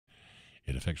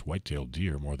It affects white-tailed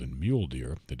deer more than mule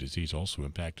deer. The disease also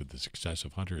impacted the success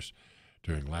of hunters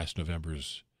during last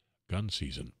November's gun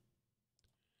season.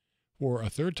 For a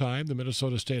third time, the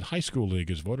Minnesota State High School League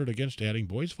has voted against adding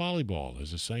boys volleyball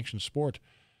as a sanctioned sport.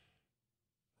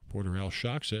 Reporter Al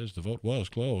Schock says the vote was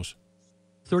close.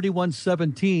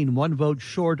 31-17, one vote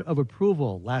short of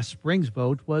approval. Last spring's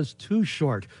vote was too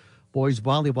short. Boys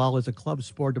volleyball is a club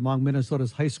sport among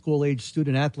Minnesota's high school-age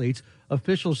student athletes.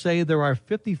 Officials say there are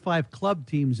 55 club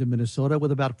teams in Minnesota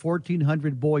with about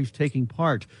 1,400 boys taking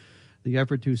part. The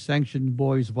effort to sanction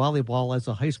boys volleyball as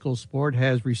a high school sport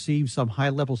has received some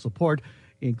high-level support,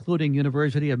 including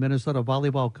University of Minnesota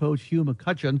volleyball coach Hugh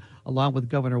McCutcheon, along with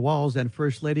Governor Walz and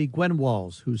First Lady Gwen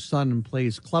Walz, whose son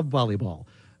plays club volleyball.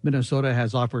 Minnesota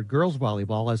has offered girls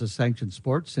volleyball as a sanctioned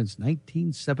sport since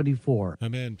 1974. A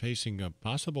man facing a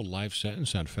possible life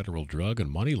sentence on federal drug and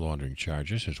money laundering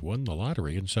charges has won the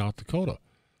lottery in South Dakota.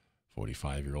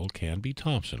 45-year-old Canby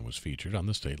Thompson was featured on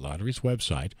the state lottery's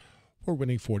website for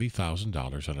winning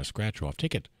 $40,000 on a scratch-off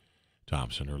ticket.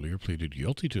 Thompson earlier pleaded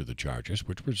guilty to the charges,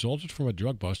 which resulted from a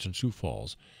drug bust in Sioux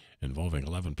Falls involving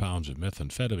 11 pounds of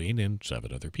methamphetamine and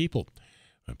 7 other people.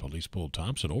 When police pulled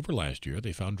Thompson over last year,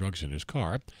 they found drugs in his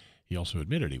car. He also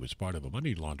admitted he was part of a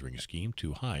money laundering scheme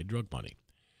to hide drug money.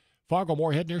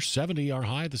 Fargo-Moorhead near 70 are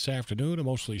high this afternoon. A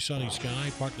mostly sunny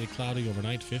sky, partly cloudy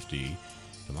overnight, 50.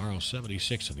 Tomorrow,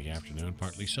 76 in the afternoon,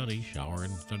 partly sunny, shower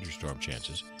and thunderstorm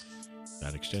chances.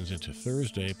 That extends into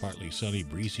Thursday, partly sunny,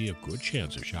 breezy, a good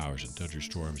chance of showers and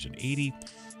thunderstorms in 80.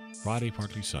 Friday,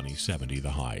 partly sunny, 70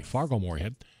 the high.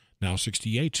 Fargo-Moorhead, now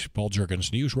 68. Paul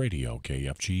Juergens, News Radio,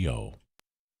 KFGO.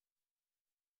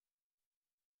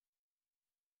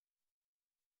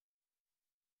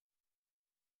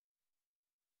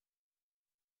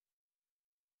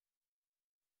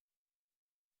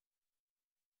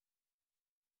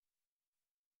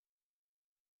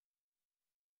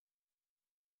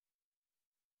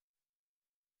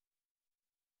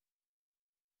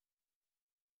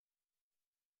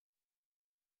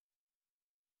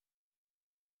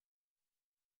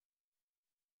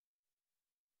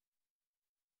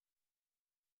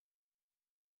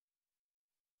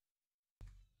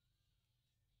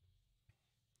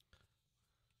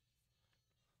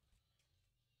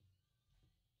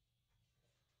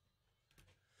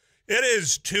 It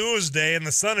is Tuesday, and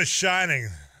the sun is shining.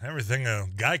 Everything a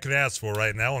guy could ask for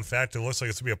right now. In fact, it looks like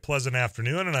it's going to be a pleasant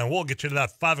afternoon, and I will get you to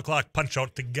that 5 o'clock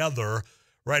punch-out together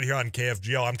right here on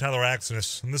KFGO. I'm Tyler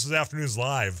Axenis, and this is Afternoons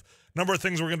Live. Number of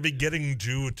things we're going to be getting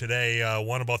to today.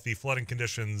 One about the flooding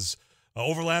conditions,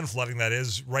 overland flooding, that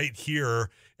is, right here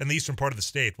in the eastern part of the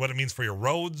state. What it means for your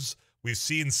roads. We've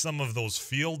seen some of those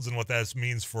fields and what that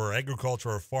means for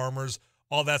agriculture or farmers.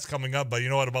 All that's coming up, but you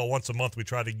know what? About once a month, we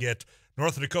try to get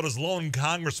North Dakota's lone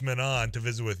congressman on to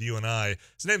visit with you and I.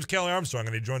 His name's Kelly Armstrong,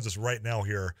 and he joins us right now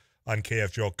here on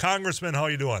KFGO. Congressman, how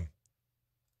are you doing?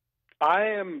 I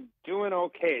am doing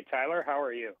okay, Tyler. How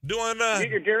are you? Doing. You get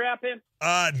your deer app in?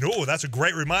 No, that's a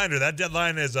great reminder. That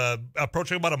deadline is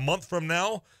approaching about a month from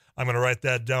now. I'm going to write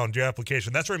that down, deer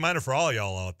application. That's a reminder for all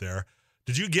y'all out there.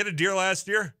 Did you get a deer last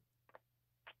year?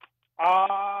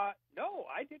 No,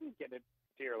 I didn't get a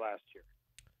deer last year.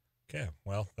 Okay,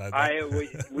 well, but I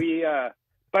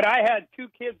had 2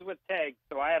 kids with tags,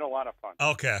 so I had a lot of fun.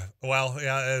 Okay, well,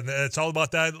 yeah, and it's all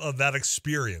about that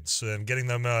experience and getting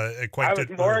them quite. I was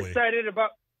more excited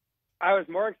about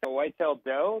white-tailed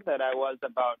doe than I was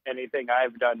about anything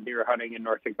I've done deer hunting in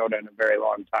North Dakota in a very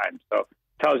long time. So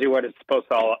tells you what it's supposed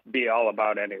to be all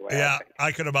about anyway. Yeah,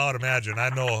 I could about imagine. I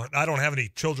know I don't have any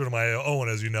children of my own,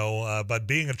 as you know, but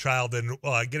being a child and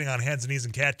getting on hands and knees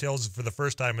and cattails for the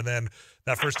first time, and then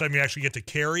that first time you actually get to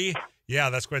carry, yeah,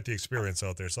 that's quite the experience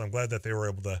out there. So I'm glad that they were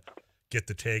able to get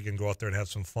the tag and go out there and have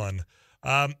some fun.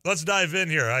 Let's dive in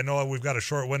here. I know we've got a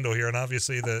short window here, and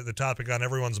obviously the topic on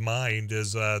everyone's mind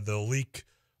is the leak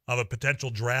of a potential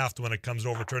draft when it comes to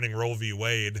overturning Roe v.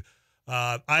 Wade.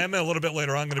 I am a little bit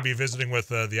later on going to be visiting with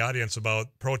the audience about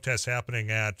protests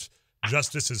happening at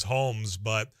justices' homes,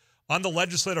 but on the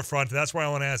legislative front, that's where I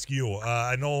want to ask you.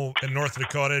 I know in North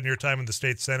Dakota, in your time in the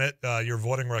state Senate, your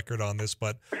voting record on this,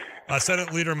 but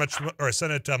Senate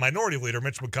Minority Leader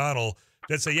Mitch McConnell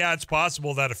did say, yeah, it's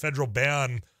possible that a federal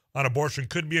ban on abortion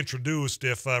could be introduced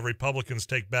if Republicans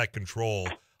take back control.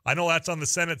 I know that's on the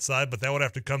Senate side, but that would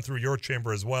have to come through your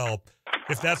chamber as well.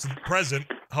 If that's present,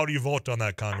 how do you vote on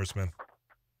that, Congressman?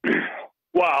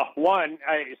 Well,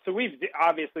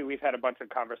 we've had a bunch of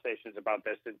conversations about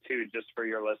this, and 2, just for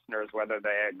your listeners, whether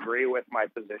they agree with my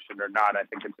position or not, I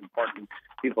think it's important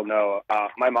people know.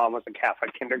 My mom was a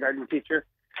Catholic kindergarten teacher.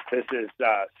 This is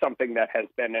something that has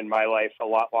been in my life a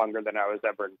lot longer than I was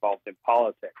ever involved in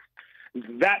politics.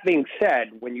 That being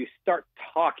said, when you start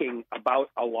talking about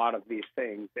a lot of these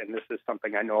things, and this is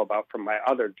something I know about from my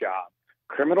other job,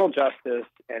 criminal justice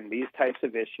and these types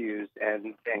of issues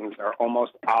and things are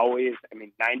almost always,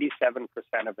 97%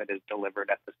 of it is delivered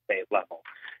at the state level.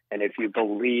 And if you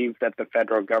believe that the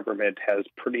federal government has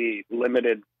pretty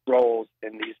limited roles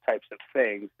in these types of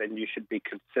things, then you should be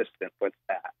consistent with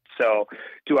that. So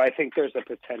do I think there's a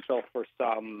potential for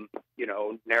some,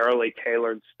 narrowly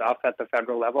tailored stuff at the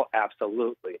federal level?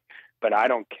 Absolutely. But I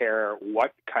don't care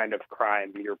what kind of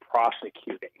crime you're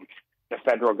prosecuting. The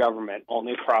federal government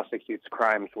only prosecutes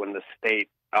crimes when the state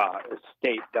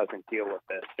doesn't deal with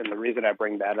this. And the reason I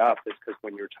bring that up is because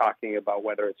when you're talking about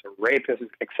whether it's a rape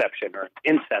exception or an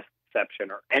incest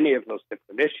exception or any of those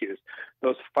different issues,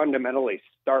 those fundamentally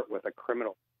start with a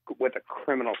criminal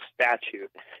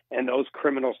statute, and those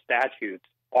criminal statutes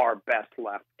are best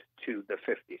left to the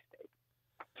 50 states.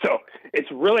 So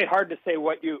it's really hard to say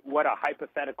what a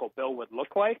hypothetical bill would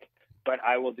look like, but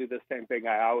I will do the same thing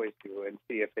I always do and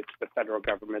see if it's the federal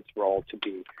government's role to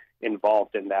be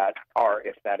involved in that, or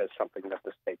if that is something that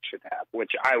the state should have,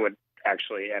 which I would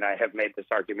actually, and I have made this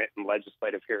argument in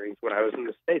legislative hearings when I was in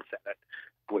the state Senate,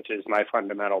 which is my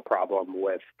fundamental problem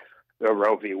with the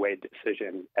Roe v. Wade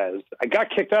decision. As I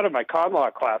got kicked out of my con law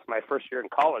class my first year in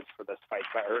college for this fight,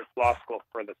 or law school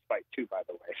for this fight too, by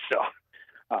the way. So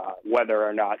whether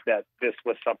or not that this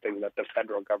was something that the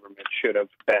federal government should have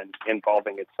been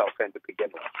involving itself in to begin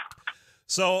with.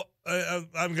 So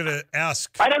I'm going to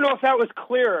ask. I don't know if that was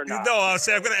clear or not. No, I'm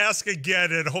going to ask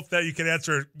again and hope that you can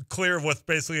answer clear with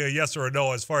basically a yes or a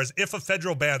no as far as if a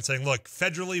federal ban saying, look,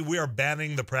 federally we are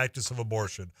banning the practice of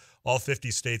abortion. All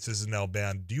 50 states is now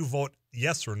banned. Do you vote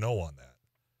yes or no on that?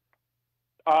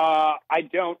 I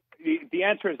don't. The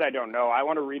answer is I don't know. I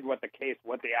want to read what the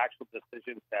actual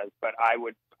decision says, but I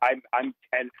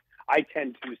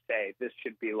tend to say this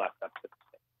should be left up to the state.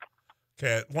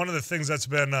 Okay, one of the things that's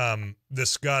been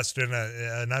discussed,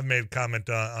 and I've made comment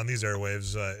on these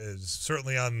airwaves, is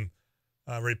certainly on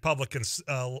Republicans'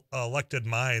 elected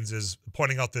minds, is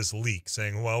pointing out this leak,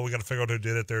 saying, well, we got to figure out who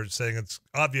did it. They're saying it's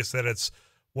obvious that it's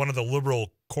one of the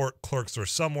liberal court clerks or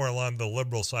somewhere along the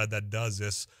liberal side that does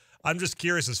this. I'm just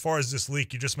curious, as far as this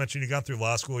leak, you just mentioned you got through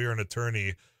law school, you're an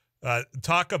attorney.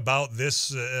 Talk about this,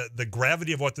 the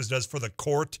gravity of what this does for the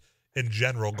court in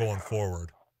general going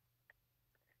forward.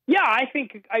 Yeah,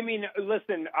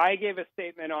 listen, I gave a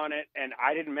statement on it, and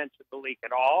I didn't mention the leak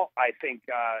at all. I think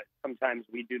sometimes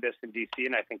we do this in D.C.,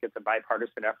 and I think it's a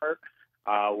bipartisan effort.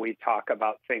 We talk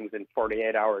about things in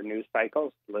 48-hour news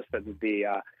cycles. Listen,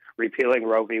 the repealing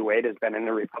Roe v. Wade has been in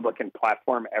the Republican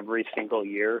platform every single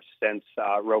year since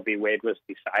Roe v. Wade was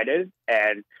decided,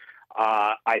 and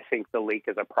I think the leak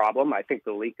is a problem. I think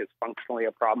the leak is functionally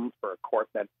a problem for a court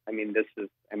that,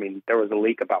 there was a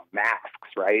leak about masks,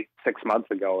 right, 6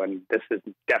 months ago, and this is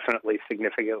definitely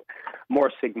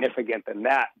more significant than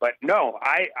that. But no,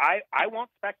 I won't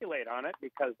speculate on it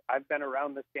because I've been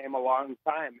around this game a long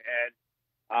time, and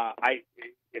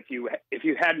if you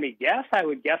had me guess, I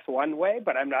would guess one way,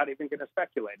 but I'm not even going to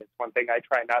speculate. It's one thing I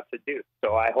try not to do.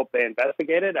 So I hope they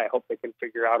investigate it. I hope they can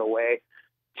figure out a way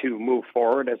to move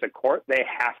forward as a court. They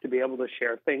have to be able to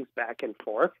share things back and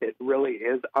forth. It really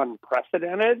is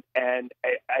unprecedented, and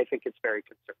I think it's very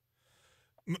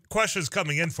concerning. Questions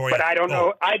coming in for you. But I don't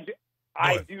know.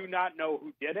 I do not know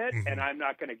who did it, and I'm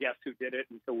not going to guess who did it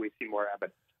until we see more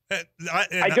evidence.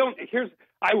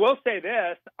 I will say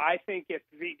this. I think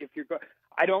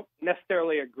I don't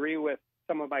necessarily agree with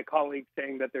some of my colleagues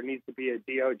saying that there needs to be a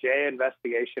DOJ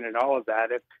investigation and all of that.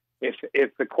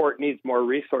 If the court needs more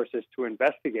resources to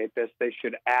investigate this, they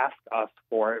should ask us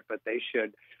for it, but they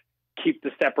should keep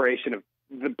the separation of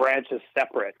the branches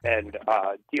separate and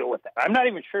deal with it. I'm not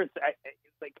even sure.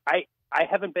 I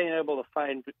haven't been able to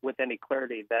find with any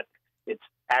clarity that it's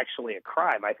actually a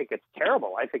crime. I think it's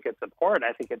terrible. I think it's abhorrent.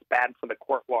 I think it's bad for the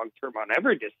court long term on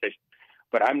every decision.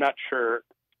 But I'm not sure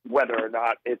whether or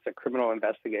not it's a criminal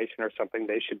investigation or something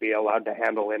they should be allowed to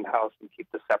handle in-house and keep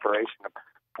the separation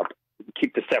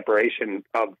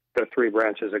of the three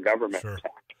branches of government. Sure.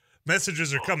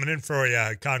 Messages are coming in for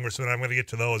you, Congressman. I'm going to get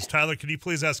to those. Tyler, could you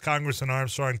please ask Congressman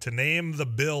Armstrong to name the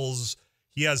bills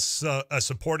he has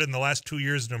supported in the last 2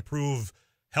 years to improve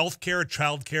health care,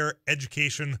 child care,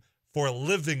 education for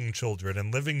living children,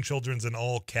 and living children's in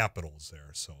all capitals there.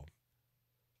 So,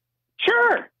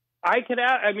 sure. I can't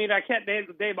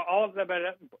name all of them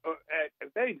at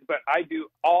things, but I do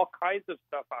all kinds of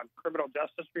stuff on criminal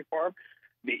justice reform.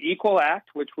 The Equal Act,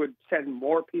 which would send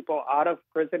more people out of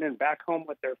prison and back home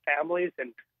with their families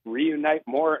and reunite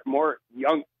more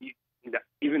young,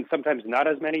 even sometimes not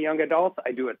as many young adults.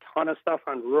 I do a ton of stuff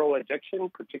on rural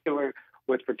addiction, particularly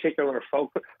with particular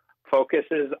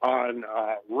focuses on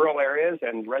rural areas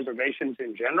and reservations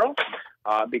in general,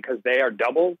 because they are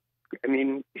double,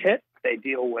 hit. They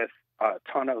deal with a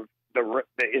ton of the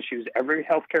issues every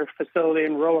healthcare facility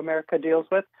in rural America deals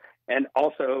with, and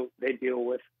also they deal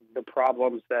with the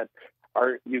problems that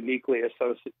are uniquely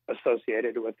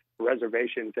associated with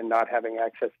reservations and not having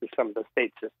access to some of the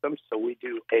state systems. So we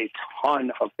do a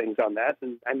ton of things on that.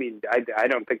 And I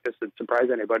don't think this would surprise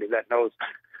anybody that knows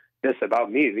this about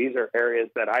me. These are areas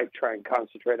that I try and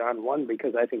concentrate on, one,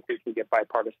 because I think we can get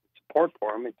bipartisan support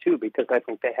for them, and two, because I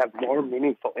think they have more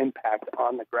meaningful impact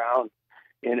on the ground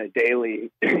in a daily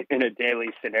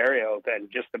scenario than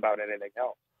just about anything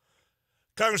else.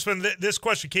 Congressman, this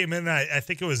question came in, I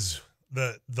think it was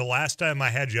the last time I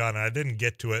had you on, and I didn't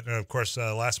get to it. And, of course,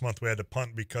 last month we had to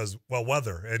punt because,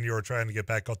 weather, and you were trying to get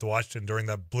back out to Washington during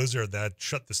that blizzard that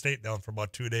shut the state down for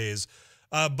about 2 days.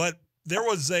 But there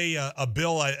was a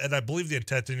bill, and I believe the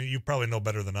intent, and you probably know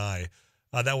better than I,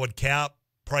 that would cap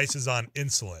prices on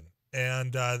insulin.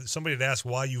 And somebody had asked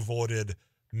why you voted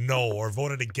no or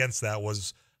voted against that,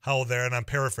 was how there, and I'm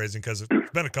paraphrasing because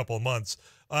it's been a couple of months.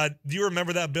 Do you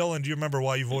remember that bill, and do you remember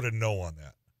why you voted no on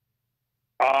that?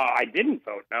 I didn't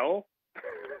vote no.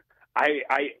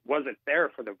 I wasn't there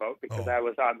for the vote because I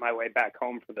was on my way back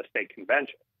home for the state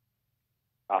convention.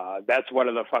 That's one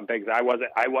of the fun things. I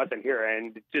wasn't here,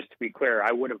 and just to be clear,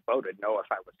 I would have voted no if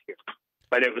I was here.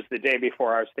 But it was the day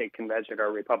before our state convention,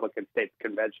 our Republican state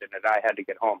convention, and I had to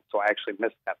get home, so I actually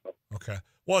missed that vote. Okay.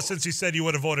 Well, since you said you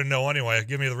would have voted no anyway,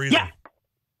 give me the reason. Yeah.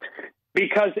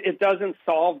 Because it doesn't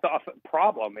solve the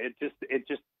problem. It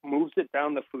just moves it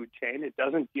down the food chain. It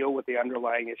doesn't deal with the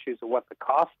underlying issues of what the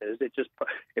cost is.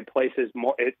 It places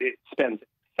more. It spends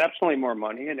exceptionally more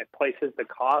money, and it places the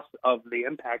cost of the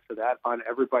impacts of that on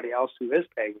everybody else who is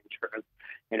paying insurance.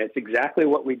 And it's exactly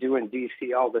what we do in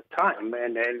D.C. all the time.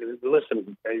 And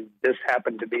listen, this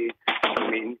happened to be.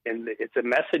 It's a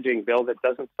messaging bill that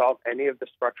doesn't solve any of the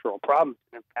structural problems,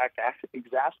 and in fact, actually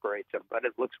exasperates them. But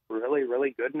it looks really,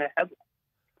 really good in a headline.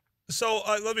 So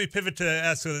let me pivot to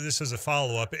ask this as a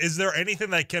follow-up. Is there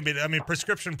anything that can be,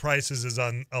 prescription prices is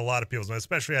on a lot of people's minds,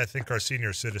 especially I think our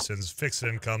senior citizens, fixed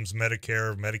incomes,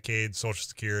 Medicare, Medicaid, Social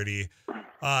Security.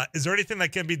 Is there anything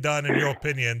that can be done, in your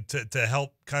opinion, to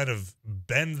help kind of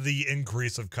bend the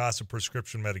increase of cost of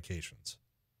prescription medications?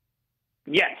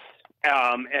 Yes.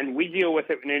 And we deal with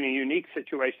it in a unique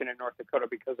situation in North Dakota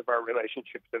because of our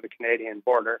relationship to the Canadian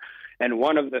border. And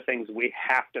one of the things we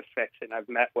have to fix, and I've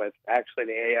met with actually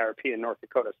the AARP in North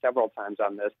Dakota several times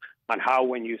on this, on how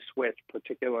when you switch,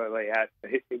 particularly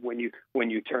when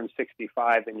you turn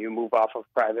 65 and you move off of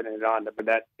private and on to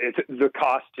that, the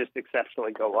costs just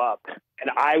exceptionally go up. And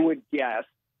I would guess,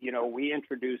 we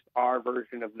introduced our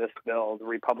version of this bill, the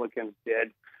Republicans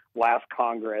did, last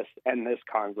Congress and this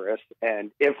Congress. And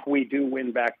if we do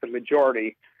win back the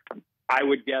majority, I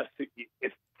would guess,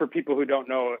 if for people who don't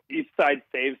know, each side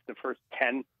saves the first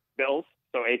 10 bills.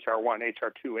 So HR 1,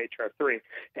 HR 2, HR 3.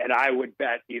 And I would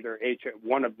bet either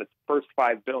one of the first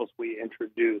 5 bills we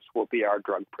introduce will be our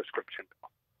drug prescription bill.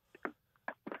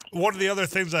 One of the other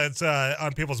things that's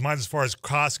on people's minds as far as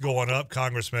costs going up,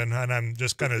 Congressman, and I'm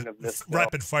just kind of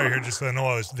rapid fire here just so I know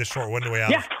I was this short window way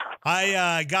out. Yeah.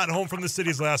 I got home from the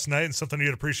cities last night, and something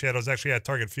you'd appreciate. I was actually at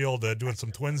Target Field doing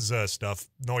some Twins stuff.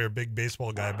 Know you're a big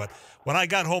baseball guy, but when I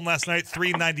got home last night,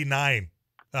 $3.99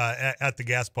 at the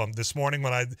gas pump. This morning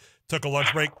when I took a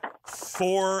lunch break,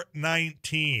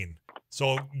 $4.19.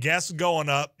 So gas is going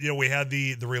up. We had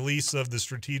the release of the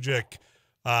strategic,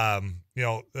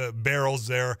 barrels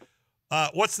there.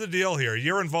 What's the deal here?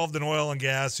 You're involved in oil and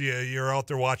gas. You're out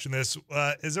there watching this.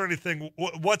 Is there anything?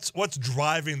 What's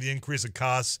driving the increase in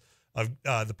costs of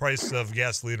the price of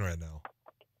gasoline right now?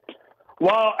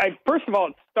 Well, first of all,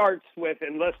 it starts with,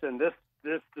 and listen, this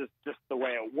is just the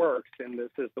way it works, and this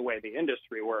is the way the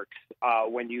industry works.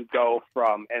 When you go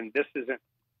from, and this isn't.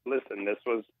 Listen, this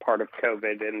was part of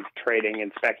COVID and trading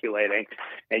and speculating,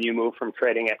 and you move from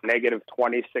trading at negative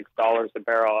 $26 a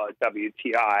barrel at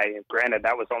WTI. And granted,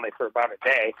 that was only for about a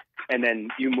day, and then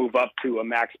you move up to a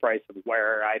max price of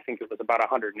where I think it was about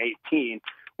 118.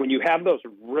 When you have those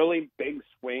really big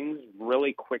swings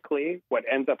really quickly, what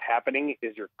ends up happening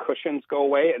is your cushions go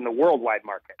away in the worldwide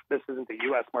market. This isn't the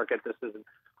U.S. market. This isn't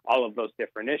all of those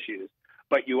different issues.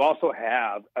 But you also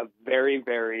have a very,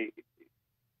 very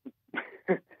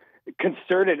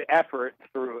concerted effort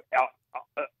through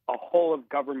a whole of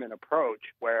government approach,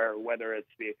 where whether it's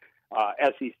the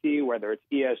SEC, whether it's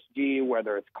ESG,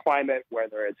 whether it's climate,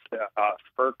 whether it's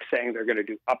FERC saying they're going to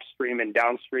do upstream and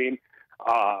downstream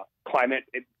climate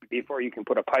before you can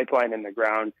put a pipeline in the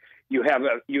ground, you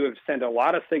have sent a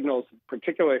lot of signals,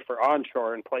 particularly for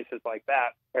onshore in places like that,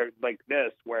 or like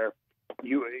this, where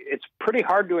it's pretty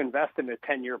hard to invest in a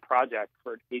 10-year project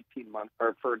for an 18-month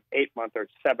or for an 8-month or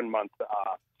 7-month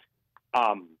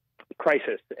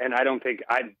crisis. And I don't think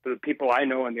the people I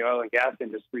know in the oil and gas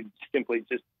industry simply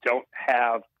just don't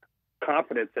have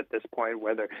confidence at this point,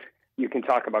 whether you can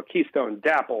talk about Keystone,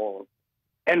 DAPL,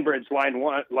 Enbridge, Line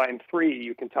 1, Line 3.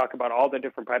 You can talk about all the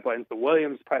different pipelines, the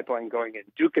Williams pipeline going in,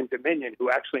 Duke and Dominion,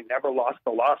 who actually never lost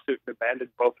the lawsuit and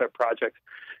abandoned both their projects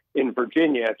in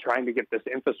Virginia trying to get this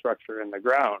infrastructure in the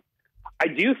ground. I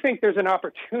do think there's an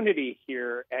opportunity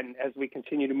here, and as we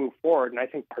continue to move forward, and I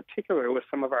think particularly with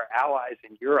some of our allies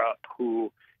in Europe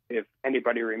who, if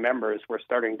anybody remembers, were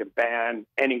starting to ban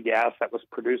any gas that was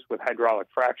produced with hydraulic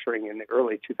fracturing in the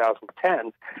early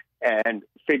 2010s, and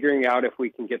figuring out if we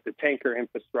can get the tanker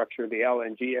infrastructure, the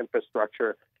LNG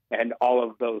infrastructure, and all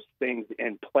of those things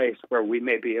in place where we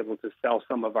may be able to sell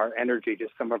some of our energy to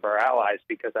some of our allies,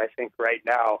 because I think right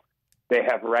now they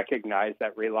have recognized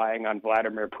that relying on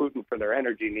Vladimir Putin for their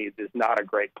energy needs is not a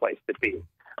great place to be.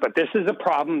 But this is a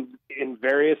problem in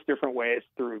various different ways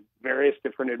through various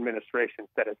different administrations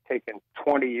that has taken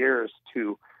 20 years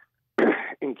to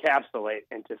encapsulate,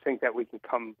 and to think that we can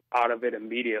come out of it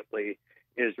immediately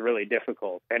is really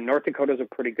difficult. And North Dakota is a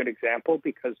pretty good example,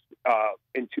 because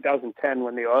in 2010,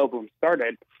 when the oil boom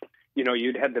started,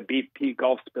 you'd had the BP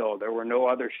Gulf spill. There were no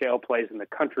other shale plays in the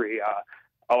country.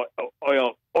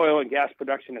 Oil and gas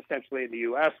production essentially in the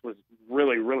U.S. was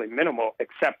really, really minimal,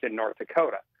 except in North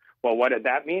Dakota. Well, what did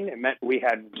that mean? It meant we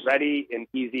had ready and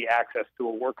easy access to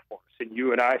a workforce. And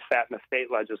you and I sat in the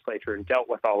state legislature and dealt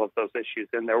with all of those issues.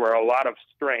 And there were a lot of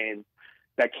strains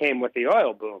that came with the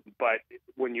oil boom. But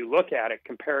when you look at it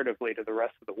comparatively to the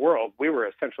rest of the world, we were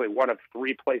essentially one of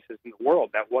 3 places in the world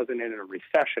that wasn't in a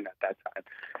recession at that time.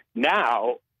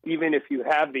 Now, even if you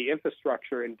have the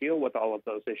infrastructure and deal with all of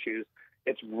those issues,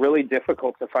 it's really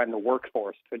difficult to find the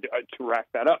workforce to rack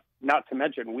that up. Not to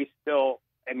mention,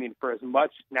 for as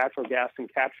much natural gas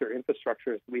and capture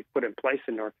infrastructure as we've put in place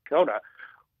in North Dakota,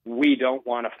 we don't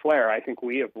want to flare. I think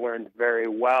we have learned very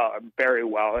well,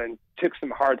 and took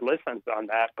some hard lessons on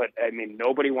that. But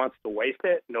nobody wants to waste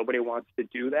it. Nobody wants to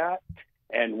do that.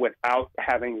 And without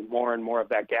having more and more of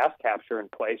that gas capture in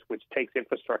place, which takes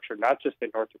infrastructure not just in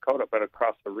North Dakota but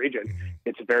across the region,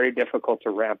 it's very difficult to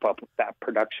ramp up that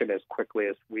production as quickly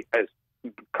as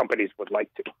companies would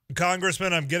like to.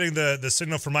 Congressman, I'm getting the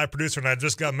signal from my producer, and I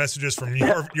just got messages from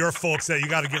your folks that you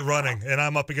got to get running, and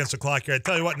I'm up against the clock here. I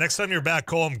tell you what, next time you're back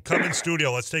home, come in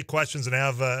studio. Let's take questions and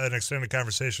have an extended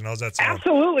conversation. How's that sound?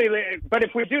 Absolutely, but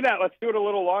if we do that, let's do it a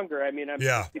little longer.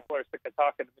 Sure people are sick of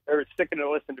talking, or sick to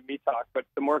listen to me talk, but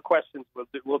the more questions,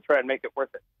 we'll try and make it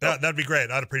worth it. Yeah, that'd be great.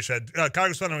 I'd appreciate it.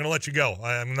 Congressman, I'm going to let you go.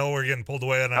 I know we're getting pulled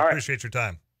away, and I appreciate your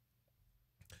time.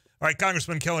 All right,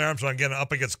 Congressman Kelly Armstrong getting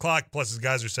up against the clock, plus his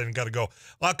guys are saying got to go.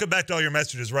 I'll come back to all your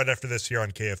messages right after this here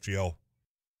on KFGO.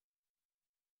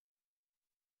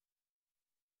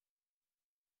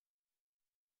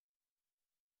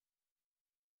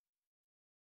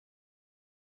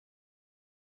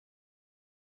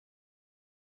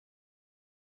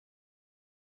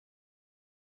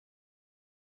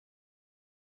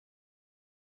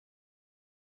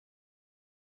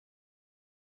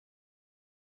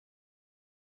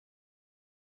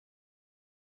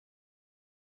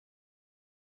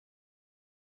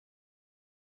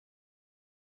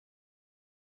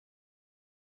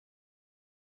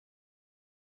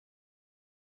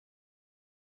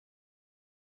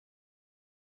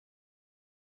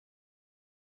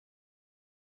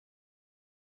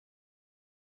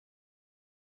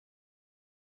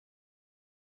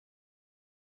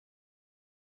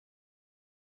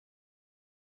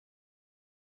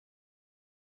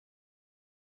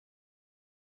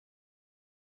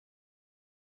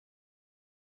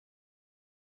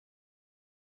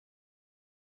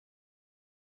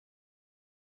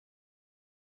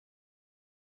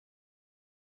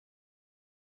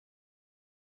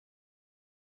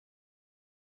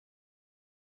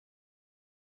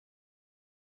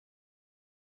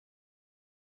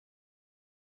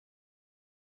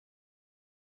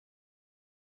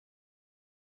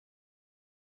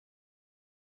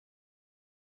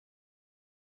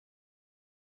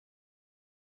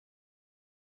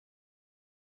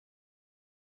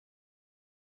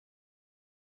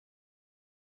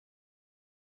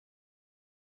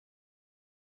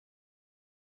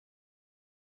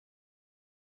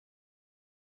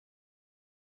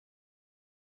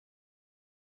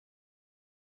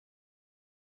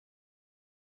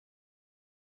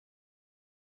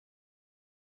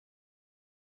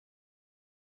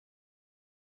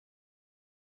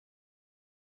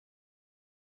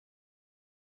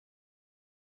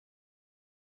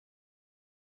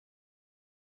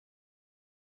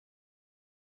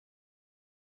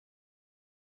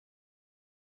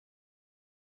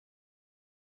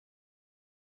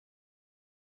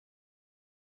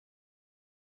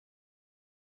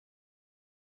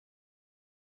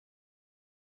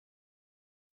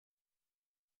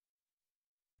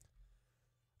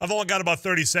 I've only got about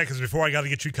 30 seconds before I got to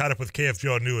get you caught up with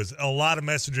KFGO News. A lot of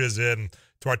messages in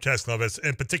to our text club,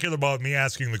 in particular about me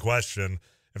asking the question,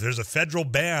 if there's a federal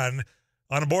ban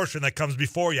on abortion that comes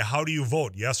before you, how do you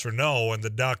vote? Yes or no? And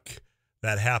the duck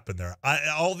that happened there.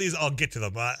 All these, I'll get to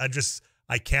them.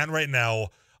 I can't right now.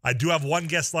 I do have one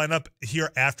guest lineup here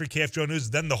after KFGO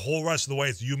News. Then the whole rest of the way,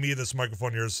 it's you, me, this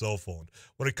microphone, your cell phone.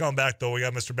 When we come back, though, we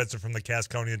got Mr. Benson from the Cass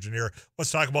County Engineer.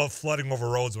 Let's talk about flooding over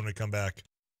roads when we come back.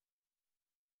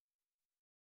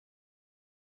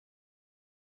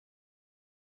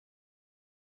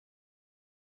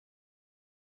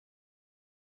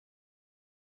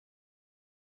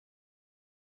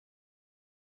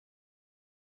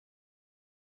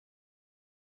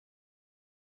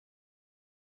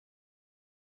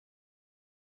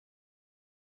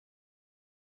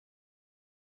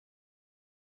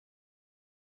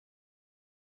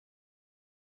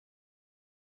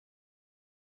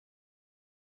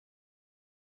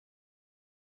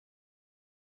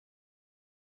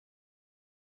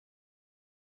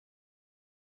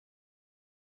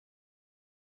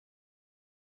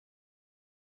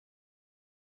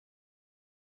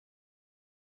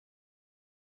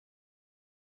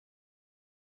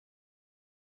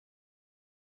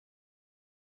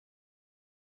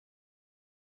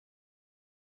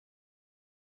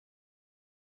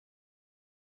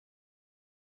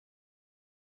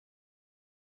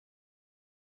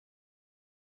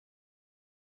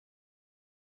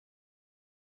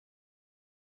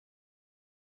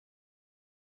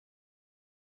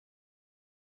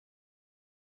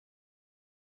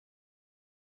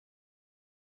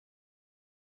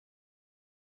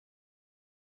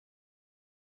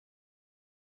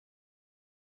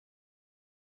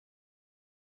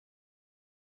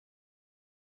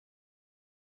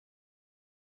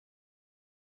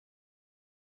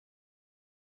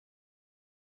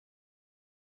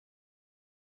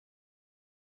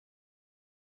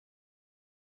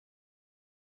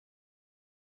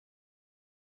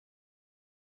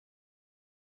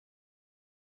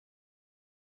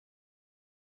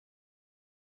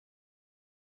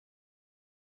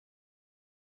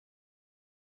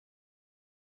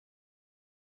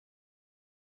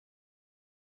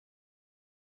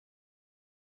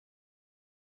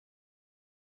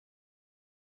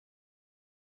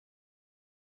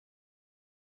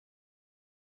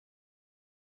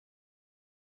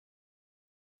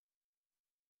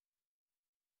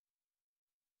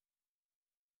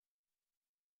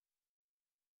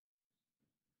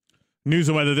 News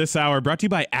and weather this hour brought to you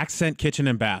by Accent Kitchen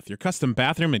and Bath, your custom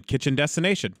bathroom and kitchen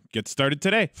destination. Get started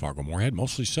today. Fargo-Moorhead,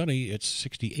 mostly sunny. It's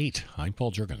 68. I'm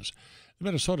Paul Juergens. The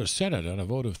Minnesota Senate, on a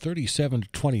vote of 37 to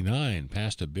 29,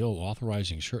 passed a bill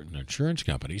authorizing certain insurance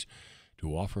companies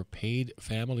to offer paid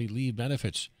family leave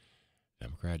benefits.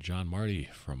 Democrat John Marty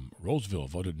from Roseville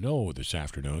voted no this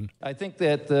afternoon. I think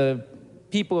that the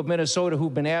people of Minnesota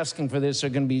who've been asking for this are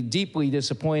going to be deeply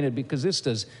disappointed because this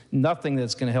does nothing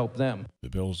that's going to help them. The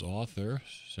bill's author,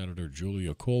 Senator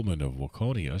Julia Coleman of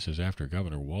Waconia, says after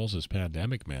Governor Walz's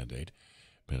pandemic mandate,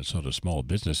 Minnesota small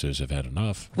businesses have had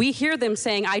enough. We hear them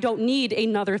saying, I don't need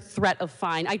another threat of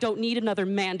fine. I don't need another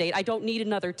mandate. I don't need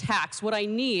another tax. What I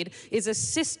need is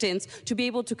assistance to be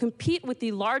able to compete with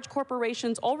the large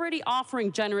corporations already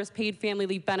offering generous paid family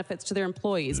leave benefits to their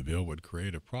employees. The bill would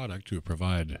create a product to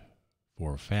provide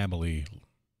for family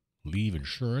leave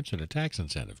insurance and a tax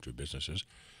incentive to businesses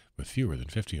with fewer than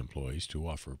 50 employees to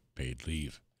offer paid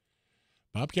leave.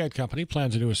 Bobcat Company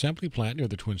plans a new assembly plant near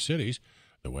the Twin Cities.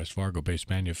 The West Fargo-based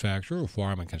manufacturer of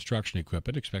farm and construction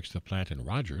equipment expects the plant in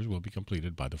Rogers will be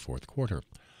completed by the fourth quarter.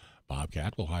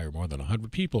 Bobcat will hire more than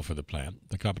 100 people for the plant,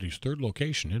 the company's third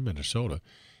location in Minnesota.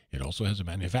 It also has a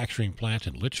manufacturing plant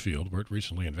in Litchfield, where it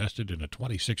recently invested in a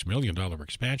 $26 million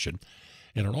expansion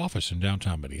and an office in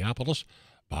downtown Minneapolis.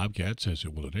 Bobcat says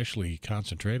it will initially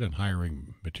concentrate on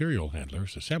hiring material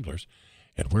handlers, assemblers,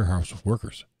 and warehouse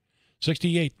workers.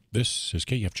 68, this is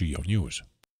KFGO News.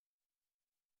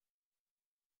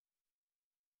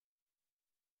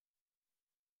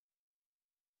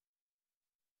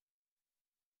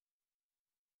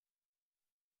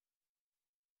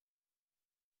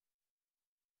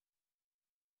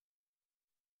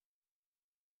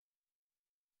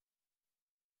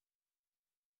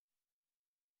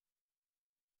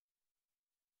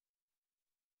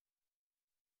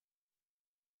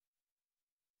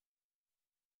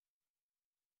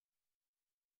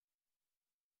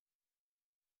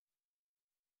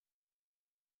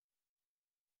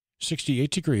 .68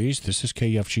 degrees. This is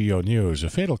KFGO News. A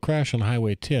fatal crash on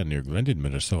Highway 10 near Glendon,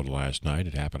 Minnesota last night.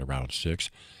 It happened around 6.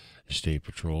 State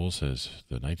Patrol says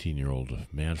the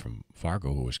 19-year-old man from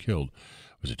Fargo who was killed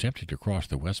was attempting to cross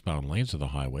the westbound lanes of the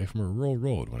highway from a rural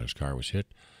road when his car was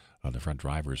hit on the front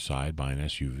driver's side by an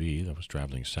SUV that was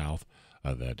traveling south,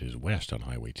 that is west on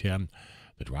Highway 10.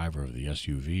 The driver of the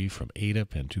SUV from Ada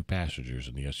and 2 passengers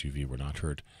in the SUV were not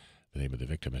hurt. The name of the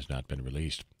victim has not been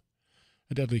released.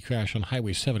 A deadly crash on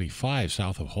Highway 75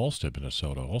 south of Halstead,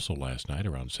 Minnesota, also last night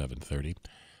around 7:30.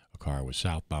 A car was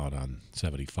southbound on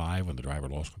 75 when the driver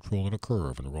lost control in a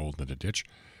curve and rolled into a ditch.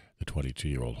 The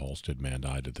 22-year-old Halstead man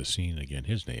died at the scene. Again,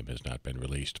 his name has not been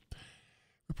released.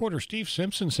 Reporter Steve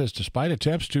Simpson says despite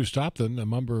attempts to stop them, the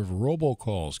number of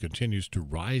robocalls continues to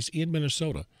rise in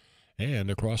Minnesota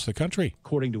and across the country.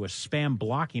 According to a spam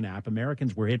blocking app,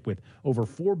 Americans were hit with over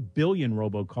 4 billion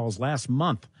robocalls last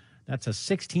month. That's a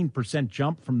 16%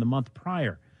 jump from the month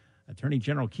prior. Attorney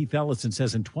General Keith Ellison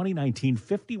says in 2019,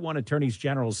 51 attorneys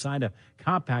general signed a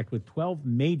compact with 12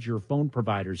 major phone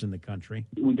providers in the country.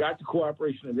 We got the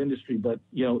cooperation of industry, but,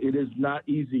 it is not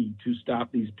easy to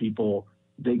stop these people.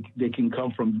 They can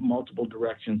come from multiple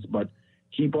directions, but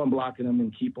keep on blocking them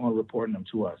and keep on reporting them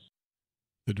to us.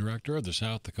 The director of the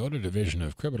South Dakota Division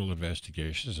of Criminal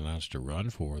Investigations announced a run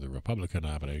for the Republican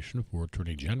nomination for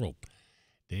Attorney General.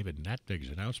 David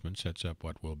Natvig's announcement sets up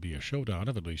what will be a showdown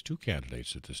of at least 2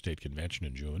 candidates at the state convention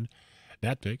in June.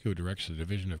 Natvig, who directs the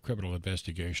Division of Criminal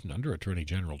Investigation under Attorney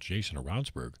General Jason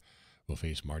Aronsberg, will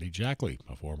face Marty Jackley,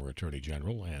 a former Attorney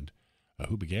General and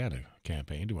who began a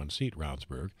campaign to unseat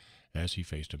Ronsberg as he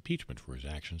faced impeachment for his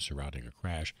actions surrounding a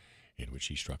crash in which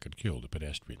he struck and killed a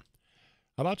pedestrian.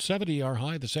 About 70 are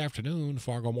high this afternoon.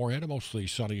 Fargo-Moorhead, a mostly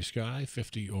sunny sky,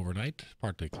 50 overnight,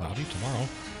 partly cloudy tomorrow.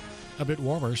 A bit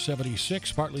warmer,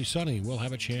 76, partly sunny. We'll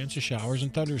have a chance of showers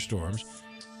and thunderstorms.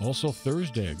 Also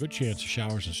Thursday, a good chance of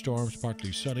showers and storms,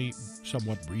 partly sunny,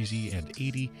 somewhat breezy, and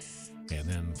 80. And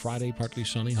then Friday, partly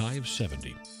sunny, high of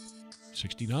 70.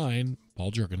 69,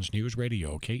 Paul Jurgens, News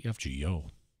Radio,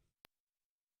 KFGO.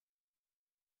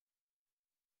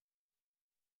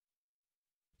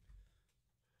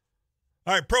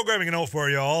 All right, programming note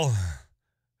for y'all.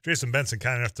 Jason Benson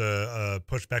kind enough to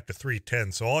push back to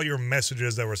 3:10. So all your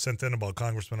messages that were sent in about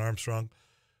Congressman Armstrong,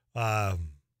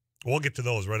 we'll get to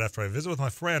those right after I visit with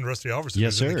my friend Rusty Alverson,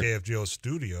 yes, who's sir. in the KFGO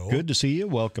studio. Good to see you.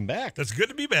 Welcome back. That's good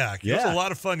to be back. Yeah. It was a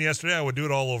lot of fun yesterday. I would do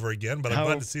it all over again, but I'm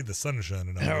glad to see the sun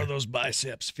shining. How are those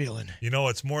biceps feeling?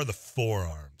 It's more the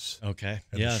forearms. Okay.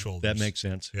 And yeah, the shoulders. that makes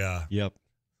sense. Yeah. Yep.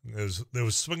 It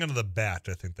was swinging to the bat,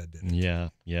 I think that did it.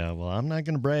 Yeah. Well, I'm not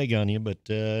going to brag on you, but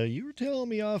you were telling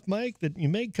me off mic that you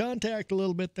made contact a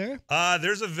little bit there.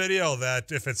 There's a video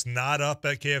that if it's not up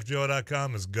at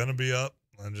kfgo.com, is going to be up.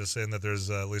 I'm just saying that there's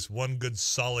at least one good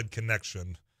solid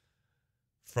connection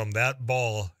from that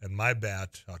ball and my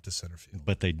bat out to center field.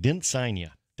 But they didn't sign you.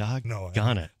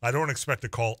 Doggone it. I don't expect a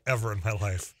call ever in my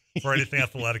life for anything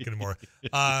athletic anymore.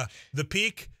 The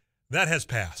peak, that has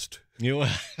passed.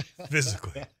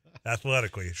 Physically,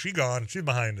 athletically. She's gone. She's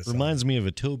behind us. Reminds me of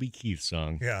a Toby Keith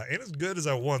song. Yeah, ain't as good as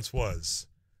I once was.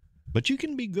 But you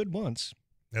can be good once.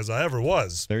 As I ever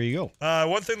was. There you go.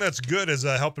 One thing that's good is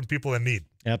helping people in need.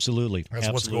 Absolutely.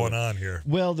 That's what's going on here.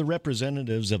 Well, the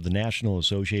representatives of the National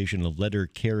Association of Letter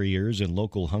Carriers and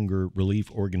local hunger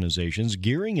relief organizations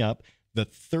gearing up the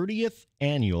 30th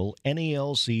annual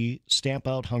NALC Stamp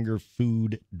Out Hunger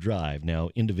Food Drive. Now,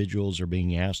 individuals are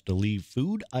being asked to leave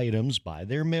food items by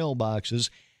their mailboxes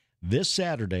this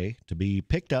Saturday to be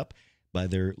picked up by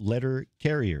their letter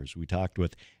carriers. We talked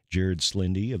with Jared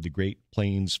Slindy of the Great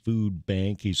Plains Food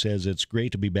Bank. He says it's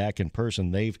great to be back in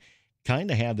person. They've kind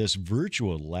of had this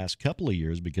virtual the last couple of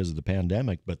years because of the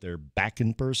pandemic, but they're back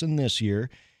in person this year.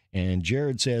 And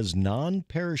Jared says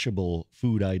non-perishable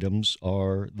food items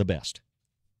are the best.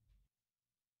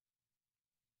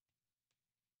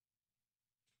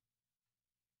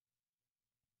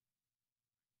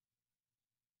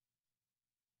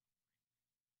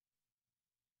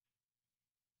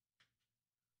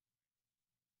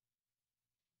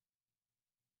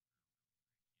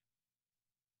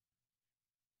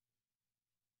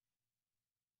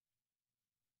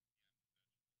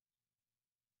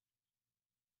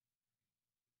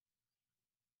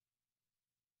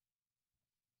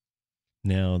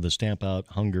 Now, the Stamp Out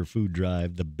Hunger Food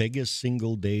Drive, the biggest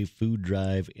single-day food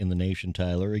drive in the nation,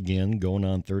 Tyler. Again, going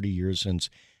on 30 years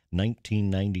since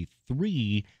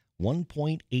 1993,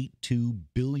 1.82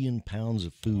 billion pounds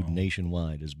of food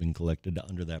nationwide has been collected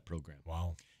under that program.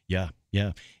 Wow. Yeah.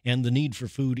 And the need for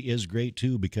food is great,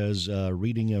 too, because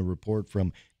reading a report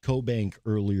from CoBank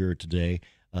earlier today,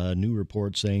 a new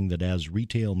report saying that as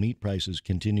retail meat prices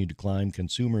continue to climb,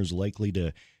 consumers likely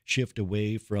to shift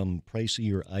away from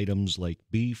pricier items like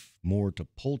beef, more to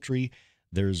poultry.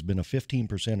 There's been a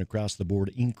 15% across the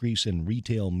board increase in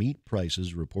retail meat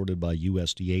prices reported by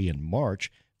USDA in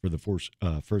March for the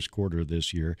first quarter of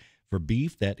this year. For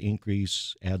beef, that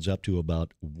increase adds up to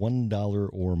about $1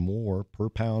 or more per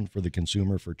pound for the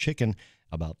consumer. For chicken,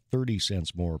 about 30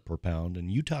 cents more per pound.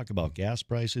 And you talk about gas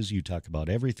prices, you talk about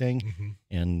everything,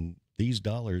 and these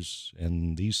dollars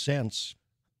and these cents,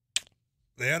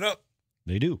 they add up.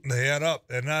 They do. They add up,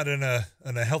 and not in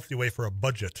a healthy way for a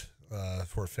budget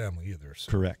for a family either. So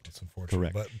correct. That's unfortunate.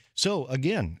 Correct. But so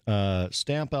again,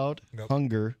 Stamp Out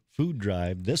Hunger Food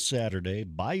Drive this Saturday.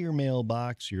 By your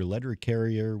mailbox, your letter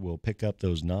carrier will pick up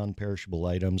those non-perishable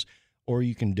items, or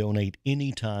you can donate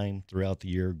anytime throughout the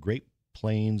year. Great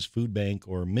Plains Food Bank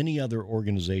or many other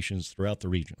organizations throughout the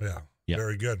region. Yeah.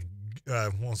 Very good.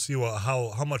 We'll see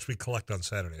how much we collect on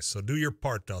Saturday. So do your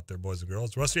part out there, boys and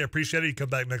girls. Rusty, I appreciate it. You come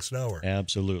back next hour.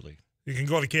 Absolutely. You can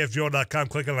go to KFGO.com,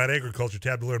 click on that agriculture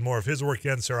tab to learn more of his work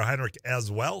and Sarah Heinrich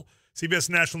as well. CBS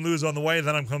National News on the way.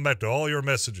 Then I'm coming back to all your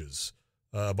messages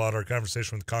about our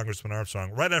conversation with Congressman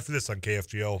Armstrong right after this on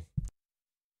KFGO.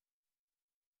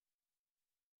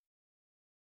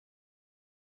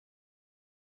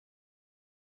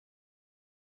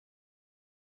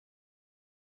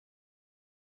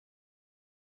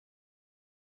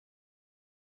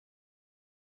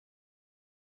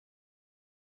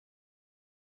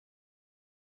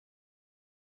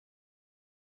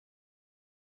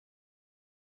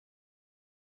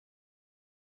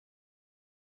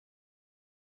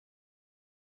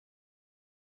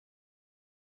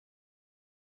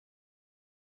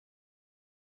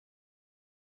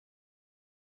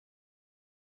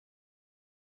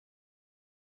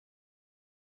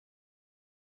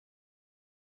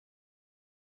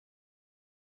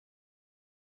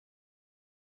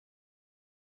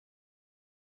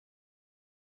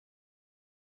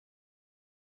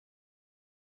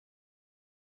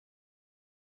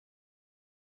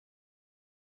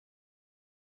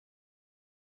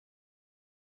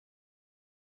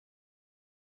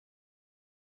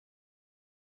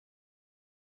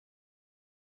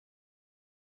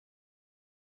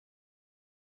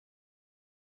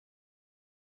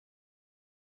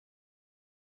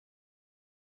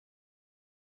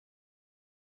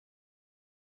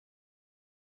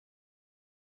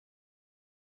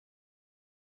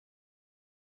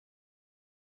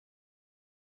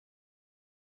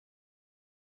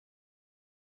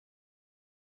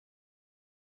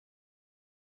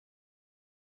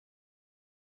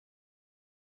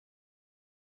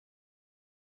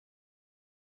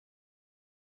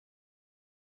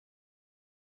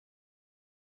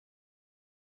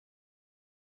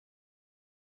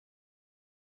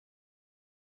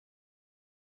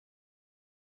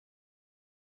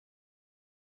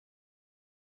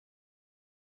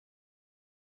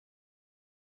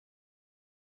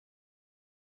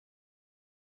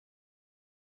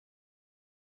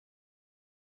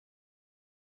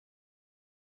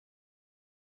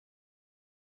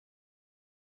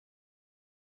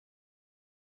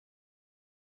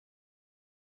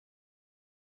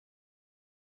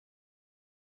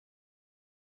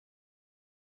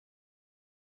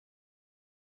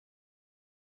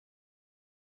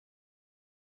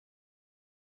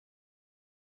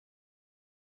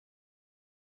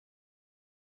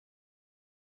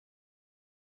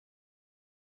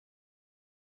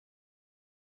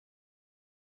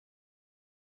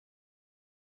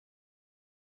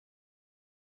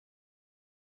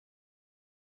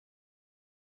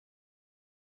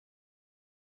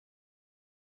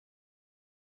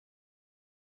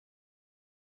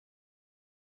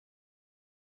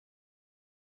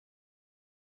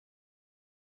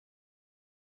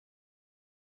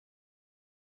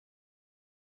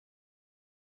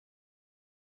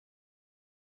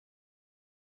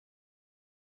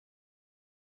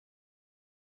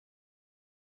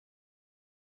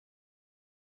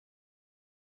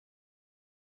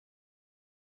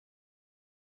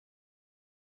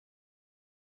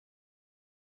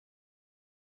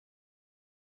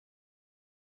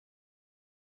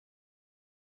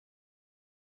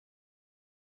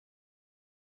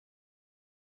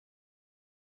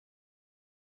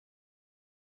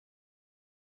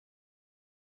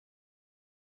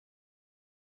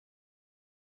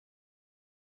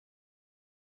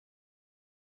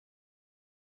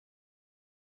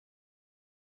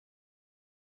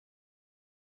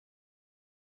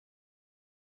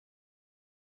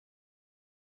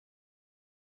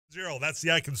 Zero. That's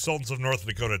the I Consultants of North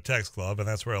Dakota Text Club, and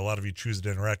that's where a lot of you choose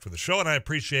to interact with the show. And I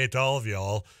appreciate all of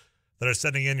y'all that are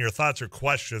sending in your thoughts or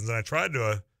questions. And I tried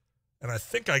to, and I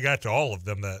think I got to all of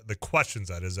them, the questions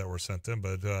that were sent in,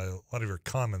 but a lot of your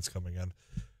comments coming in.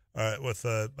 All right, with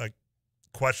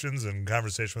questions and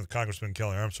conversation with Congressman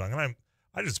Kelly Armstrong, and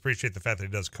I just appreciate the fact that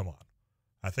he does come on.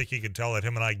 I think he can tell that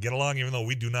him and I get along, even though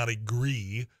we do not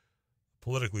agree,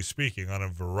 politically speaking, on a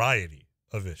variety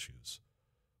of issues.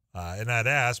 And I'd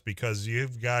ask because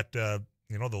you've got, the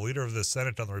leader of the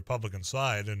Senate on the Republican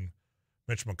side, and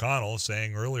Mitch McConnell,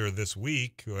 saying earlier this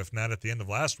week, if not at the end of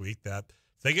last week, that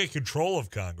if they get control of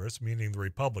Congress, meaning the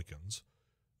Republicans,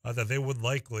 that they would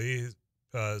likely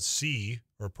see,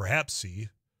 or perhaps see,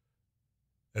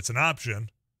 it's an option,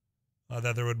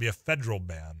 that there would be a federal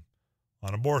ban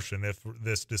on abortion if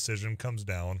this decision comes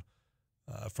down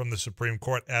from the Supreme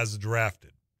Court as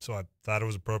drafted. So I thought it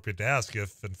was appropriate to ask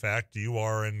if, in fact, you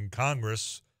are in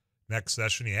Congress next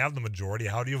session, you have the majority,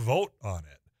 how do you vote on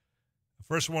it? The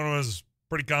first one was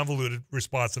pretty convoluted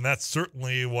response, and that's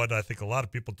certainly what I think a lot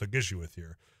of people took issue with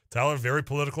here. Tyler, very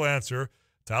political answer.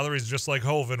 Tyler is just like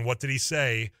Hovind. What did he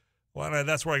say? Well,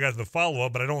 that's where I got to the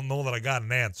follow-up, but I don't know that I got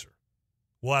an answer.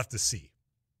 We'll have to see.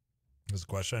 This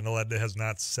question, I know that has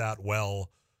not sat well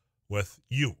with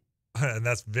you, and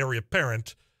that's very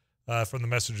apparent from the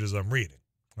messages I'm reading.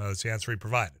 That's the answer he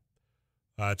provided.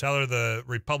 Tyler, the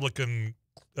Republican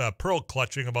pearl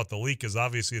clutching about the leak is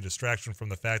obviously a distraction from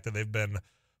the fact that they've been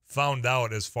found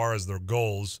out as far as their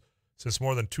goals. Since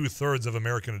more than 2/3 of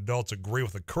American adults agree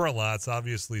with the current law, it's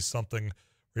obviously something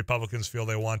Republicans feel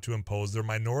they want to impose their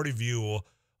minority view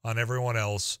on everyone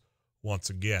else once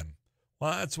again.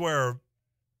 Well, that's where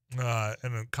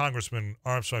and Congressman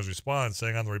Armstrong's response,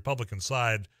 saying on the Republican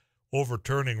side,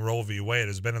 overturning Roe v. Wade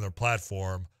has been in their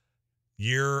platform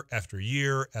year after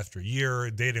year after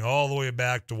year, dating all the way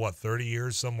back to, 30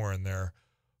 years, somewhere in there.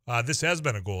 This has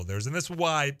been a goal of theirs. And this is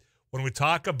why, when we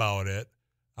talk about it,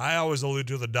 I always allude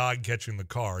to the dog catching the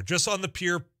car, just on the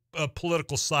pure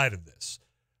political side of this.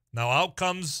 Now,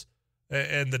 outcomes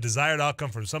and the desired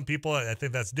outcome from some people, I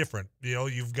think that's different.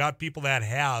 You've got people that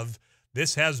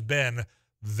this has been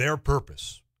their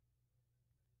purpose,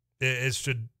 is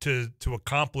to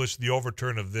accomplish the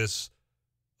overturn of this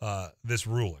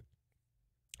ruling.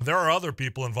 There are other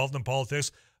people involved in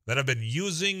politics that have been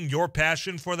using your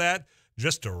passion for that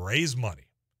just to raise money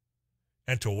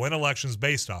and to win elections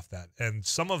based off that. And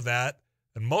some of that,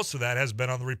 and most of that, has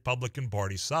been on the Republican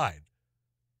Party side.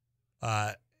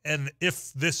 And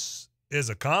if this is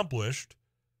accomplished,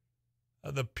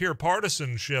 the pure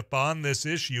partisanship on this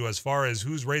issue, as far as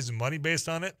who's raising money based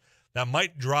on it, that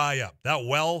might dry up. That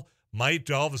well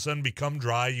might all of a sudden become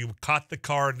dry. You caught the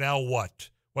card, now what?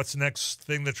 What's the next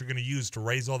thing that you're going to use to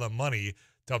raise all that money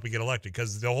to help you get elected?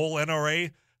 Because the whole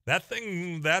NRA,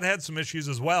 that had some issues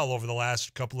as well over the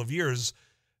last couple of years,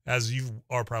 as you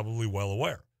are probably well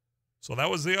aware. So that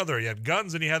was the other. You had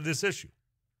guns and you had this issue.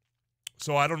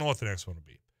 So I don't know what the next one will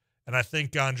be. And I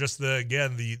think on just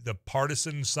the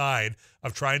partisan side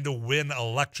of trying to win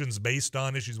elections based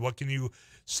on issues, what can you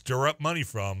stir up money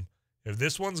from? If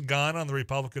this one's gone on the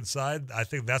Republican side, I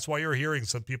think that's why you're hearing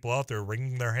some people out there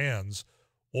wringing their hands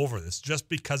over this, just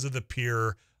because of the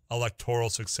pure electoral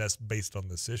success based on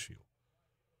this issue.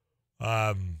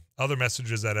 Other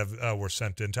messages that were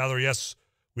sent in. Tyler, yes,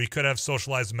 we could have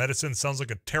socialized medicine. Sounds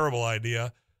like a terrible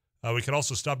idea. We could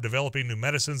also stop developing new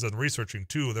medicines and researching,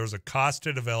 too. There's a cost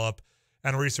to develop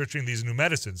and researching these new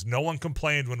medicines. No one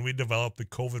complained when we developed the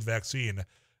COVID vaccine,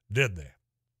 did they?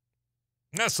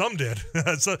 No, some did.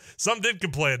 Some did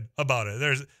complain about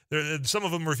it. Some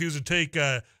of them refused to take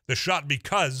the shot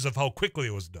because of how quickly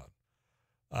it was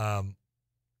done.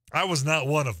 I was not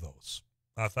one of those.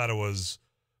 I thought it was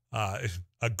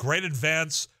a great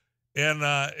advance in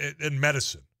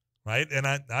medicine, right? And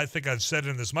I think I've said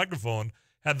in this microphone,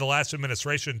 had the last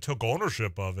administration took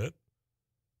ownership of it,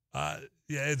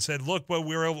 and said, look, well,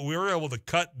 we were able to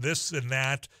cut this and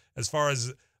that as far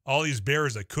as all these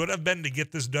barriers that could have been to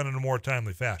get this done in a more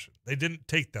timely fashion. They didn't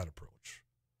take that approach.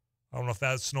 I don't know if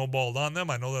that snowballed on them.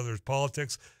 I know that there's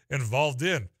politics involved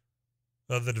in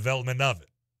the development of it.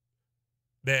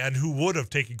 And who would have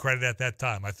taken credit at that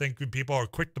time? I think people are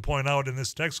quick to point out in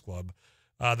this text club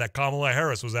that Kamala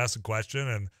Harris was asked a question,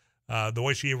 and the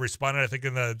way she responded, I think,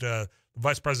 in the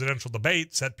vice presidential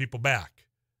debate, set people back,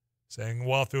 saying,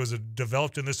 well, if it was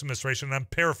developed in this administration, and I'm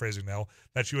paraphrasing now,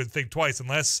 that you would think twice,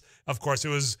 unless, of course, it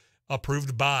was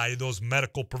approved by those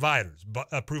medical providers,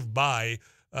 approved by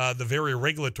the very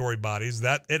regulatory bodies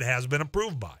that it has been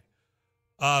approved by.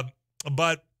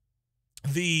 But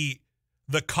the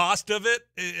cost of it,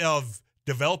 of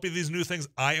developing these new things,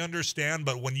 I understand.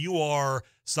 But when you are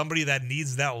somebody that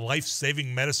needs that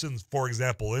life-saving medicine, for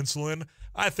example, insulin,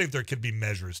 I think there could be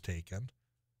measures taken.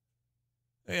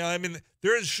 I mean,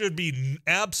 there should be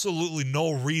absolutely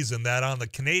no reason that on the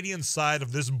Canadian side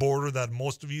of this border that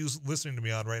most of you listening to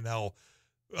me on right now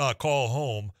call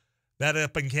home, that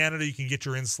up in Canada you can get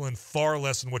your insulin far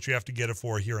less than what you have to get it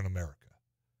for here in America.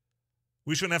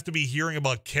 We shouldn't have to be hearing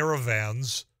about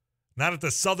caravans, not at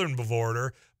the southern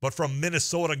border, but from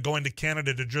Minnesota going to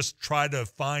Canada to just try to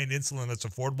find insulin that's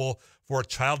affordable for a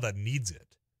child that needs it.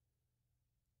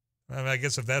 I mean, I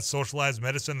guess if that's socialized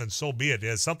medicine, then so be it.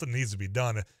 Yeah, something needs to be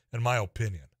done, in my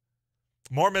opinion.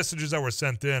 More messages that were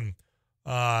sent in.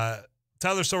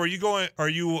 Tyler, so are you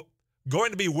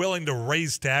going to be willing to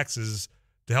raise taxes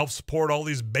to help support all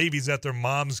these babies that their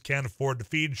moms can't afford to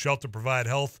feed, shelter, provide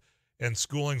health, and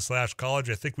schooling/college?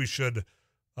 I think we should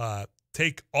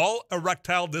take all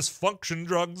erectile dysfunction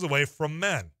drugs away from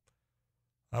men.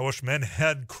 I wish men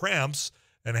had cramps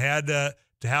and had to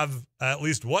have at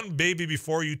least one baby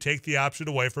before you take the option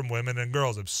away from women and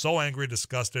girls. I'm so angry,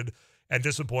 disgusted, and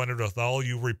disappointed with all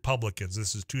you Republicans.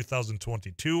 This is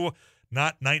 2022,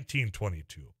 not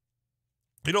 1922.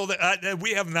 You know,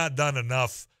 we have not done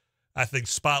enough, I think,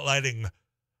 spotlighting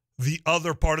the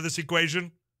other part of this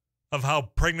equation of how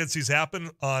pregnancies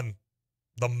happen on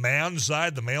the man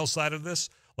side, the male side of this.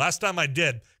 Last time I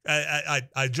did,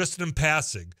 I just in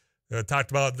passing talked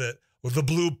about the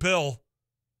blue pill.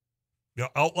 You know,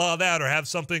 outlaw that or have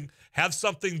something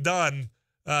done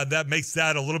that makes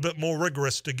that a little bit more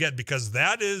rigorous to get, because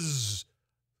that is,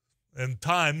 in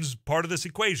times, part of this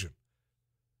equation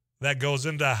that goes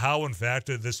into how, in fact,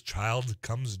 this child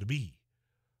comes to be.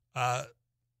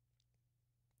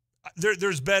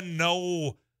 There's been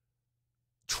no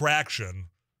traction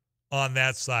on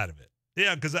that side of it.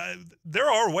 Yeah, because there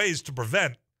are ways to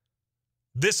prevent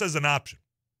this as an option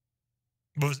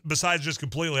besides just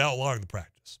completely outlawing the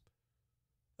practice.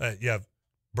 You have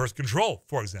birth control,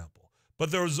 for example.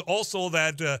 But there's also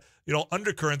that,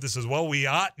 undercurrent that says, well, we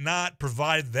ought not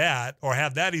provide that or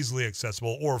have that easily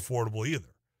accessible or affordable either.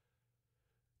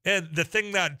 And the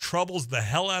thing that troubles the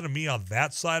hell out of me on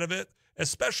that side of it,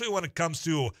 especially when it comes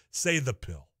to, say, the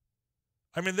pill.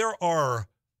 I mean, there are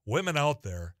women out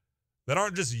there that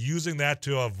aren't just using that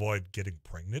to avoid getting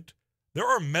pregnant. There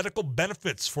are medical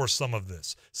benefits for some of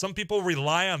this. Some people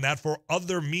rely on that for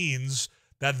other means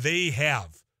that they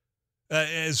have.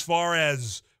 As far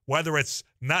as whether it's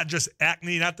not just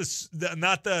acne, not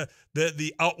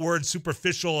the outward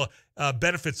superficial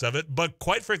benefits of it, but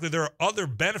quite frankly, there are other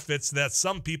benefits that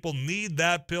some people need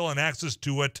that pill and access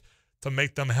to it to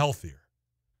make them healthier.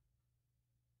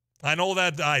 I know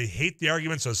that I hate the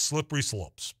arguments of slippery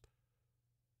slopes,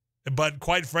 but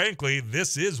quite frankly,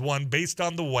 this is one based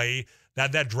on the way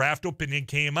that draft opinion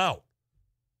came out.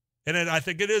 And I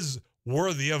think it is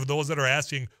worthy of those that are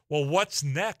asking, well, what's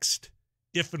next?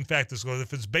 If, in fact,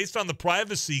 if it's based on the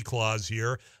privacy clause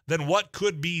here, then what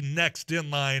could be next in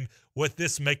line with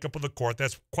this makeup of the court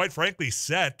that's, quite frankly,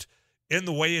 set in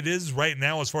the way it is right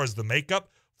now as far as the makeup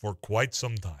for quite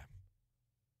some time?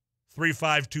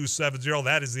 35270,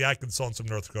 that is the I Consult Some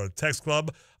North Dakota Text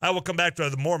Club. I will come back to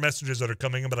the more messages that are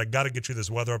coming in, but I got to get you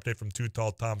this weather update from Too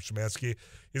Tall Tom Szymanski.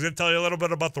 He's going to tell you a little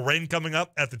bit about the rain coming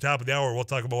up at the top of the hour. We'll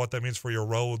talk about what that means for your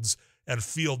roads and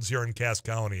fields here in Cass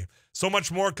County. So much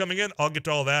more coming in. I'll get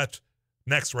to all that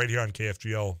next right here on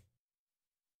KFGO.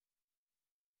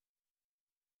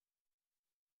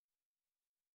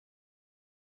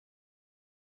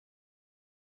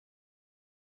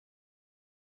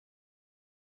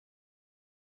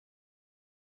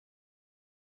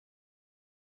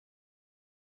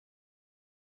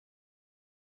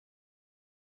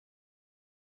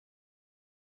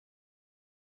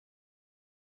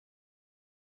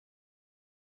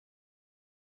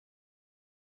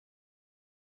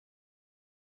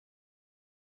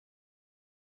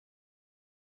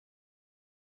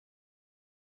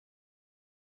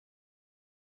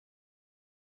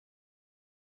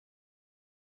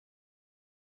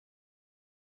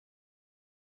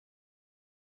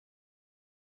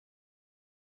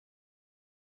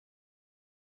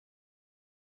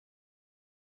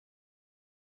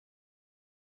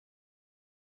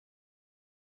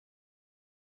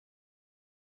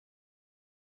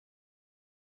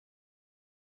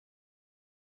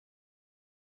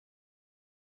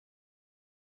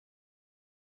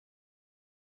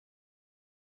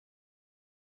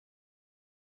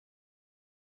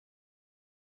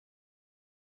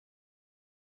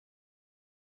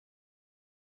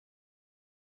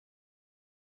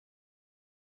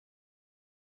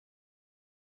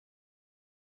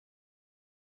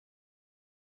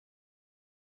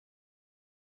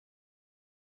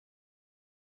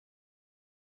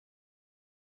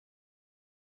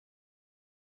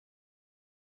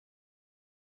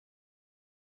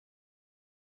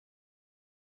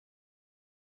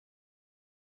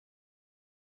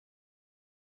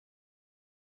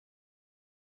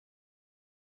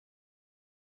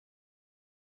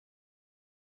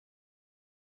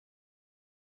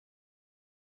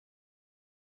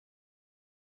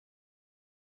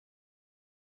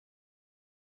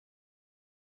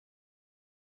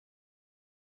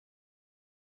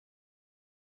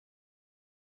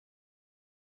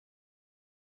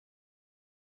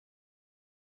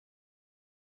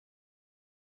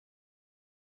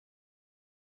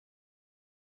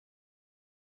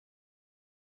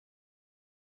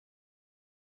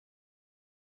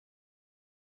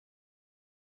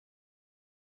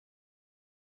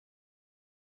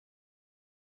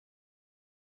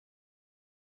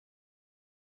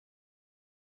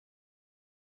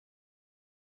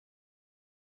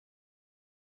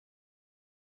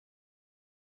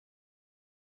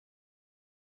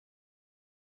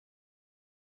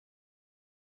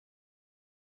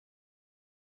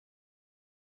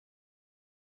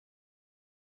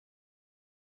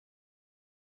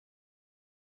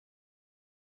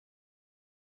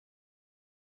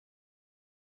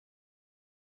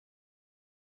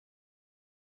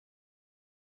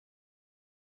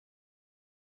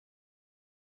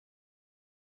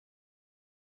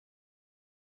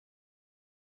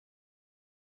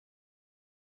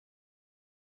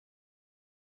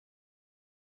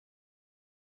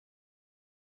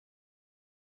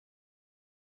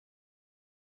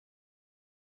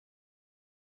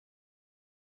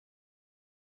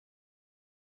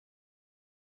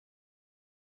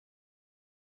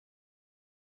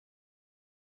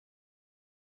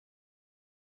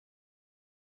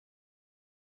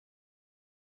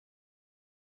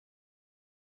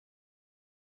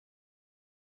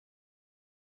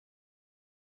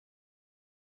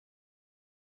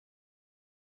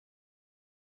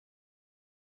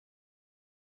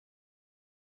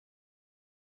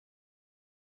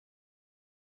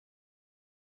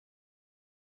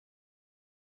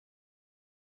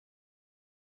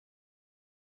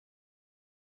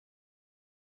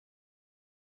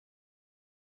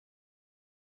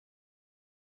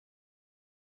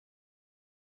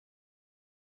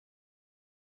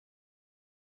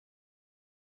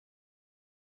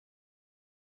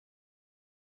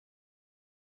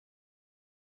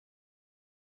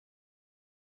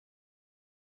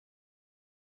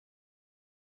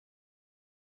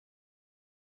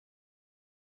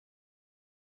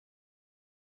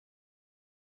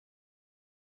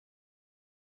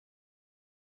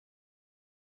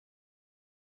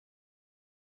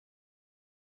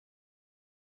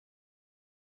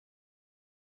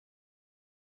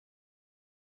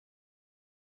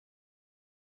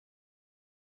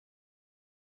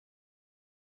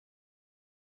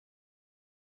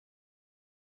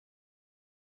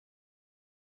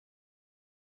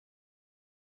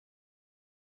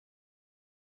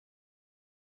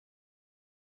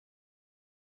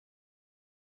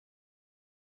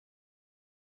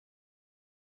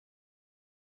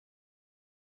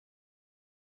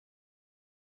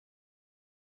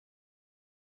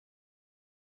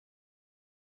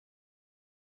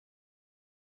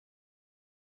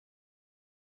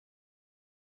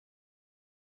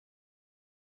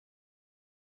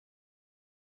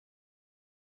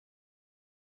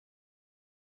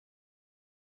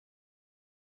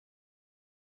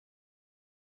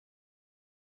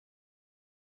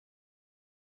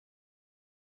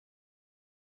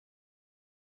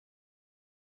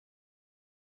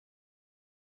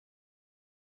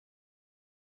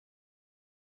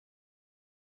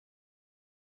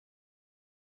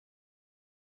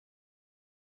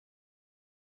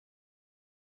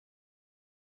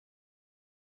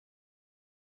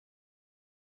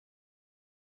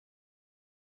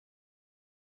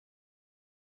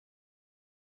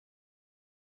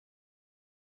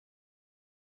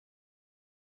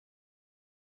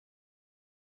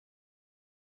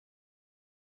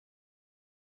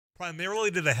 primarily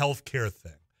to the healthcare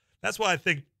thing. That's why I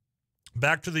think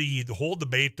back to the whole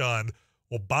debate on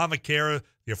Obamacare,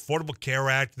 the Affordable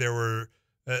Care Act, there were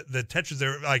the tensions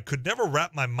there. I could never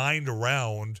wrap my mind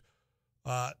around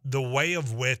the way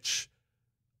of which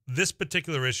this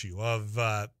particular issue of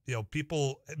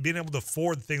people being able to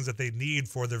afford things that they need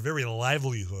for their very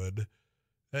livelihood,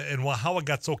 and how it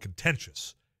got so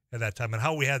contentious at that time, and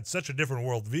how we had such a different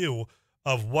worldview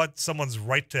of what someone's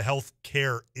right to health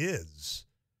care is.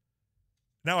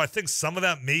 Now, I think some of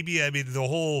that the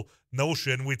whole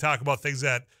notion, we talk about things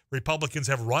that Republicans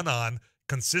have run on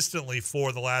consistently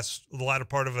for the latter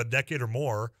part of a decade or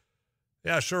more.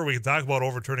 Yeah, sure, we can talk about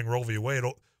overturning Roe v. Wade.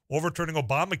 Overturning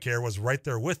Obamacare was right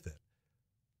there with it.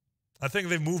 I think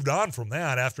they've moved on from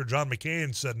that after John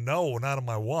McCain said, no, not on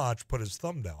my watch, put his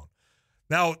thumb down.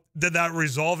 Now, did that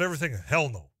resolve everything? Hell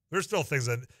no. There's still things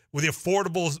that, with the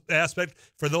affordable aspect,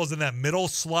 for those in that middle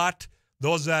slot,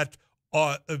 those that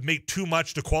make too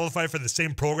much to qualify for the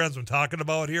same programs I'm talking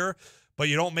about here, but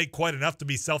you don't make quite enough to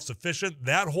be self-sufficient,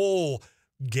 that whole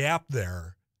gap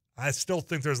there, I still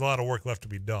think there's a lot of work left to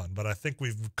be done. But I think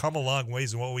we've come a long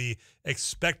ways in what we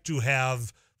expect to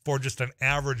have for just an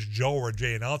average Joe or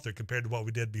Jane out there compared to what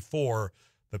we did before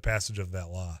the passage of that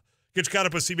law. Get you caught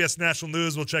up with CBS National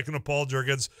News. We'll check in with Paul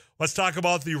Jurgens. Let's talk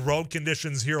about the road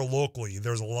conditions here locally.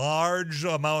 There's a large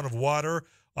amount of water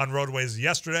on roadways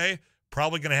yesterday.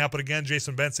 Probably going to happen again.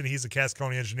 Jason Benson, he's a Cass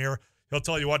County engineer. He'll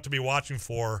tell you what to be watching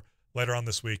for later on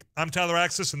this week. I'm Tyler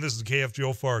Axis, and this is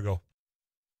KFGO Fargo.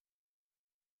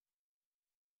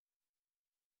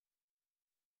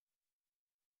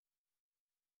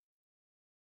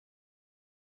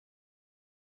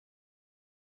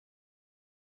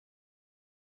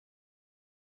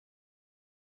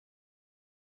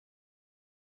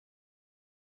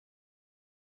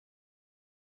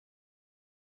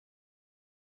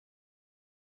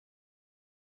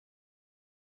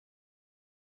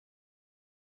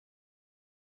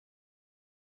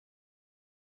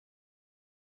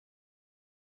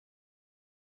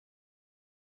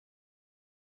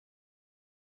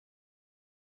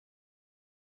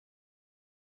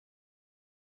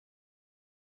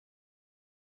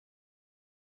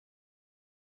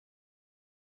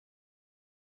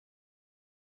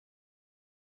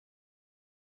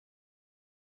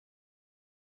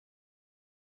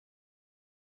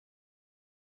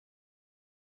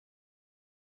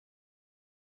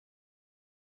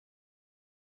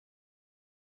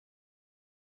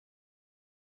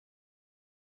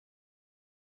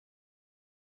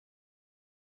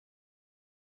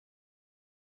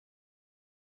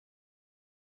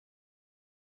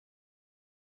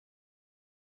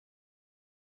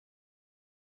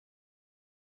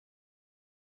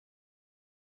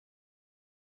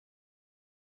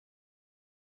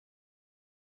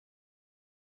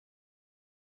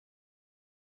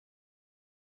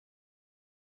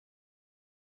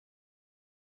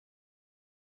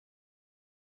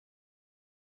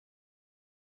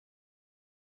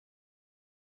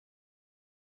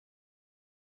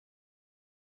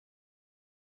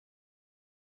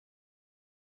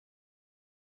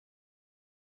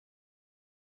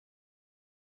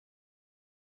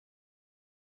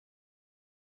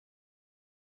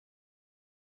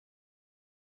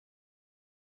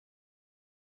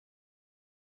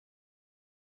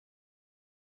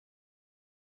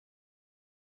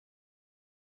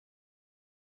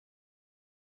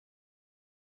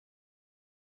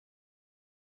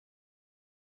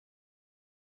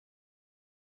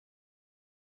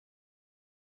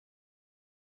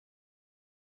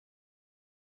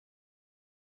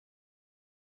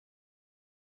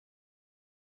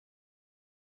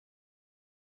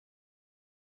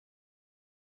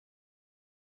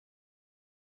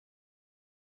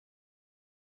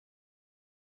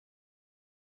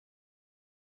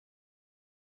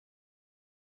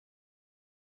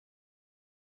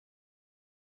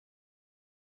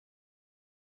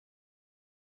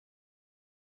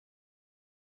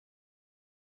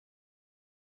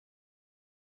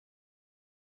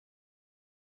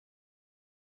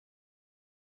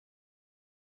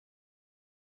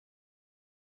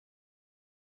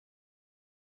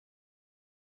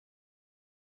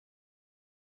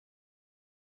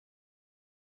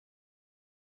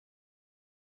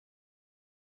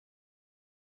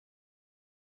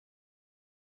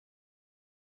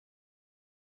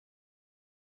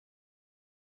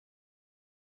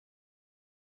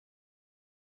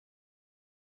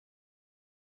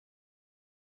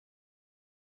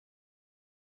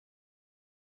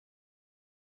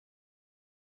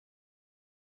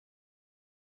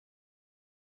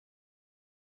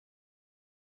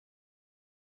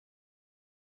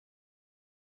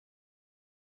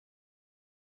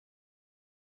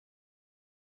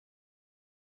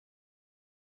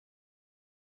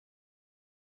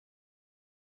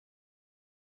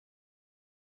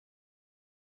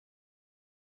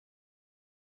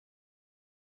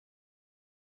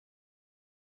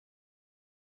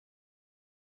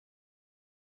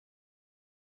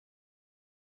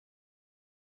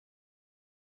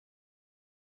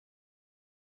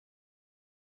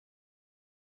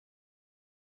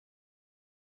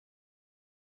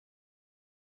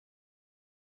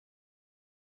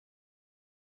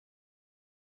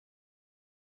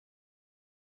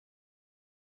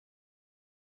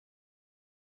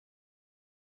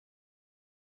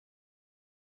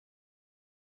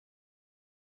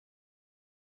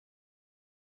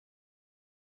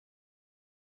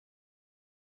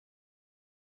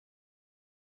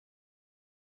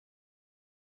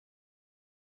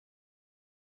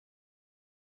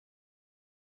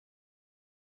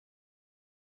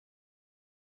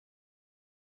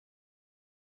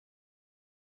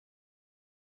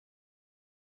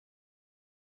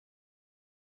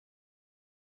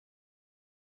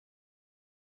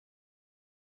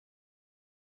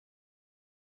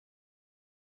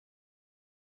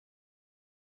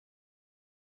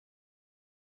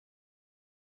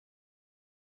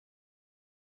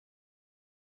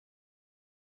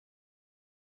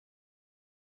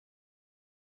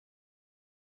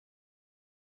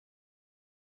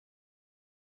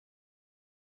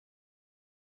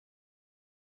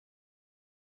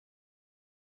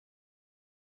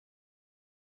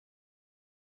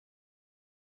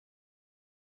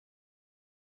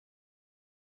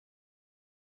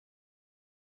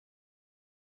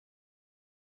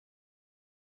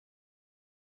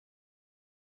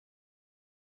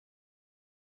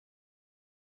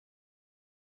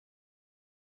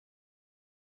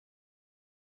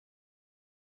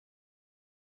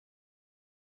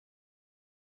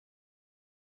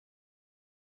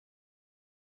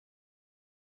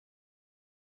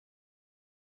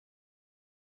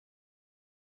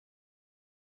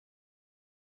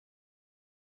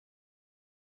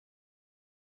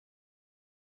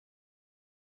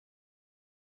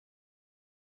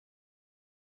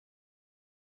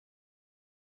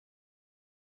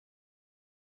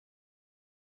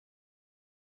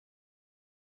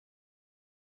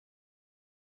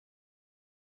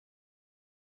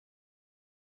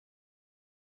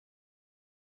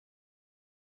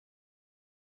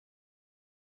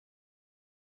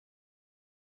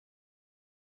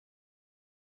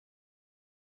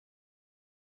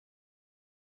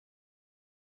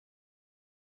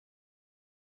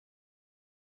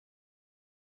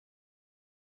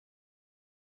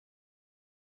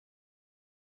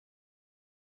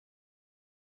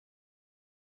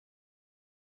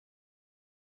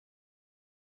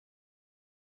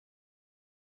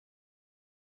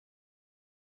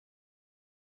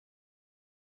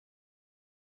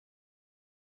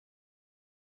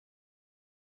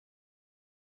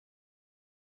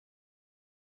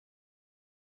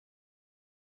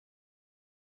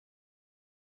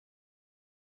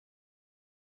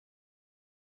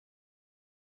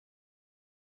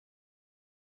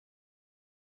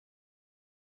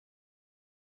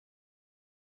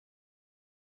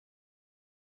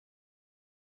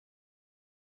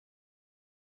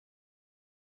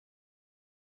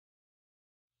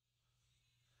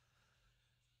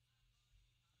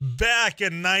 back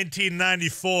in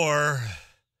 1994,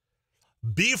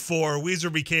 before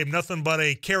Weezer became nothing but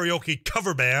a karaoke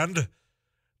cover band,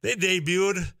 they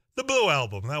debuted the Blue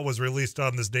Album. That was released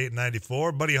on this date in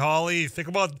 94. Buddy Holly, think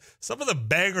about some of the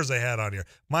bangers they had on here.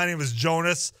 My Name is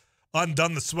Jonas,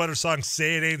 Undone, the Sweater Song,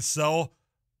 Say It Ain't So.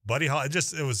 Buddy Holly,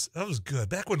 that was good.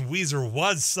 Back when Weezer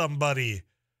was somebody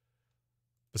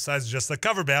besides just the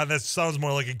cover band, that sounds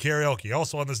more like a karaoke.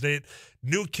 Also on this date,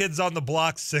 New Kids on the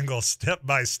Block single Step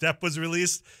by Step was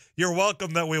released. You're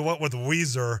welcome that we went with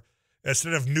Weezer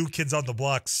instead of New Kids on the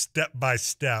Block Step by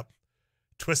Step.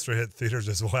 Twister hit theaters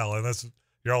as well, and that's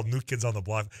your old New Kids on the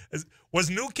Block. Was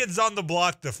New Kids on the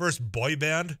Block the first boy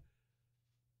band?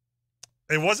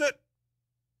 It was it?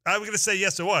 I'm going to say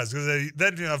yes, it was, because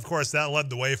then, of course, that led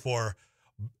the way for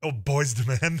Boys to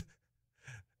Men.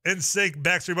 NSYNC,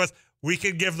 Backstreet Boys. We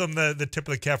can give them the tip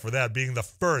of the cap for that, being the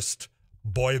first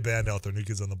boy band out there, New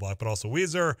Kids on the Block, but also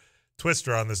Weezer,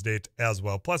 Twister on this date as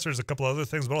well. Plus, there's a couple other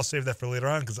things, but I'll save that for later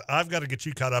on because I've got to get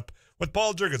you caught up with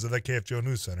Paul Jurgens of the KFGO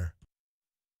News Center.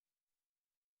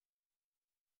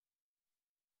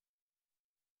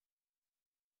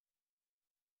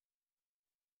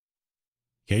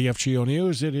 KFGO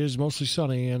News, it is mostly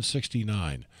sunny and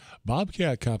 69.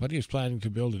 Bobcat Company is planning to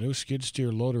build a new skid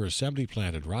steer loader assembly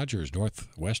plant at Rogers,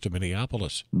 northwest of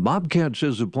Minneapolis. Bobcat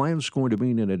says the plant's going to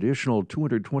mean an additional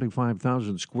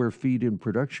 225,000 square feet in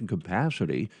production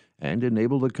capacity and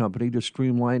enable the company to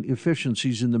streamline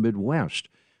efficiencies in the Midwest.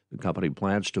 The company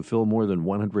plans to fill more than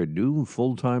 100 new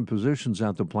full-time positions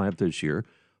at the plant this year.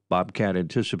 Bobcat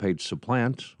anticipates the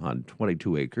plant, on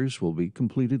 22 acres, will be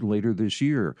completed later this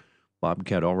year.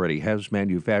 Bobcat already has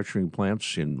manufacturing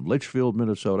plants in Litchfield,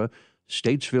 Minnesota,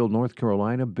 Statesville, North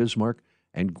Carolina, Bismarck,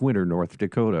 and Gwinner, North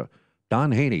Dakota.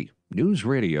 Don Haney, News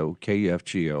Radio,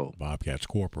 KFGO. Bobcat's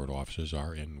corporate offices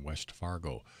are in West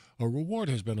Fargo. A reward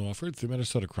has been offered through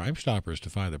Minnesota Crime Stoppers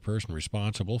to find the person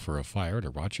responsible for a fire at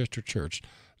a Rochester church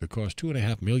that cost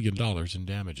 $2.5 million in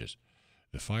damages.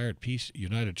 The fire at Peace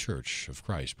United Church of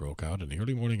Christ broke out in the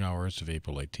early morning hours of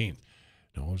April 18th.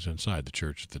 No one was inside the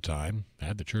church at the time.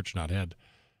 Had the church not had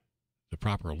the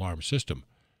proper alarm system,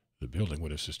 the building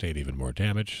would have sustained even more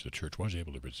damage. The church was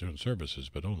able to resume services,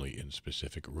 but only in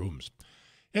specific rooms.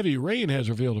 Heavy rain has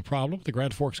revealed a problem at the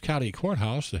Grand Forks County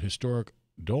Courthouse. The historic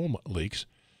dome leaks.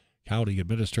 County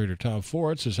Administrator Tom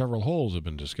Ford says several holes have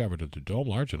been discovered at the dome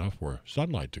large enough for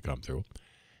sunlight to come through.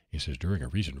 He says during a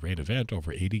recent rain event,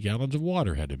 over 80 gallons of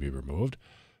water had to be removed.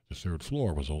 The third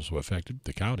floor was also affected.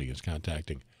 The county is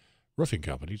contacting roofing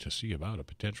company to see about a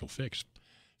potential fix.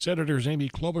 Senators Amy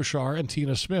Klobuchar and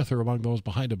Tina Smith are among those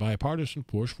behind a bipartisan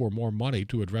push for more money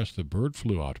to address the bird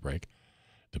flu outbreak.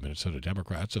 The Minnesota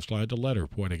Democrats have signed a letter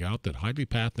pointing out that highly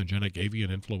pathogenic avian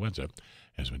influenza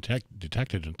has been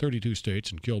detected in 32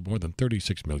 states and killed more than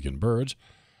 36 million birds.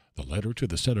 The letter to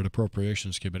the Senate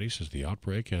Appropriations Committee says the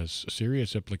outbreak has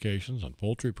serious implications on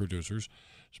poultry producers,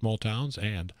 small towns,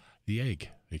 and the egg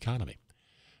economy.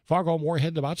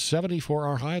 Fargo-Moorhead about 74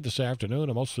 our high this afternoon.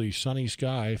 A mostly sunny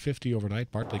sky, 50 overnight,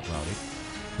 partly cloudy.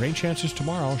 Rain chances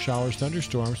tomorrow, showers,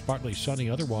 thunderstorms, partly sunny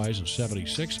otherwise, and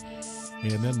 76.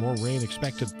 And then more rain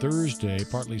expected Thursday,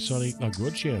 partly sunny, a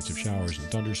good chance of showers and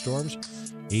thunderstorms,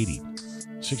 80.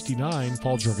 69,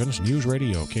 Paul Jurgens, News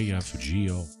Radio,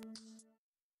 KFGO.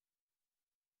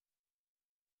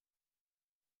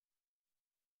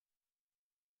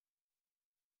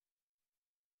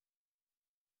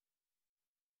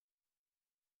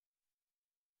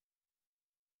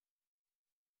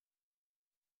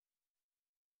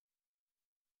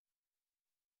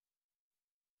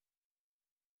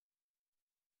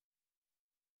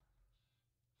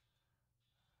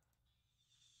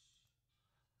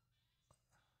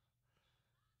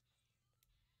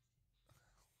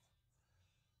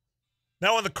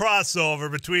 Now in the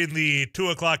crossover between the 2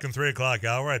 o'clock and 3 o'clock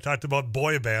hour, I talked about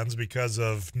boy bands because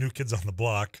of New Kids on the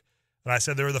Block, and I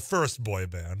said they were the first boy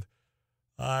band.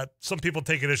 Some people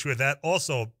take an issue with that.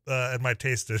 Also, at my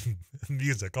taste in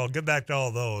music, I'll get back to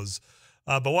all those.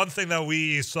 But one thing that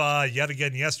we saw yet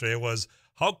again yesterday was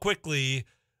how quickly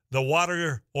the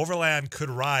water overland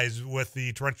could rise with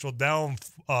the torrential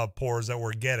downpours that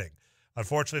we're getting.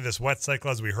 Unfortunately, this wet cycle,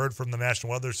 as we heard from the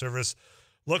National Weather Service,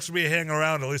 looks to be hanging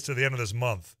around at least to the end of this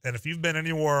month. And if you've been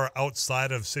anywhere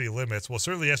outside of city limits, well,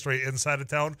 certainly yesterday inside of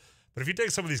town, but if you take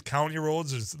some of these county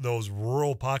roads, those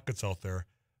rural pockets out there,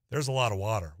 there's a lot of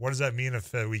water. What does that mean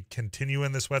if we continue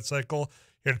in this wet cycle?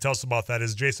 Here to tell us about that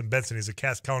is Jason Benson. He's a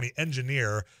Cass County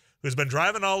engineer who's been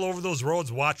driving all over those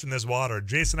roads watching this water.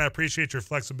 Jason, I appreciate your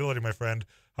flexibility, my friend.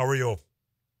 How are you?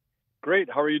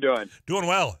 Great. How are you doing? Doing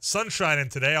well. Sun shining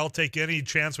today. I'll take any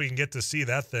chance we can get to see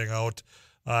that thing out.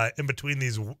 in between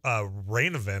these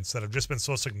rain events that have just been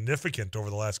so significant over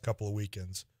the last couple of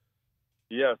weekends.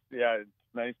 Yes, yeah, it's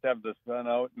nice to have the sun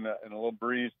out and a little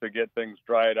breeze to get things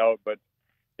dried out. But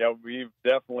yeah, we've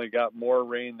definitely got more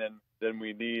rain than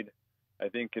we need. I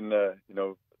think in the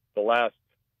last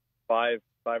five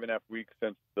and a half weeks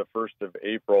since the 1st of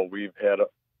April, we've had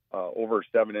over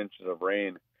 7 inches of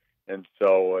rain, and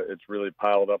so it's really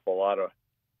piled up a lot of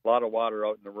water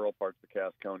out in the rural parts of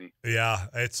Cass County. Yeah,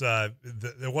 it's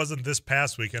it wasn't this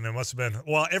past weekend. It must have been,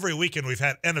 well, every weekend we've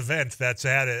had an event that's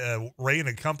had rain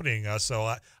accompanying us. So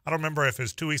I don't remember if it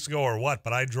was 2 weeks ago or what,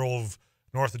 but I drove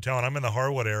north of town. I'm in the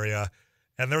Harwood area,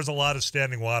 and there's a lot of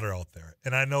standing water out there.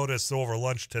 And I noticed over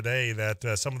lunch today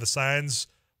that some of the signs,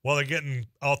 well, they're getting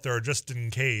out there just in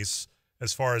case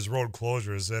as far as road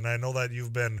closures. And I know that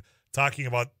you've been talking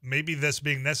about maybe this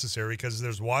being necessary because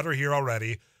there's water here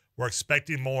already. We're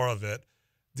expecting more of it.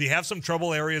 Do you have some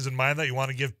trouble areas in mind that you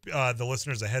want to give the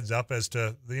listeners a heads up as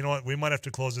to, you know what, we might have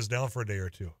to close this down for a day or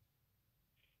two?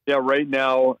 Yeah, right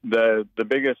now, the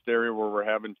biggest area where we're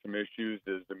having some issues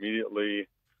is immediately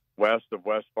west of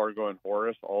West Fargo and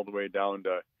Horace, all the way down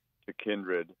to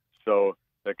Kindred. So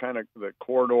the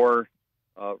corridor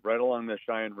right along the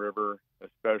Cheyenne River,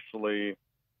 especially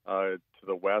to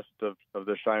the west of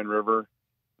the Cheyenne River,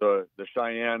 the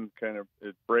Cheyenne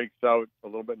it breaks out a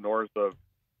little bit north of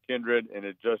Kindred, and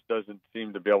it just doesn't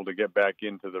seem to be able to get back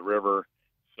into the river.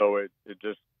 So it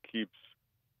just keeps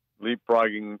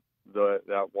leapfrogging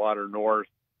that water north.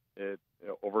 It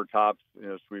overtops.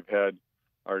 So we've had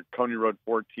our County Road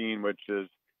 14, which is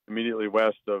immediately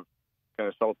west of, kind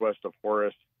of southwest of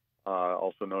Horace,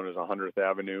 also known as 100th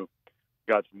Avenue.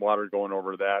 Got some water going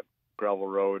over that gravel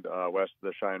road west of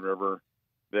the Cheyenne River.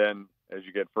 Then as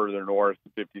you get further north,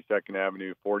 52nd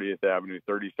Avenue, 40th Avenue,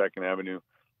 32nd Avenue,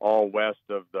 all west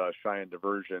of the Cheyenne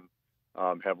diversion,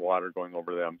 have water going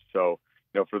over them. So,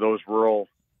 for those rural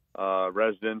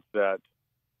residents that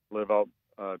live out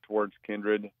towards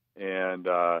Kindred and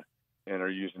are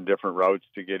using different routes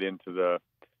to get into the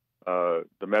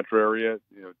metro area,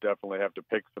 definitely have to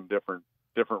pick some different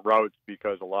routes,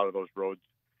 because a lot of those roads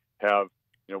have,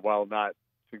 while not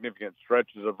significant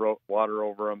stretches of water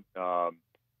over them,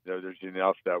 there's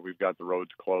enough that we've got the roads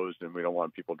closed and we don't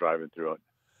want people driving through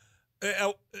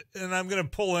it. And I'm going to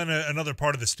pull in another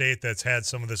part of the state that's had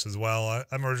some of this as well.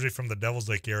 I'm originally from the Devil's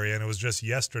Lake area, and it was just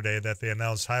yesterday that they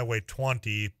announced Highway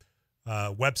 20,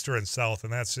 Webster and South,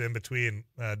 and that's in between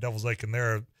Devil's Lake and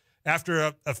there.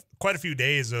 After quite a few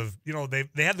days of, they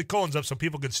had the cones up so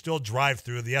people could still drive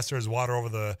through. Yes, there's water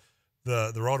over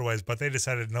the roadways, but they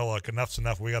decided, no, look, enough's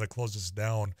enough. We got to close this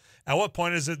down. At what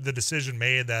point is it the decision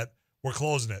made that we're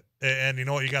closing it? And you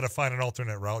know what? You got to find an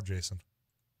alternate route, Jason.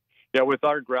 Yeah, with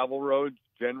our gravel roads,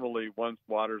 generally once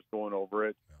water's going over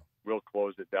it, we'll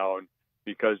close it down,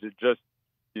 because it just,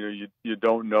 you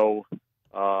don't know.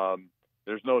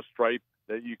 There's no stripe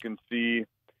that you can see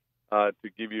to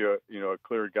give you a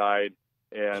clear guide.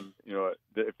 And,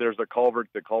 if there's a culvert,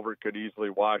 the culvert could easily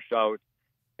wash out,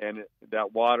 and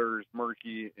that water is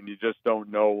murky, and you just don't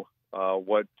know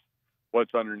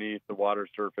what's underneath the water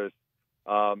surface.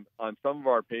 On some of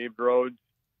our paved roads,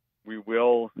 we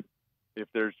will, if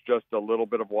there's just a little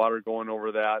bit of water going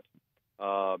over that,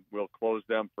 we'll close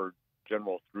them for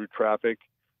general through traffic.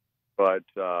 But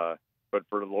for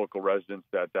the local residents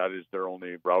that is their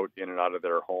only route in and out of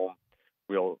their home,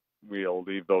 we'll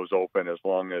leave those open as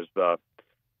long as the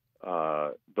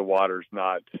water's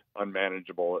not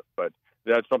unmanageable. But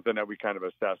that's something that we kind of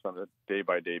assess on a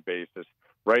day-by-day basis.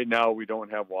 Right now, we don't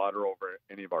have water over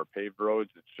any of our paved roads.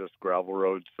 It's just gravel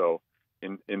roads. So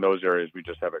in those areas, we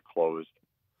just have it closed.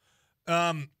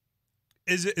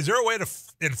 Is there a way to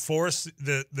enforce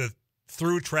the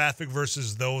through traffic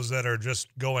versus those that are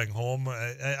just going home?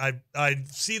 I've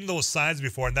seen those signs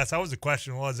before, and that's always the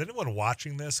question. Well, is anyone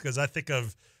watching this? Because I think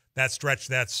of that stretch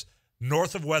that's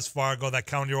north of West Fargo, that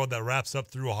county road that wraps up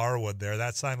through Harwood there.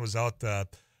 That sign was out, a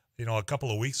couple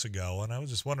of weeks ago, and I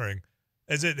was just wondering,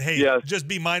 is it, hey, yes, just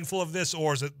be mindful of this,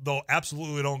 or is it, though,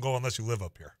 absolutely don't go unless you live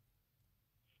up here?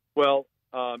 Well,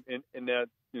 in that,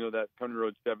 that County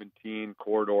Road 17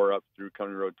 corridor up through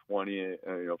County Road 20,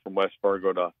 from West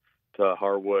Fargo to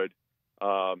Harwood,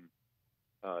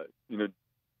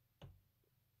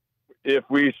 if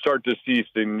we start to see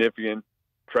significant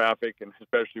traffic, and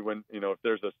especially when, if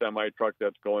there's a semi truck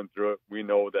that's going through it, we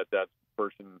know that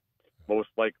person most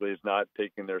likely is not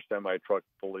taking their semi truck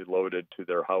fully loaded to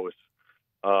their house.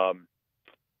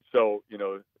 So,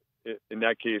 in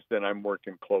that case, then I'm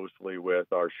working closely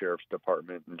with our sheriff's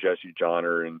department and Jesse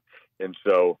Johnner. And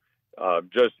so,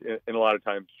 and a lot of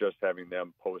times just having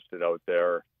them posted out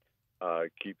there,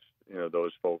 keeps,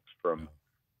 those folks from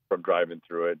from driving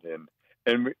through it.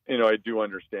 And I do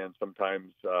understand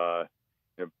sometimes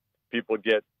people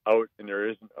get out and there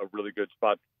isn't a really good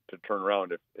spot to turn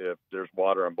around if there's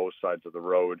water on both sides of the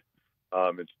road.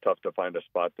 It's tough to find a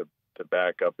spot to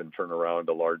back up and turn around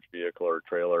a large vehicle or a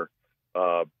trailer.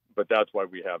 But that's why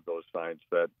we have those signs,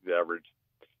 that the average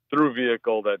through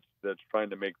vehicle that's trying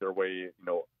to make their way,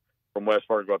 from West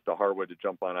Fargo up to Harwood to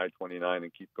jump on I-29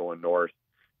 and keep going north,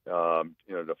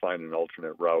 to find an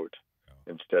alternate route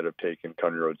instead of taking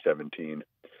County Road 17.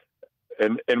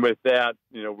 And with that,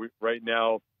 we right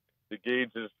now the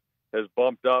gauge has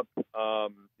bumped up.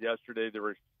 Yesterday they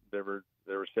were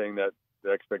saying that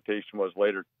the expectation was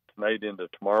later tonight into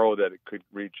tomorrow that it could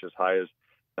reach as high as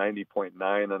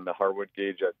 90.9 on the Harwood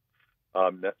gauge.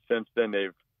 Since then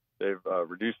they've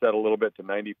reduced that a little bit to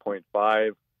 90.5.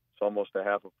 It's almost a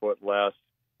half a foot less,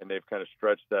 and they've kind of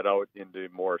stretched that out into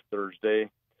more Thursday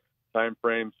time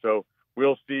frame. So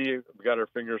we'll see. We got our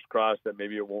fingers crossed that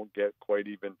maybe it won't get quite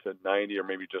even to 90, or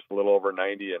maybe just a little over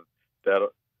 90, and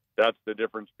that's the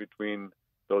difference between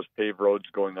those paved roads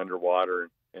going underwater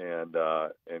and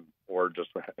or just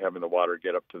having the water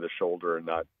get up to the shoulder and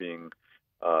not being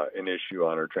an issue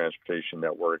on our transportation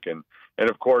network. And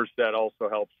of course that also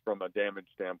helps from a damage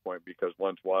standpoint, because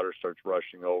once water starts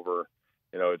rushing over,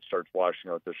 it starts washing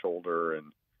out the shoulder and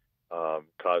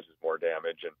causes more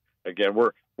damage. And again,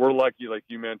 we're lucky, like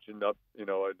you mentioned, up in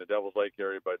the Devil's Lake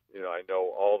area, but I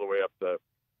know all the way up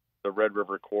the Red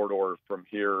River corridor from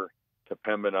here to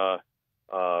Pembina,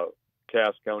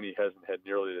 Cass County hasn't had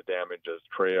nearly the damage as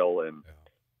Trail and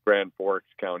Grand Forks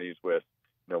counties, with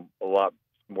a lot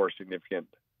more significant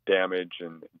damage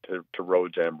and to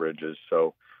roads and bridges.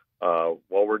 So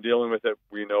while we're dealing with it,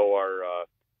 we know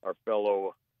our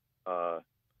fellow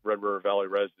Red River Valley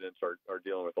residents are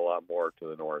dealing with a lot more to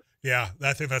the north. Yeah,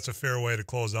 I think that's a fair way to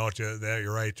close out.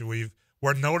 You're right.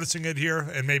 We're noticing it here,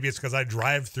 and maybe it's because I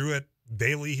drive through it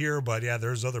daily here, but yeah,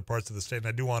 there's other parts of the state, and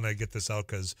I do want to get this out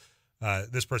because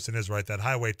this person is right. That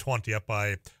Highway 20 up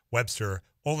by Webster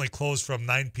only closed from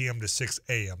 9 p.m. to 6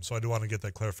 a.m., so I do want to get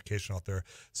that clarification out there.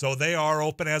 So they are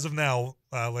open as of now,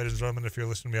 ladies and gentlemen, if you're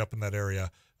listening to me up in that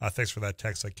area. Thanks for that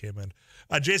text that came in.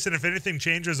 Jason, if anything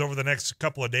changes over the next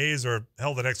couple of days, or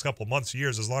hell, the next couple of months,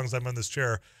 years, as long as I'm in this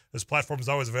chair, this platform is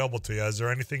always available to you. Is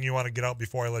there anything you want to get out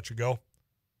before I let you go?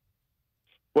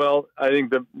 Well, I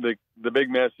think the big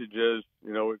message is,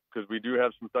 because we do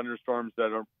have some thunderstorms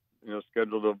that are,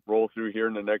 scheduled to roll through here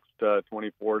in the next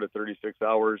 24 to 36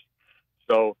 hours.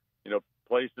 So,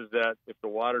 places that if the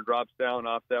water drops down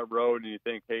off that road and you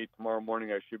think, hey, tomorrow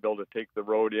morning I should be able to take the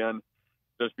road in,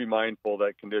 just be mindful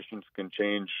that conditions can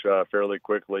change fairly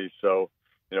quickly. So,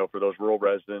 for those rural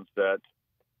residents that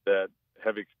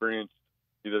have experienced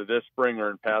either this spring or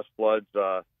in past floods,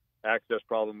 access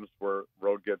problems where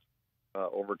road gets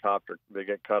overtopped or they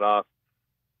get cut off,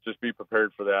 just be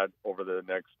prepared for that over the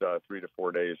next 3 to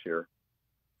 4 days here.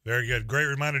 Very good. Great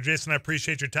reminder, Jason. I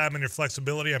appreciate your time and your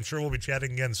flexibility. I'm sure we'll be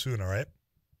chatting again soon, all right?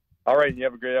 All right. You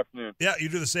have a great afternoon. Yeah, you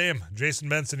do the same. Jason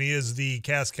Benson, he is the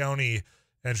Cass County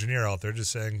engineer out there,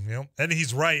 just saying, and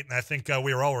he's right. And I think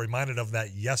we were all reminded of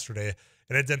that yesterday.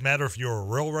 And it didn't matter if you were a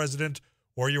rural resident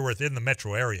or you were within the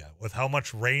metro area with how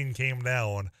much rain came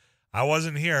down. I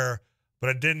wasn't here, but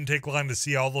it didn't take long to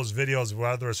see all those videos,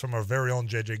 whether it's from our very own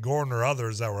J.J. Gordon or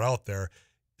others that were out there.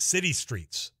 City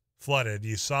streets flooded.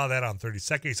 You saw that on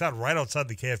 32nd. You saw it right outside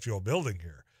the KFGO building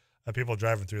here, people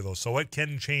driving through those. So it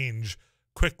can change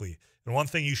quickly. And one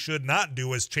thing you should not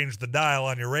do is change the dial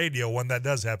on your radio when that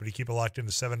does happen. You keep it locked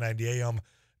into 790 AM,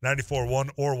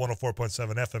 94.1 or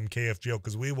 104.7 FM KFGO,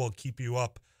 because we will keep you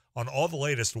up on all the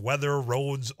latest weather,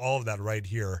 roads, all of that right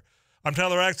here. I'm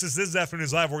Tyler Axis. This is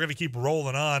Afternoons Live. We're going to keep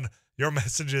rolling on your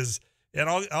messages, and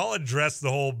I'll address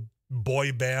the whole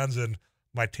boy bands and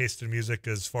my taste in music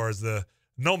as far as the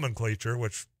nomenclature,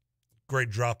 which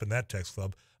great drop in that text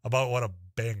club, about what a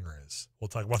banger is. We'll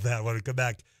talk about that when we come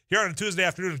back here on a Tuesday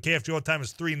afternoon at KFGO. Time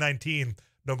is 3:19.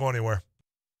 Don't go anywhere.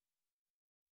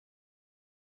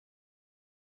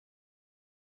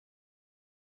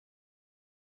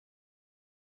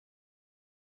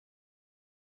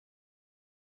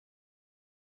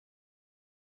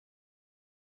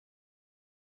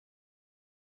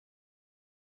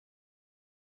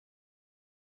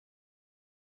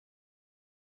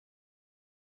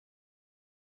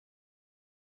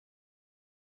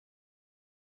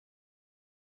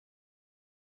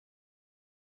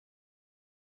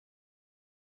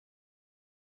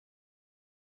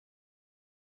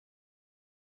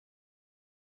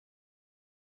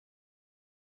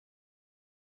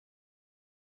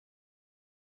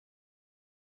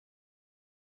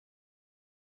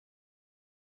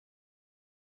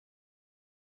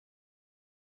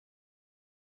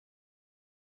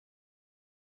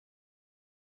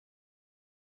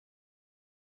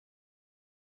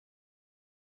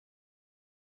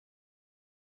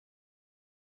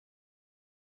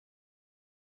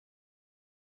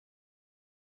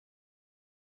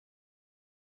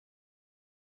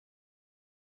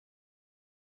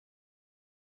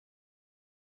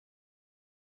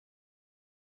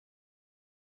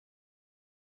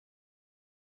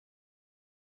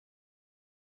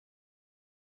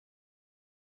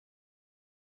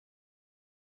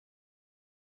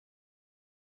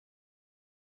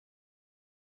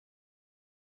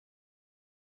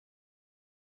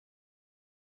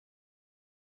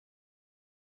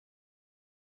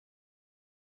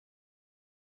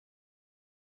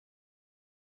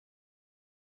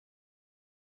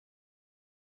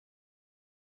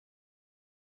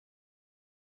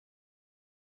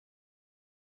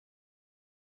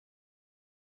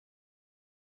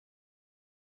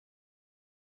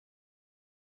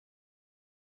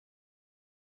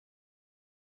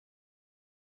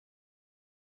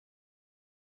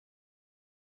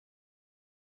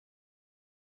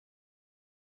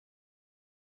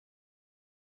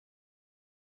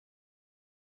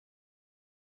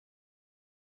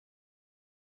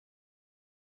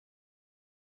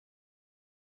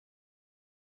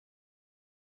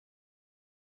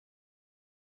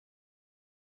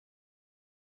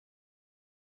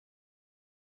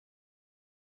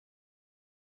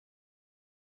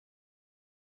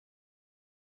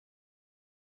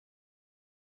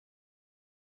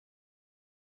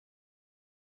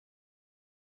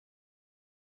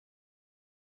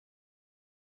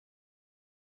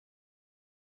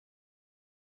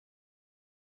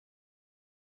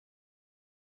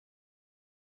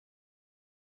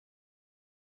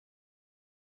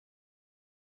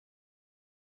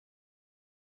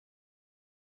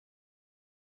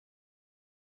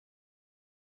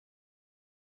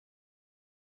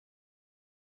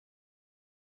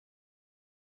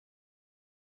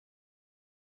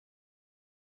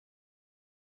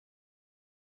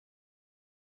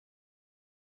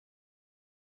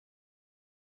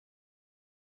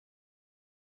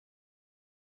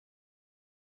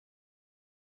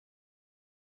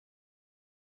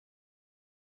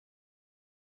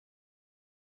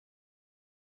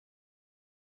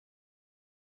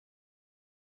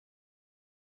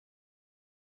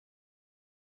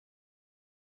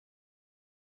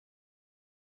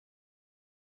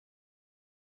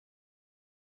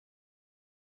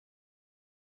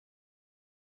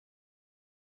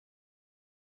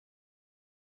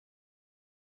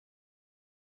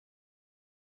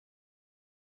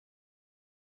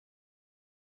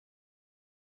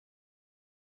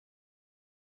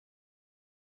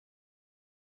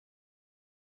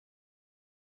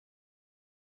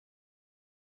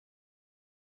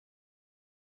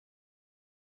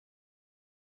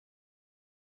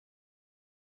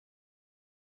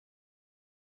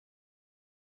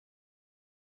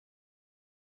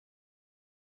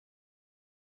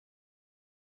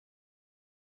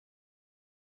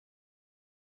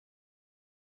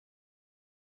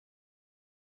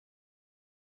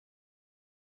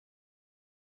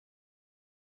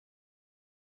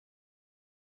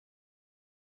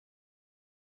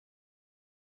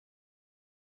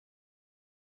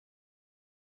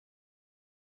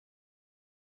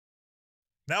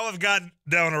 Now I've gotten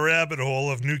down a rabbit hole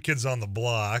of New Kids on the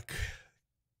Block.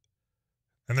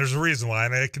 And there's a reason why,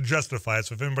 and I can justify it.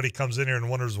 So if anybody comes in here and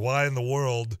wonders why in the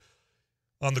world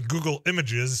on the Google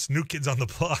Images, New Kids on the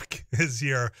Block is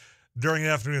here during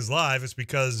Afternoons Live, it's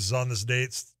because on this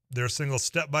date, their single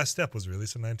Step by Step was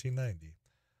released in 1990.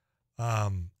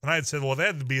 And I had said, well, they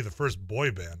had to be the first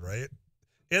boy band, right?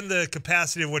 In the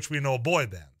capacity of which we know boy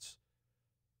bands.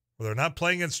 Where they're not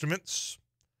playing instruments.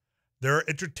 They're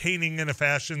entertaining in a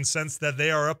fashion sense that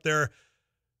they are up there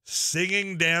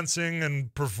singing, dancing,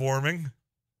 and performing.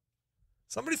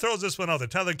 Somebody throws this one out there.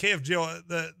 Tyler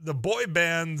KFGO, the boy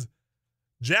band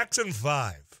Jackson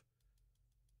 5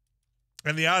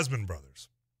 and the Osmond Brothers.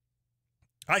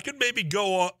 I could maybe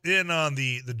go in on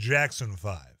the Jackson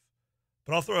 5,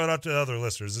 but I'll throw it out to other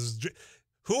listeners.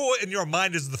 Who in your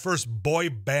mind is the first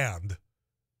boy band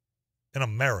in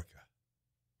America?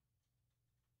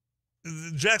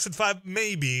 Jackson 5,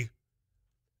 maybe,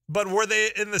 but were they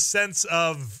in the sense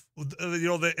of,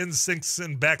 the NSYNCs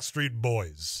and Backstreet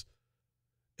Boys?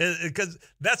 Because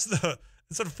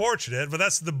it's unfortunate, but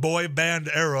that's the boy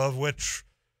band era of which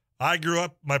I grew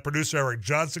up. My producer, Eric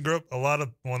Johnson, grew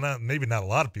up. Maybe not a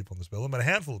lot of people in this building, but a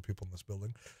handful of people in this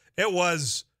building. It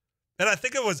was, and I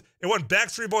think it went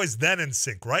Backstreet Boys, then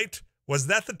NSYNC, right? Was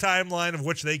that the timeline of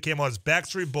which they came out as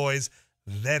Backstreet Boys,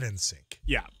 then NSYNC?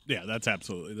 Yeah, that's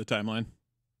absolutely the timeline.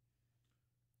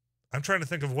 I'm trying to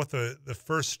think of what the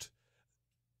first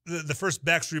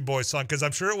Backstreet Boys song, because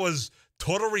I'm sure it was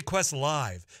Total Request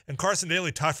Live, and Carson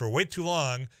Daly talked for way too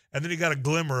long, and then he got a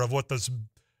glimmer of what this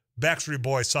Backstreet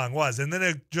Boys song was, and then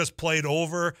it just played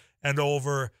over and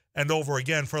over and over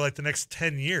again for like the next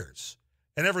 10 years,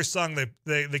 and every song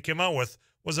they came out with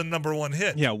was a number one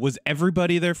hit. Yeah, was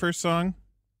Everybody their first song?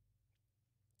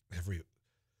 Everybody.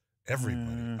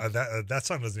 That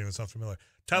song doesn't even sound familiar.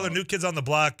 Tyler, New Kids on the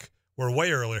Block were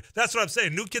way earlier. That's what I'm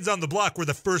saying. New Kids on the Block were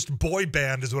the first boy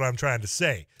band, is what I'm trying to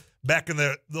say. Back in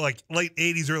the late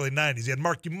 80s, early 90s. You had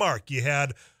Marky Mark. You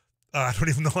had, I don't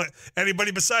even know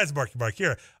anybody besides Marky Mark.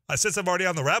 Here, since I'm already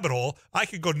on the rabbit hole, I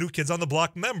could go New Kids on the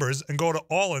Block members and go to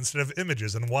all instead of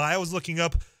images. And why I was looking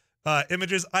up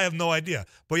images, I have no idea.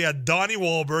 But you had Donnie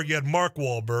Wahlberg. You had Mark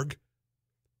Wahlberg.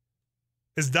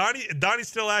 Is Donnie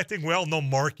still acting? Well, no,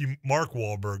 Mark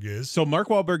Wahlberg is. So Mark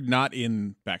Wahlberg not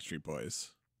in Backstreet Boys.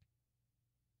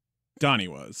 Donnie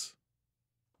was.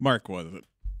 Mark wasn't.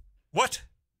 What?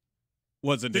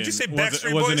 Wasn't Did in, you say wasn't,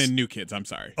 Backstreet wasn't Boys? in New Kids. I'm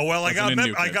sorry. Oh, well, I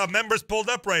got members pulled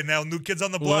up right now. New Kids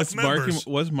on the Block members.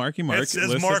 Was Marky Mark? It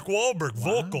says Mark Wahlberg,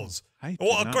 vocals. Wow.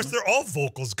 Well, of course, they're all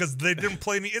vocals because they didn't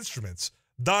play any instruments.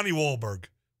 Donnie Wahlberg,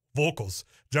 vocals.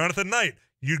 Jonathan Knight,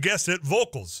 you guessed it,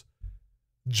 vocals.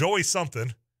 Joey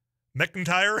something.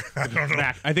 McIntyre? I don't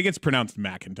know. I think it's pronounced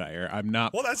McIntyre. I'm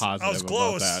not positive I was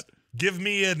close. about that. Give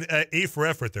me an A for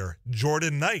effort there.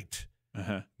 Jordan Knight.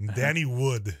 Danny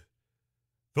Wood.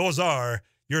 Those are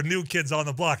your New Kids on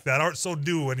the Block that aren't so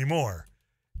new anymore.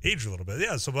 Age a little bit.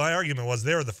 Yeah, so my argument was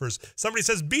they're the first. Somebody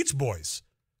says Beach Boys.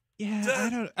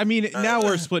 Yeah, now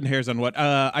we're splitting hairs on what.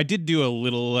 I did do a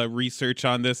little research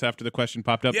on this after the question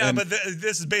popped up. Yeah, but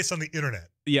this is based on the internet.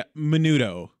 Yeah,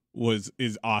 Menudo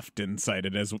is often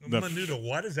cited as Menudo.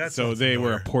 Why does that? So they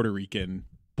were a Puerto Rican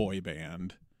boy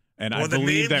band, and I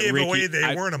believe that Ricky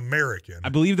they weren't American. I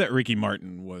believe that Ricky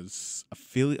Martin was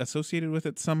associated with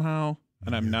it somehow,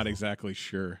 and I'm not exactly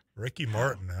sure. Ricky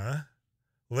Martin, huh?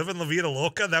 Livin' La Vida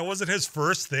Loca. That wasn't his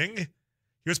first thing.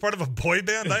 He was part of a boy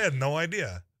band. I had no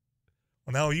idea.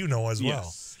 Well, now you know as well.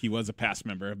 Yes, he was a past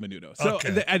member of Menudo. So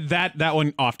that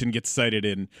one often gets cited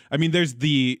in. I mean, there's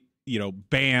the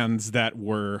bands that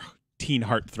were teen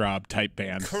heartthrob type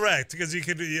bands. Correct, because you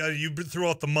could you throw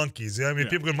out the Monkees. I mean,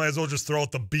 people might as well just throw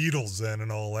out the Beatles in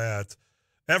and all that.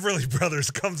 Everly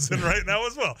Brothers comes in right now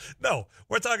as well. No,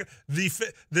 we're talking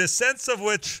the sense of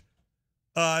which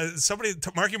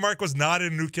Marky Mark was not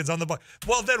in New Kids on the Block.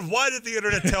 Well, then why did the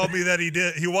internet tell me that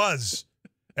he was?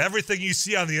 Everything you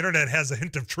see on the internet has a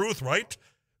hint of truth, right?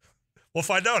 We'll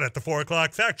find out at the 4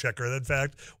 o'clock fact checker. In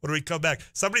fact, when we come back,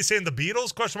 somebody saying the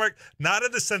Beatles? Question mark. Not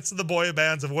in the sense of the boy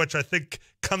bands, of which I think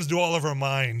comes to all of our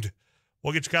mind.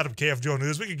 We'll get you caught up KFGO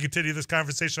News. We can continue this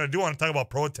conversation. I do want to talk about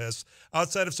protests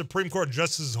outside of Supreme Court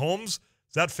Justices' homes.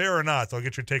 Is that fair or not? I'll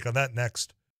get your take on that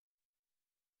next.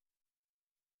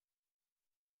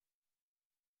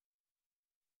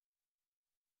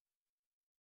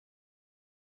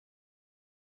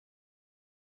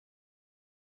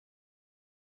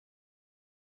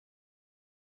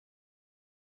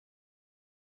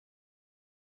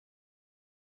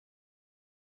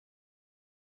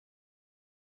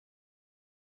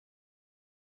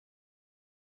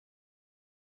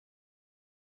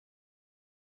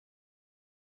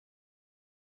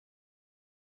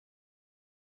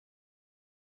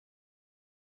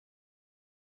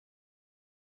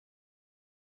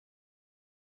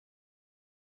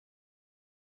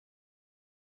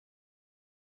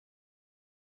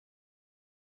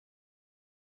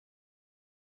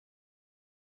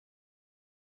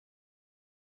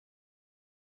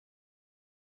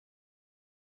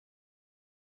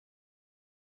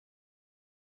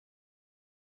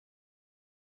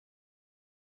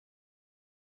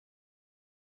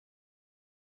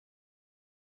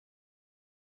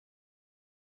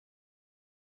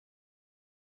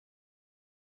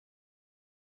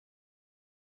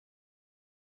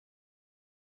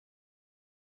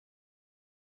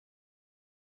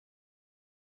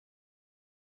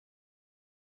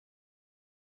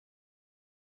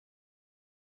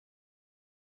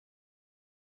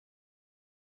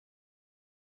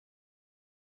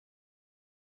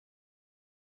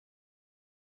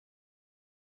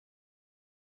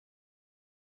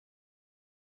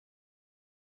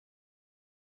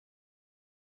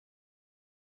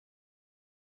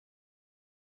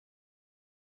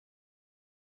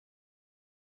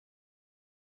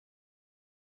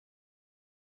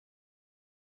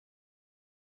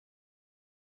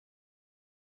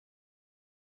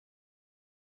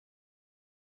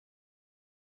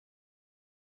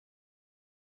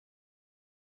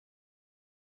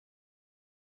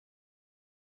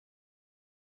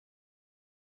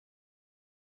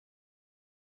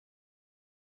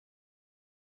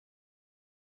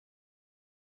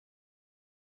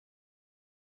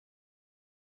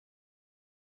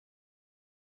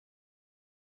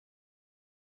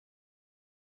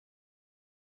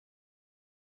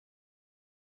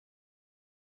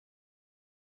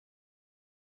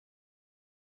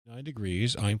 9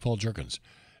 degrees. I'm Paul Jerkins.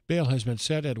 Bail has been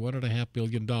set at $1.5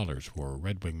 billion for a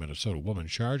Red Wing, Minnesota woman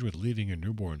charged with leaving a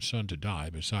newborn son to die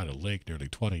beside a lake nearly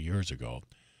 20 years ago.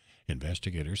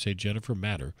 Investigators say Jennifer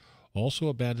Matter also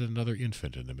abandoned another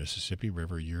infant in the Mississippi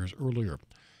River years earlier.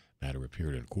 Matter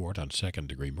appeared in court on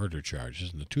second-degree murder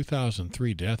charges in the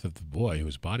 2003 death of the boy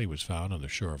whose body was found on the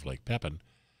shore of Lake Pepin.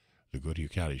 The Goodhue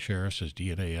County Sheriff says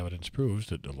DNA evidence proves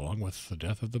that, along with the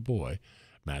death of the boy,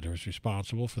 Matter is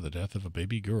responsible for the death of a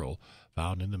baby girl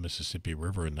found in the Mississippi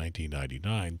River in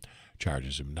 1999.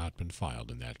 Charges have not been filed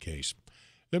in that case.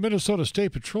 The Minnesota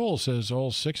State Patrol says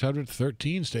all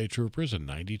 613 state troopers and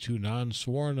 92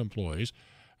 non-sworn employees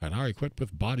are now equipped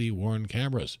with body-worn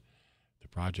cameras. The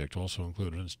project also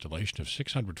included installation of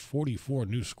 644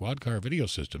 new squad car video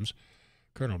systems.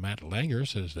 Colonel Matt Langer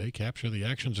says they capture the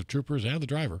actions of troopers and the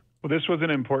driver. Well, this was an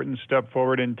important step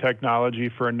forward in technology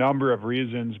for a number of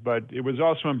reasons, but it was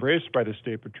also embraced by the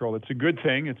State Patrol. It's a good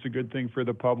thing. It's a good thing for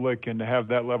the public, and to have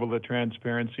that level of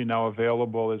transparency now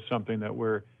available is something that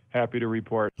we're happy to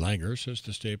report. Langer says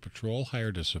the State Patrol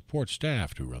hired a support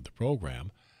staff to run the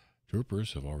program.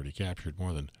 Troopers have already captured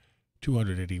more than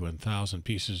 281,000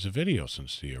 pieces of video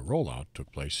since the rollout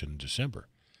took place in December.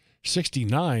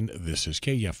 69, this is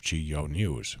KFGO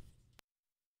News.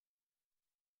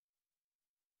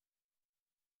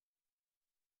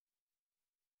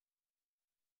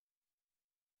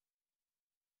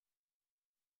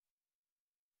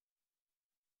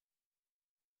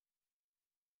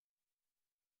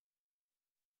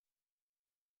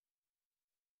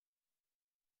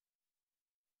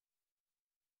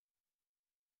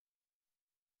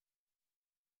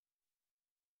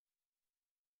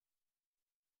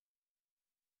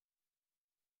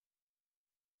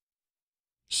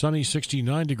 Sunny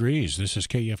 69 degrees. This is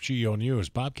KFGO News.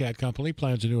 Bobcat Company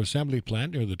plans a new assembly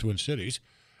plant near the Twin Cities.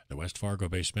 The West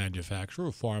Fargo-based manufacturer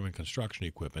of farm and construction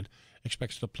equipment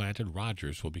expects the plant in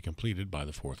Rogers will be completed by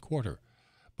the fourth quarter.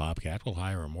 Bobcat will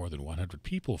hire more than 100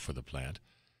 people for the plant,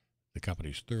 the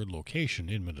company's third location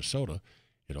in Minnesota.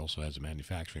 It also has a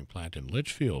manufacturing plant in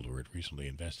Litchfield, where it recently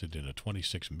invested in a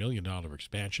 $26 million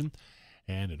expansion,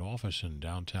 and an office in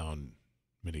downtown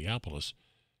Minneapolis.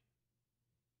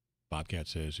 Bobcat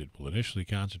says it will initially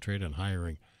concentrate on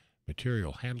hiring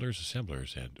material handlers,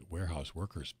 assemblers, and warehouse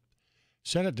workers.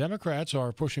 Senate Democrats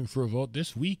are pushing for a vote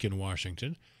this week in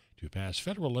Washington to pass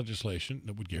federal legislation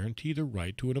that would guarantee the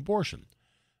right to an abortion.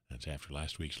 That's after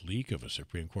last week's leak of a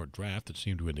Supreme Court draft that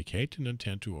seemed to indicate an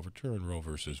intent to overturn Roe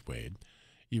v. Wade.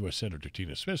 U.S. Senator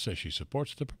Tina Smith says she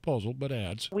supports the proposal, but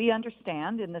adds, "We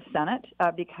understand in the Senate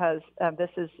because this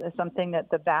is something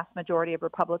that the vast majority of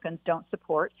Republicans don't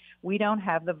support. We don't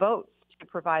have the votes to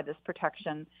provide this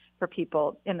protection for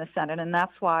people in the Senate, and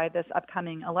that's why this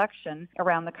upcoming election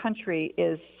around the country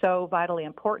is so vitally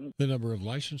important." The number of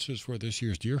licenses for this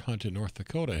year's deer hunt in North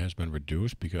Dakota has been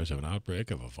reduced because of an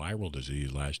outbreak of a viral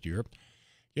disease last year.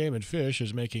 Game and Fish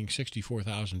is making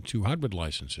 64,200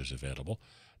 licenses available,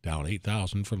 down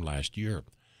 8,000 from last year.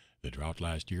 The drought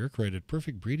last year created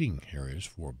perfect breeding areas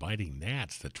for biting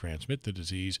gnats that transmit the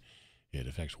disease. It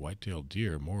affects white-tailed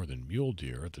deer more than mule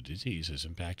deer. The disease has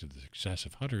impacted the success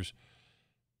of hunters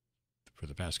for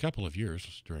the past couple of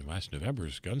years. During last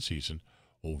November's gun season,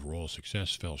 overall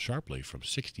success fell sharply from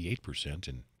 68%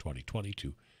 in 2020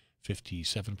 to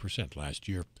 57% last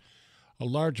year. A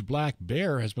large black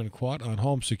bear has been caught on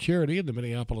home security in the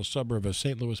Minneapolis suburb of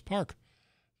St. Louis Park.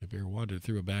 The bear wandered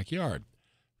through a backyard.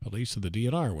 Police and the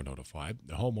DNR were notified.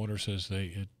 The homeowner says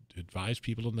they advised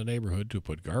people in the neighborhood to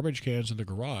put garbage cans in the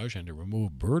garage and to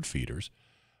remove bird feeders.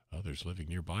 Others living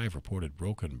nearby have reported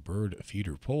broken bird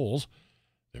feeder poles.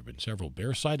 There have been several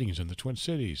bear sightings in the Twin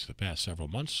Cities the past several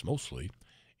months, mostly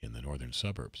in the northern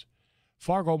suburbs.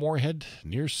 Fargo-Moorhead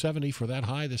near 70 for that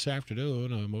high this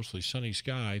afternoon. A mostly sunny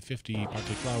sky, 50,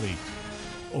 partly cloudy.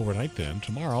 Overnight then,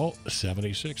 tomorrow,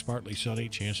 76, partly sunny,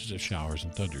 chances of showers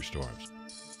and thunderstorms.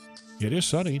 It is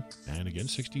sunny, and again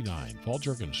 69. Paul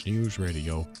Jerkins, News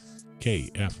Radio,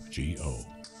 KFGO.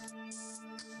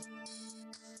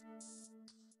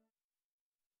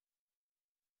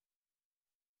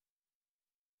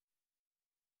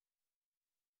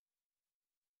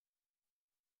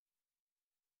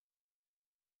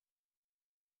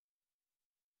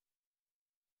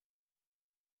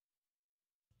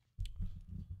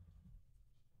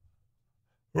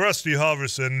 Rusty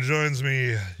Halverson joins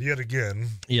me yet again.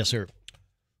 Yes, sir.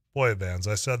 Boy bands.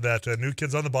 I said that New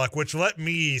Kids on the Block, which let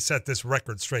me set this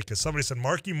record straight because somebody said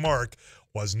Marky Mark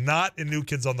was not in New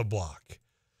Kids on the Block.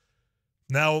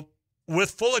 Now,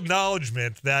 with full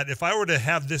acknowledgement that if I were to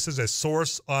have this as a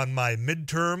source on my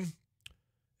midterm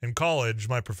In college,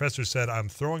 my professor said, I'm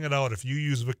throwing it out if you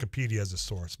use Wikipedia as a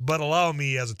source, but allow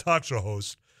me as a talk show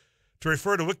host to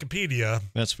refer to Wikipedia.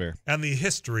 That's fair. And the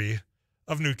history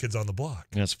of New Kids on the Block.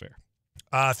 That's fair.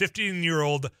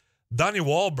 15-year-old Donnie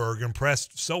Wahlberg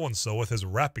impressed so-and-so with his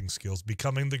rapping skills,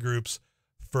 becoming the group's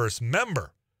first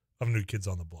member of New Kids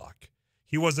on the Block.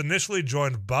 He was initially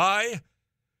joined by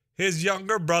his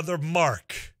younger brother,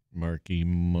 Marky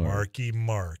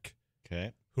Mark.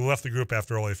 Okay. Who left the group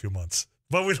after only a few months.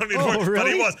 But we don't need to worry.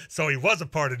 Really? But he was a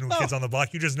part of New Kids on the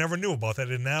Block. You just never knew about that,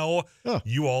 and now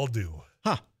you all do.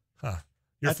 Huh.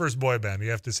 Your first boy band, you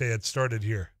have to say it started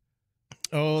here.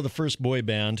 Oh, the first boy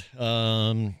band.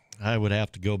 I would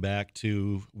have to go back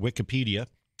to Wikipedia.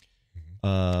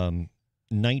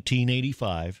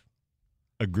 1985,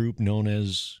 a group known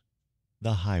as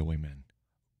the Highwaymen.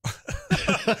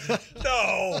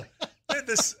 No.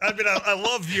 I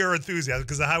love your enthusiasm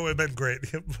because the Highwaymen great.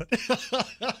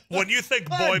 When you think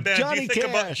boy band, Johnny you think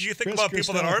Cash, about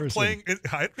people that aren't playing.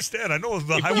 I understand. I know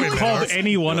the Highwaymen. If you called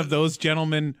any one of those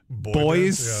gentlemen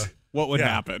boys, what would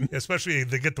happen? Especially if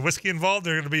they get the whiskey involved,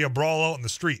 they're going to be a brawl out in the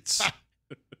streets.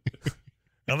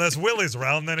 Unless Willie's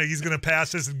around, then he's going to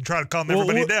pass this and try to calm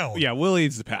everybody down. Yeah,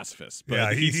 Willie's the pacifist,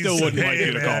 but he still wouldn't like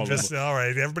you to call him. All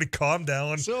right, everybody calm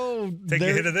down. So take a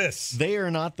hit of this. They are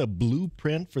not the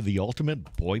blueprint for the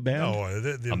ultimate boy band? No,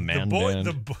 they're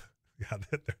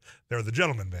the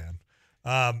gentleman band.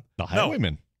 The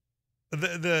Highwaymen.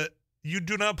 No, you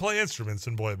do not play instruments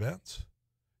in boy bands.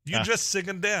 You just sing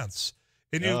and dance.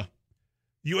 And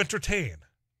you entertain.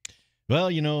 Well,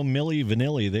 Milli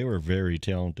Vanilli, they were very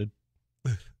talented.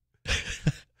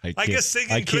 I guess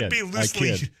singing could be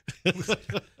loosely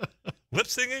lip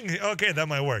singing. Okay, that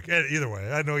might work. Either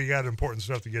way, I know you got important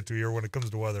stuff to get to here when it comes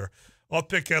to weather. I'll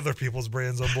pick other people's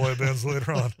brains on boy bands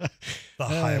later on. The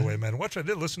Highwaymen, which I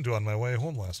did listen to on my way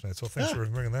home last night. So thanks for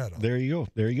bringing that up. There you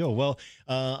go. Well,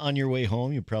 on your way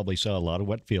home, you probably saw a lot of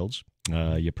wet fields.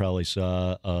 You probably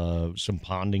saw some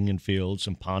ponding in fields,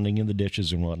 some ponding in the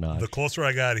ditches and whatnot. The closer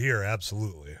I got here,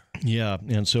 absolutely. Yeah,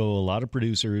 and so a lot of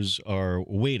producers are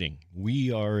waiting.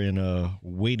 We are in a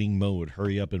waiting mode.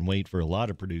 Hurry up and wait for a lot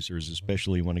of producers,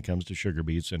 especially when it comes to sugar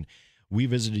beets. And we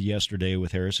visited yesterday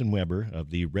with Harrison Weber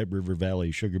of the Red River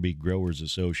Valley Sugar Beet Growers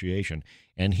Association,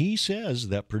 and he says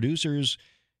that producers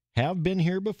have been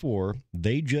here before.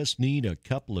 They just need a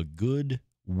couple of good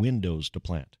windows to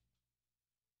plant.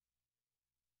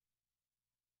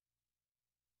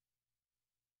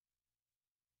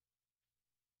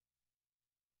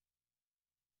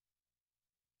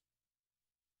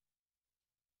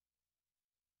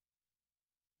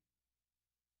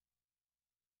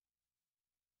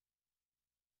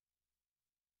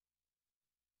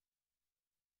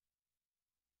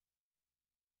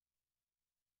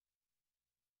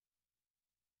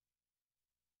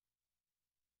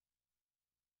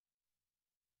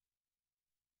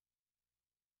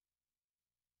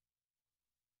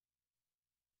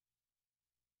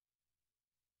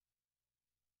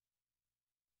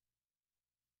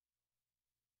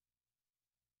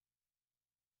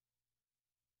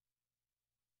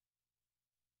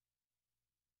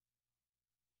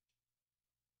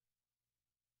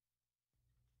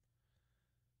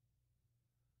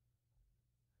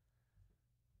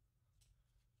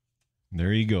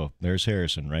 There you go. There's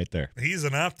Harrison right there. He's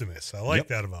an optimist. I like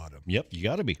that about him. Yep, you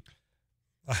got to be.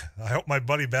 I hope my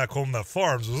buddy back home that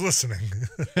farms was listening.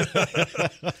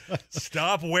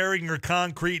 Stop wearing your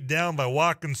concrete down by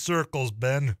walking circles,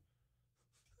 Ben.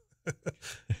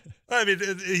 I mean,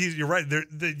 you're right.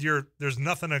 There's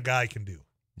nothing a guy can do.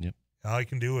 Yep. All he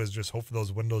can do is just hope for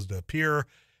those windows to appear,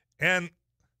 and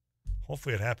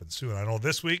hopefully it happens soon. I know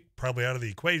this week, probably out of the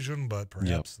equation, but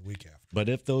perhaps the week after. But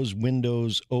if those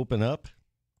windows open up,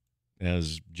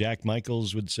 as Jack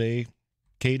Michaels would say,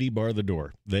 Katie, bar the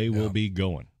door. They will be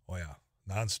going. Oh, yeah.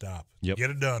 Nonstop. Yep. Get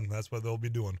it done. That's what they'll be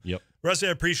doing. Yep. Rusty,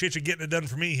 I appreciate you getting it done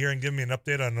for me here and giving me an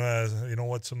update on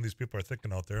what some of these people are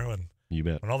thinking out there. And you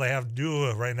bet. And all they have to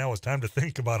do right now is time to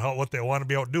think about what they want to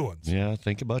be out doing. So. Yeah,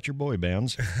 think about your boy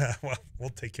bands. Well, we'll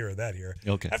take care of that here.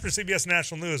 Okay. After CBS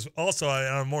National News, also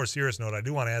on a more serious note, I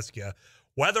do want to ask you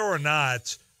whether or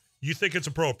not you think it's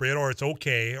appropriate or it's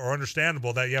okay or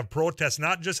understandable that you have protests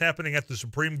not just happening at the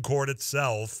Supreme Court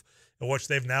itself, in which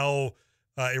they've now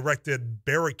erected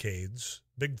barricades,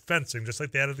 big fencing, just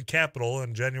like they had at the Capitol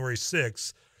on January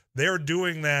 6th. They're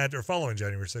doing that, or following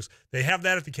January 6th. They have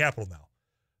that at the Capitol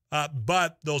now.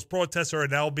 But those protests are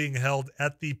now being held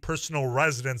at the personal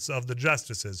residence of the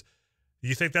justices. Do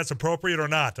you think that's appropriate or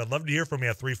not? I'd love to hear from you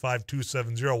at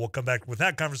 35270. We'll come back with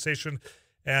that conversation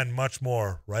and much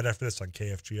more right after this on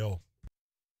KFGO.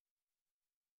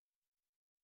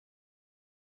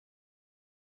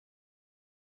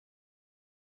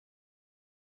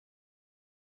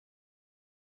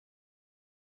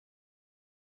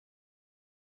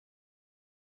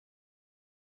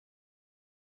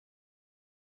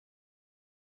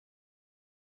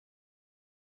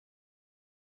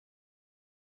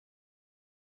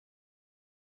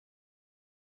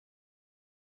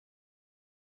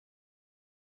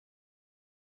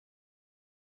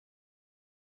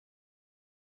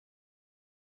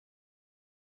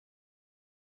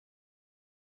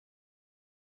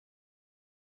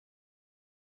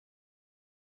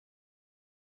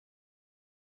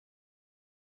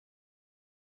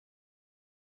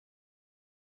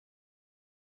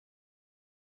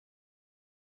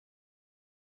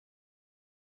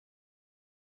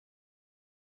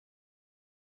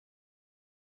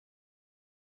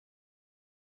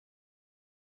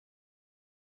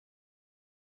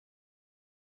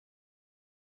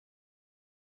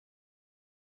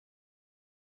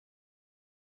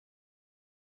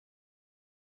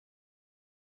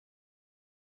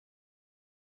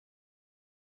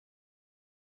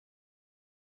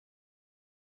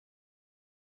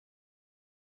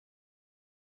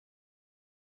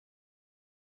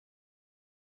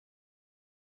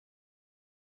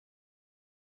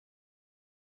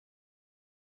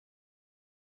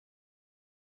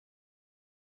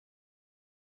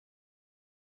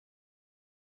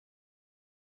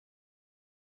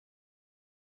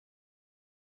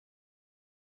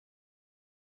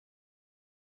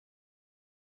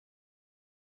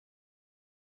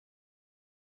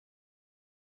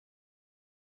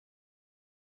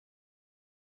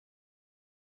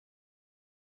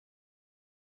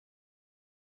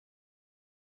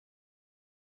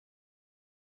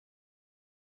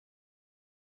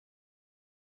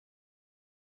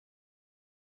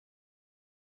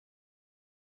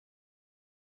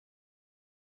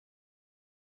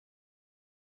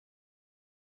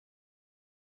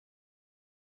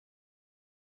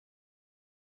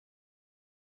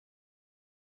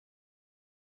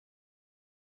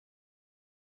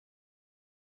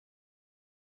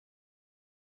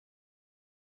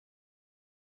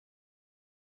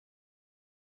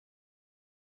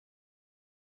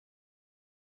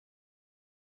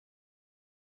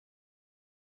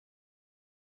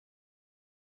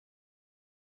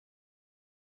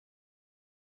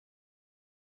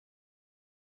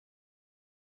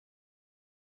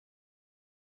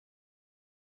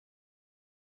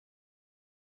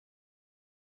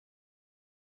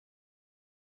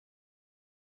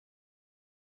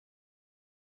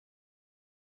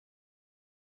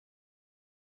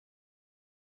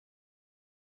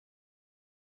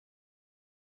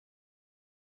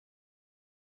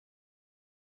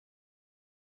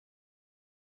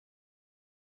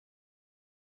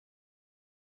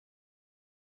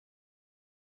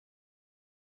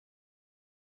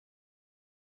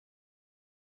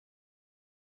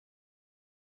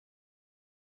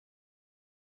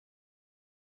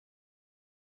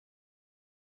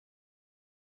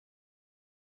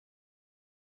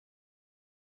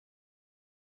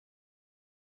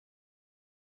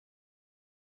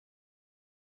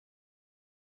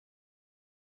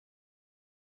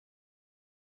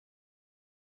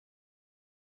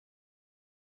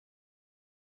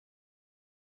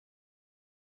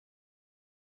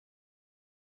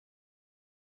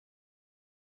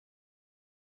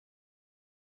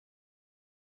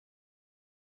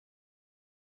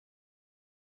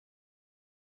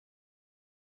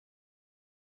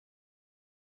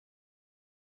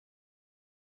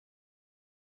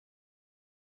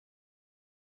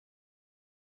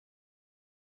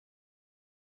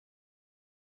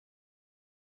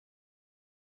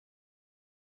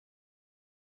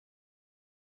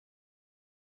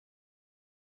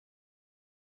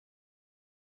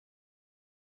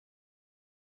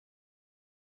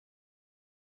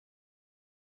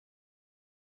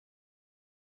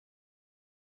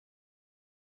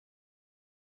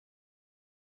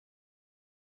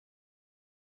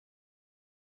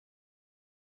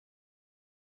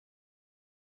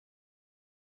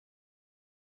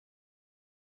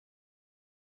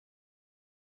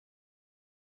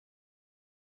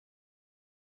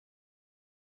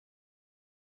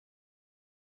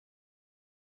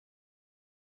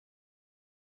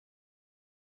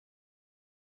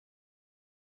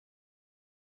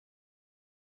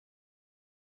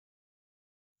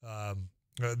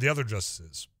 the other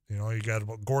justices. You know, you got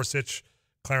Gorsuch,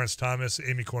 Clarence Thomas,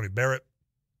 Amy Coney Barrett.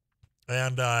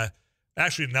 And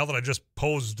actually, now that I just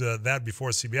posed that before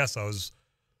CBS, I was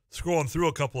scrolling through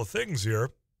a couple of things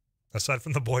here, aside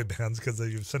from the boy bands, because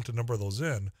you've sent a number of those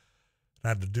in. I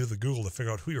had to do the Google to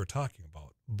figure out who you were talking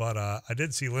about. But I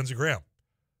did see Lindsey Graham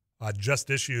just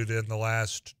issued in the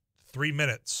last 3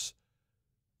 minutes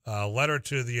a letter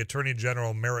to the Attorney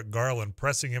General Merrick Garland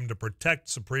pressing him to protect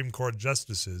Supreme Court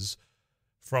justices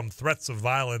from threats of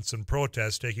violence and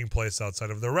protests taking place outside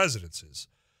of their residences.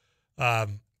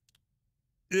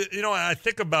 You know, I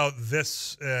think about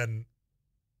this and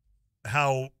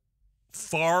how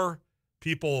far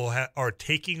people are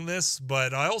taking this,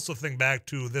 but I also think back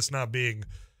to this not being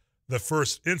the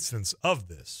first instance of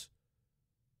this.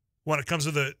 When it comes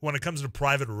to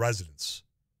private residence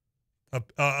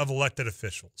of elected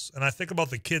officials, and I think about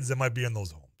the kids that might be in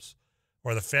those homes,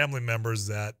 or the family members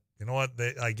that, you know what,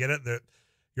 I get it, that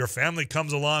your family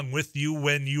comes along with you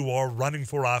when you are running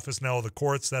for office. Now, the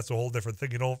courts, that's a whole different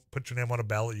thing. You don't put your name on a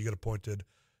ballot, you get appointed,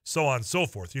 so on and so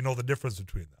forth. You know the difference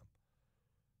between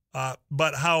them.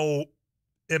 But how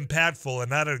impactful, and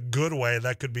not a good way,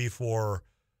 that could be for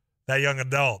that young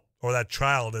adult or that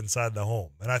child inside the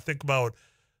home. And I think about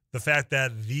the fact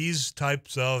that these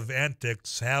types of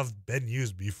antics have been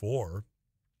used before.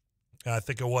 I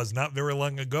think it was not very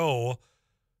long ago.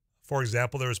 For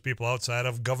example, there was people outside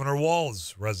of Governor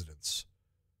Walz's residence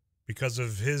because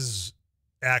of his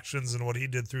actions and what he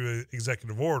did through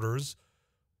executive orders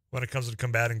when it comes to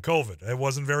combating COVID. It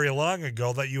wasn't very long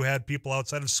ago that you had people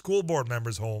outside of school board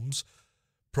members' homes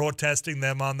protesting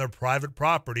them on their private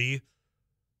property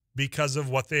because of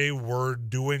what they were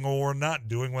doing or not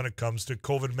doing when it comes to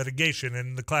COVID mitigation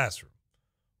in the classroom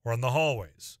or in the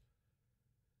hallways.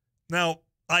 Now,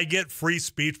 I get free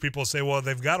speech. People say, well,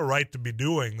 they've got a right to be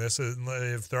doing this.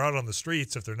 If they're out on the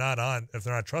streets, if they're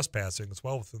not trespassing, it's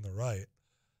well within their right.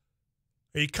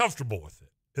 Are you comfortable with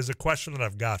it? Is a question that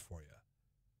I've got for you.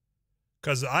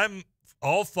 Because I'm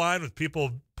all fine with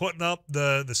people putting up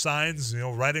the signs, you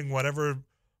know, writing whatever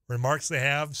remarks they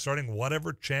have, starting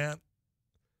whatever chant,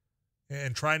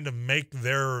 and trying to make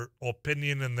their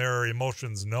opinion and their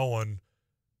emotions known.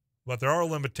 But there are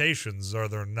limitations, are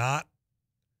there not?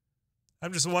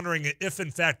 I'm just wondering if,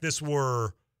 in fact, this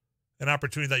were an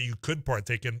opportunity that you could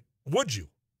partake in, would you?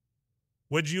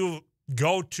 Would you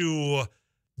go to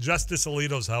Justice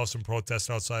Alito's house and protest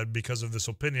outside because of this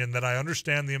opinion that I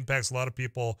understand the impacts a lot of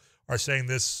people are saying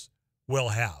this will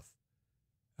have?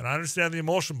 And I understand the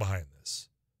emotion behind this.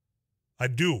 I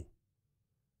do.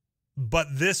 But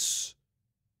this,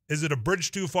 is it a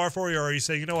bridge too far for you, or are you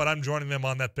saying, you know what, I'm joining them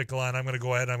on that picket line, I'm going to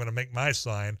go ahead and I'm going to make my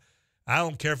sign. I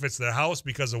don't care if it's their house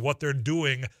because of what they're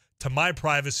doing to my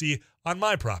privacy on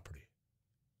my property.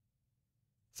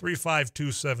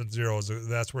 35270,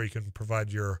 that's where you can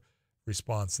provide your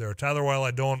response there. Tyler, while I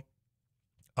don't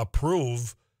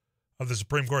approve of the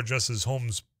Supreme Court Justice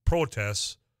Holmes'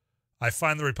 protests, I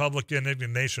find the Republican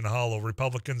indignation hollow.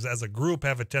 Republicans as a group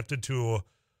have attempted to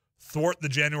thwart the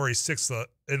January 6th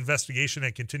investigation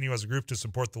and continue as a group to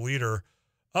support the leader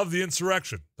of the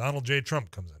insurrection. Donald J.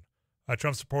 Trump comes in.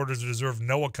 Trump supporters deserve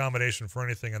no accommodation for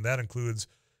anything, and that includes,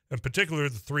 in particular,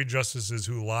 the 3 justices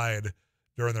who lied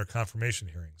during their confirmation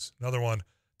hearings. Another one,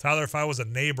 Tyler, if I was a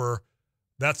neighbor,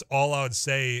 that's all I would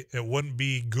say. It wouldn't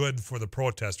be good for the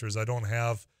protesters. I don't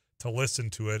have to listen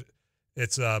to it.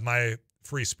 It's my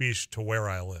free speech to where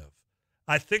I live.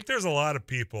 I think there's a lot of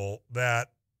people that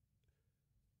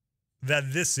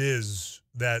this is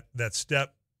that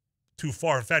step too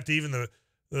far. In fact, even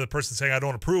the person saying I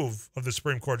don't approve of the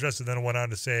Supreme Court justice then went on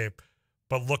to say,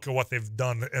 but look at what they've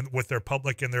done and with their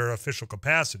public and their official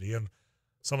capacity and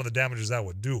some of the damages that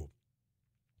would do.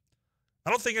 I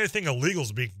don't think anything illegal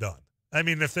is being done. I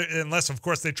mean, unless of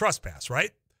course they trespass,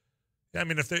 right? I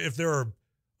mean, if they're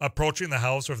approaching the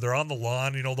house or if they're on the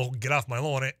lawn, you know, they'll get off my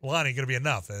lawn ain't going to be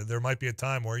enough. There might be a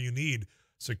time where you need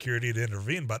security to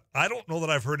intervene, but I don't know that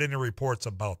I've heard any reports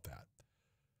about that.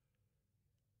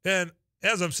 And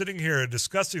as I'm sitting here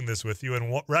discussing this with you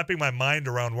and wrapping my mind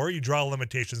around where you draw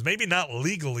limitations, maybe not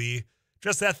legally,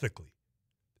 just ethically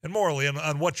and morally,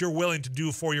 on what you're willing to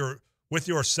do with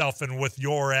yourself and with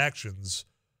your actions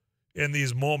in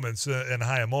these moments in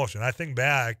high emotion. I think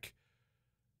back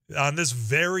on this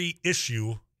very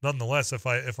issue, nonetheless,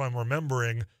 if I'm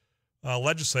remembering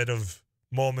legislative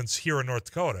moments here in North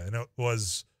Dakota, and it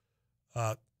was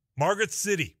Margaret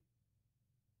City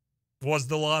was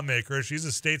the lawmaker. She's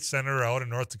a state senator out in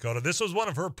North Dakota. This was one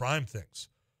of her prime things,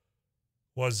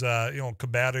 was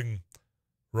combating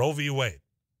Roe v. Wade,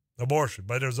 abortion.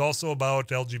 But it was also about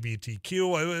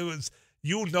LGBTQ.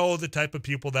 you know the type of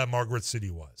people that Margaret City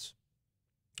was.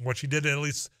 What she did, at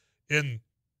least in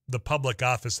the public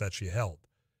office that she held.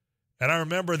 And I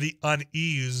remember the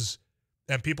unease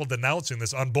and people denouncing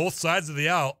this on both sides of the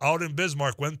aisle out in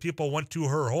Bismarck when people went to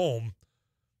her home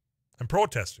and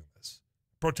protesting this,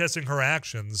 protesting her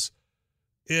actions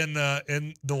in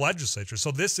the legislature.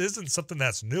 So this isn't something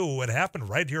that's new. It happened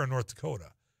right here in North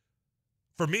Dakota.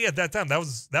 For me at that time, that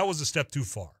was a step too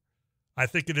far. I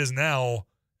think it is now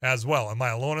as well. Am I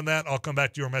alone in that? I'll come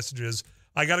back to your messages.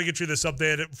 I got to get you this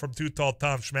update from Too Tall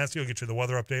Tom Schmansky. I'll get you the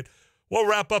weather update. We'll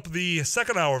wrap up the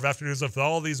second hour of Afternoons with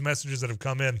all these messages that have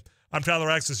come in. I'm Tyler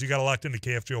Axis. You got it locked into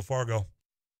KFGO Fargo.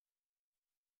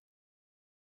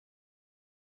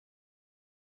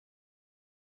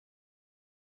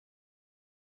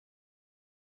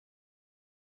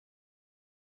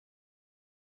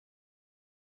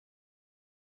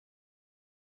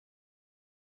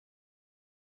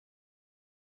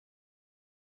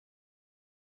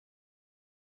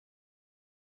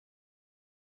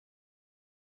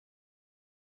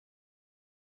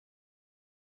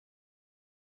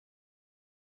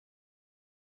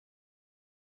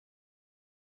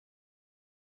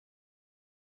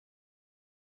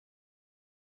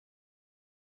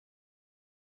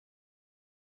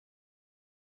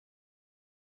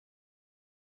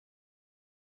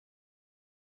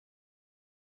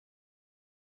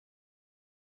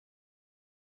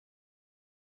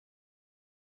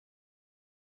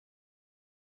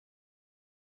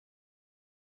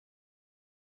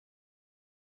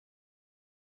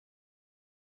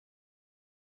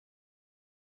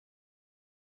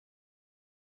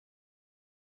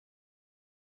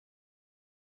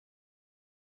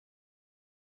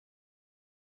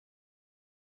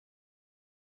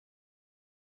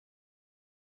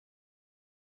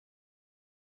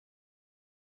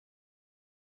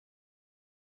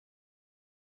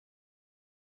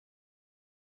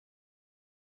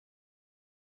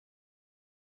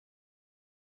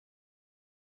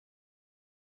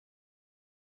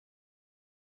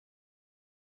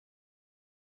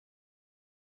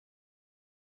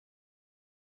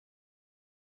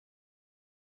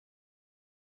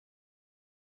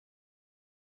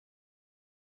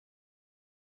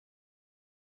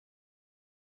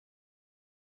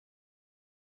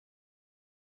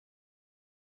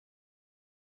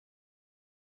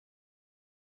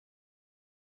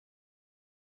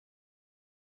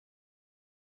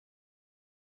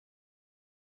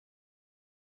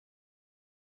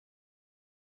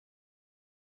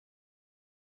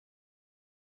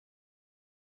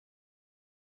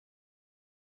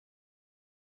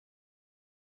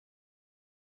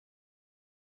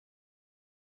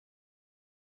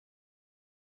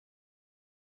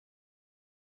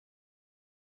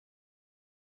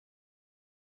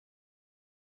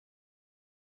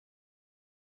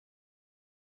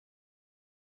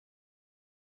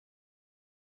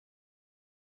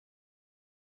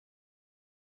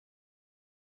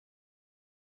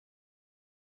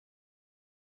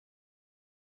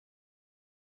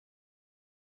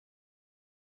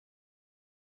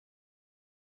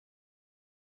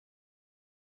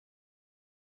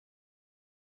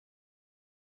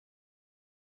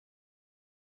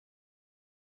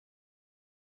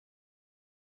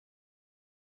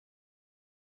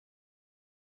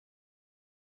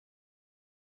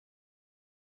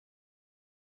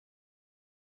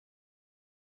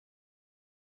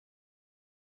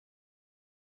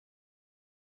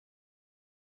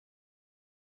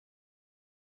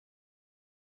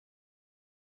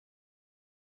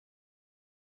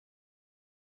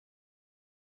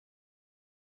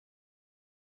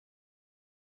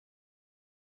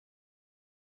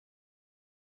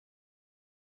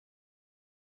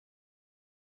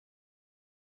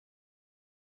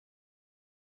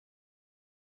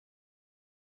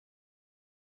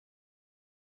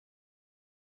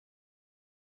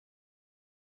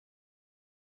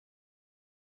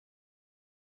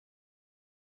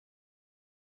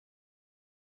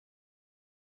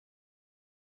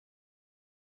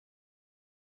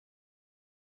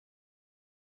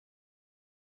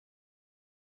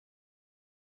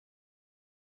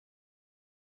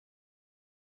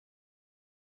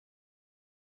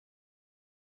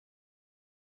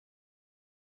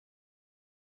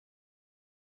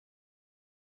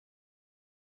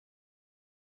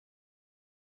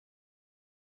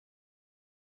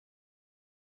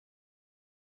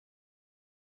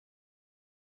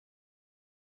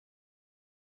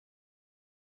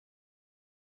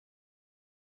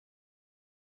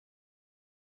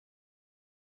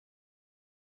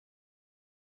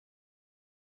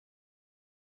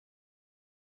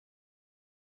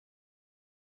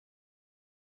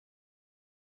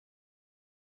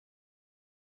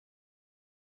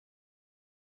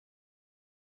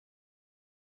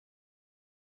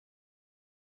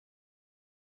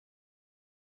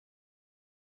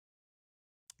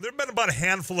 There have been about a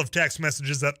handful of text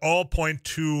messages that all point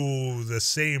to the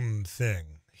same thing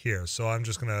here. So I'm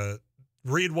just going to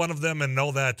read one of them and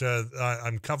know that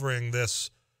I'm covering this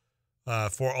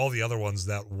for all the other ones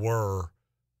that were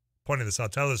pointing this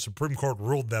out. The Supreme Court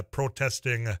ruled that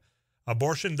protesting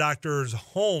abortion doctors'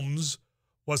 homes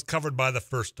was covered by the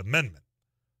First Amendment.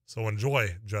 So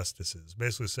enjoy, justices.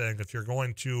 Basically saying if you're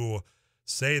going to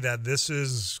say that this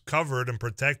is covered and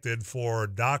protected for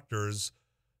doctors,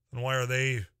 then why are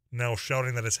they now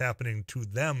shouting that it's happening to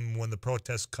them when the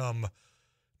protests come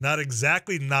not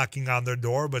exactly knocking on their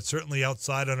door, but certainly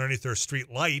outside underneath their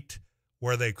street light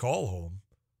where they call home?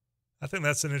 I think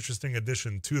that's an interesting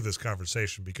addition to this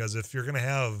conversation, because if you're going to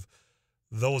have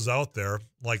those out there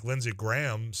like Lindsey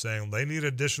Graham saying they need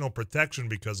additional protection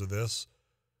because of this,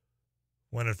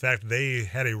 when in fact they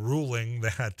had a ruling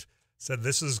that said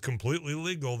this is completely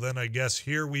legal, then I guess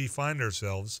here we find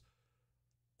ourselves.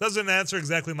 Doesn't answer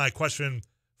exactly my question.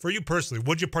 For you personally,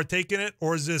 would you partake in it,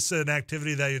 or is this an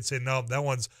activity that you'd say, no, that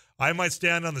one's, I might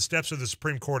stand on the steps of the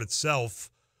Supreme Court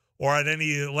itself or at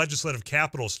any legislative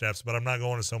capital steps, but I'm not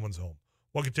going to someone's home?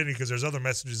 We'll continue because there's other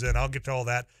messages in. I'll get to all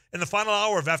that in the final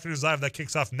hour of Afternoons Live. That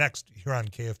kicks off next here on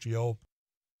KFGO.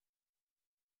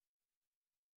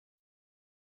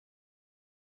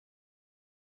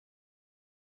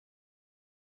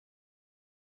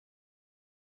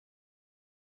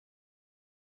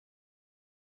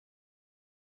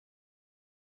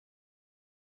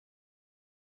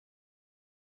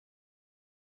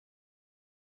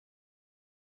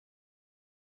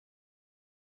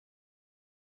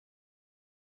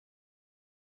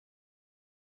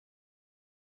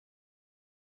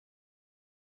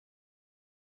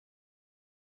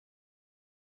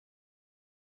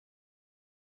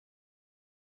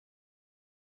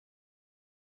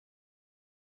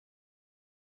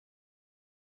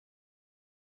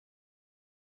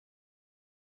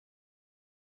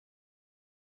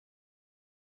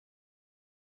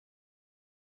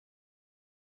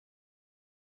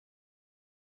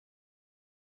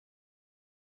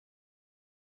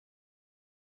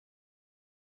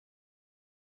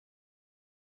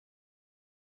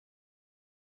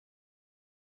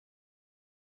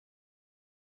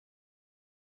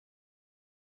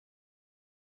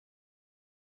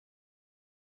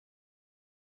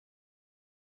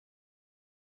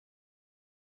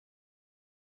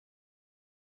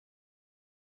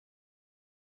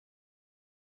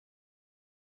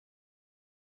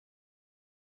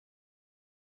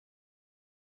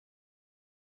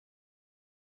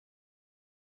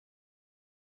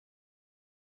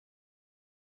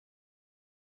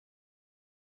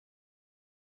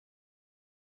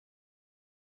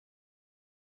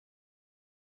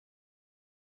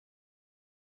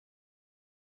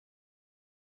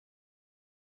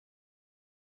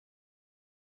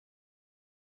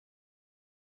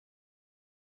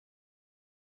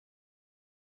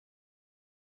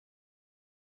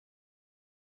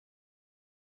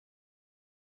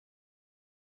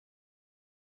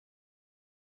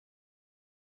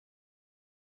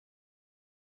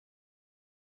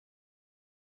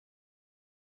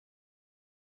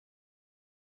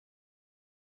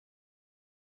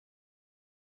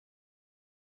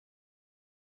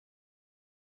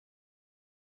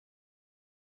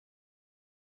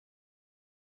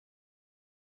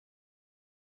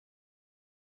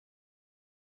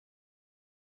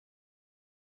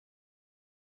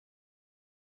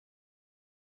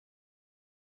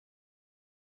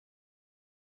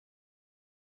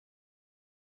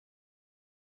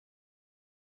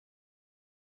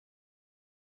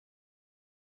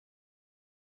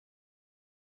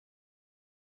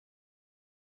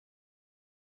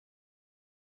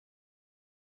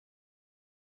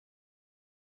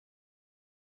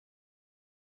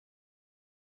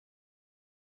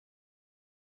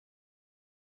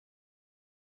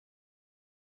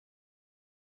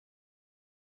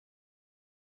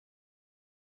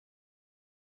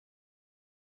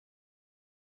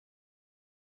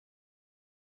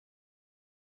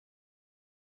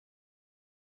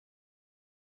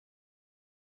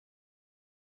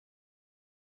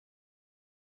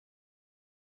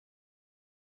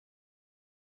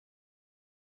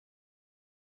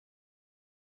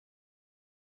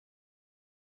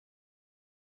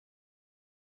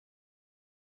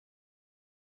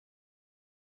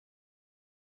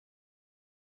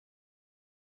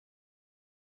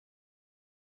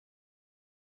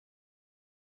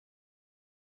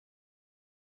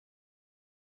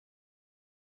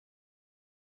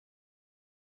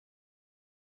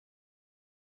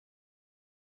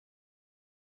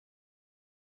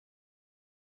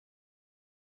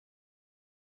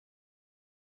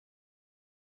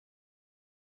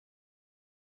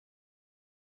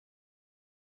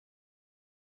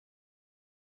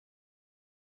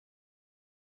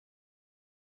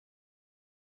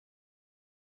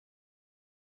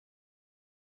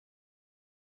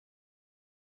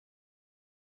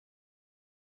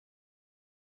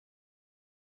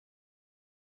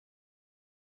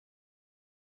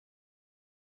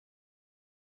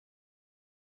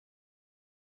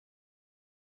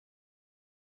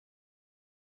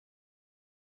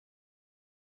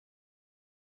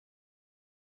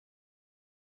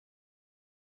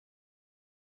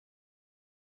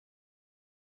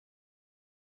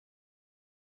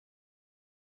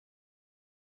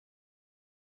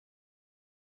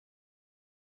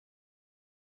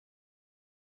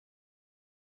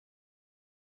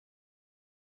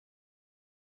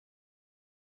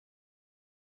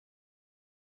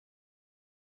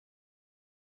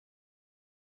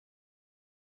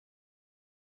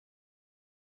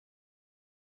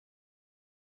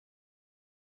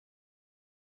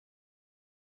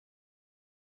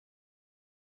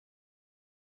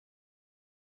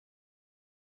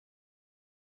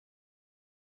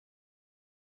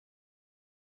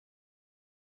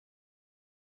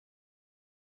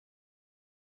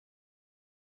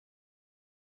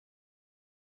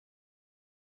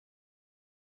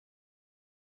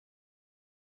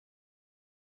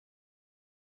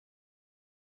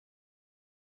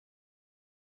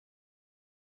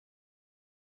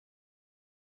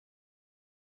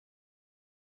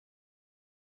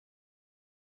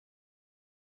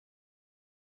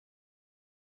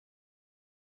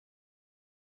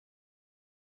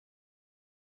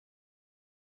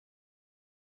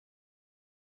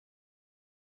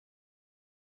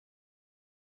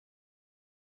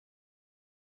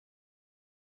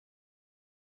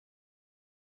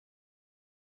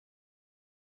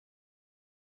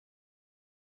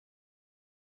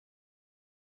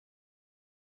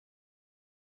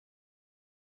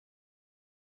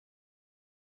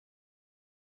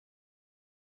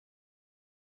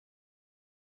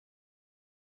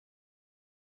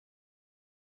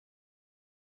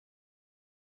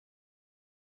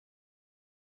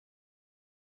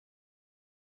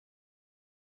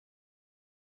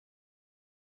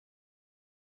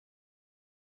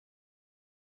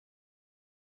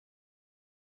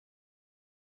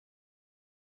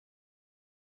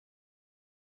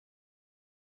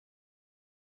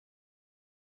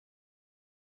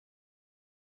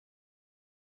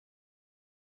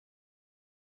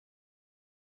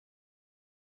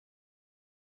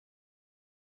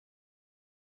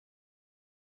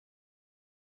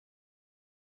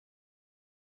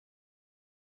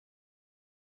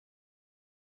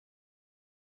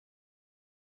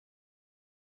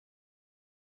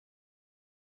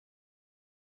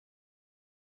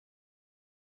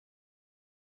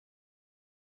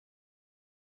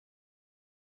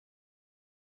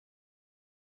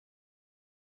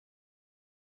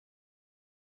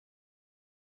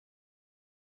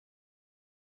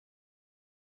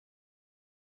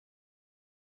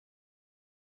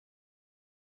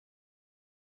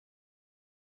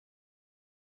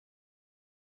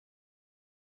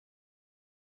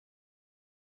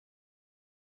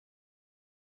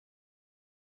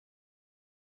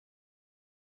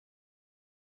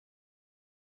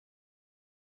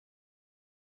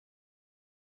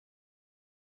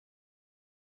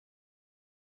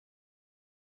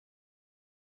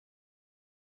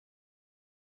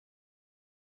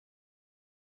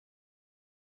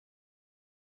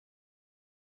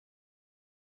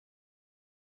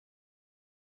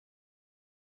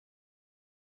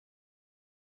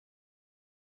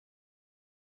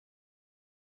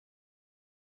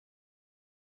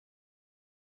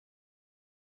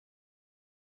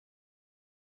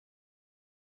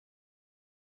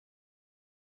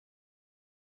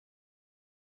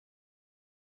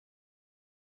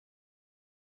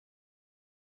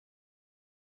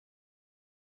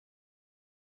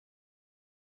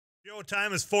 Show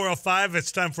time is 4:05.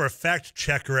 It's time for a fact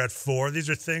checker at 4. These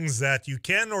are things that you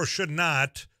can or should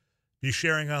not be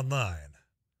sharing online.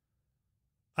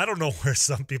 I don't know where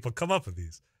some people come up with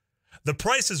these. The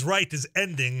Price is Right is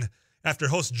ending after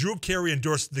host Drew Carey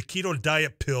endorsed the keto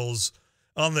diet pills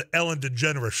on the Ellen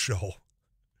DeGeneres show.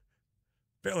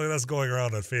 Apparently that's going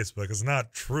around on Facebook. It's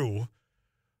not true.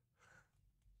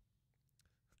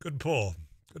 Good pull.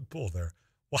 Good pull there.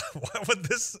 Why would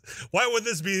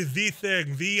this be the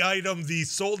thing, the item, the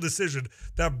sole decision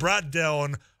that brought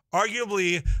down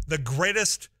arguably the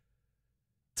greatest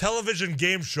television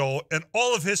game show in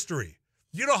all of history?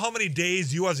 You know how many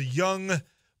days you as a young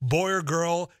boy or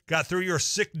girl got through your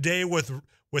sick day with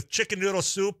chicken noodle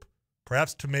soup,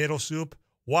 perhaps tomato soup,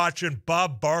 watching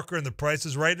Bob Barker and The Price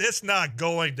is Right? It's not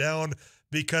going down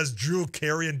because Drew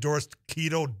Carey endorsed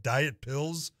keto diet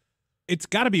pills. It's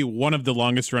got to be one of the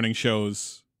longest running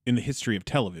shows in the history of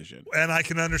television. And I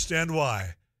can understand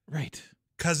why. Right.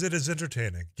 Because it is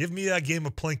entertaining. Give me that game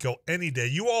of Plinko any day.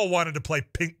 You all wanted to play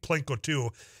Plinko too.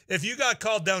 If you got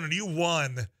called down and you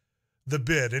won the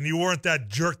bid and you weren't that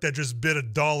jerk that just bid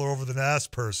 $1 over the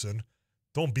last person,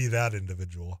 don't be that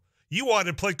individual. You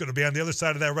wanted Plinko to be on the other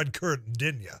side of that red curtain,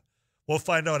 didn't you? We'll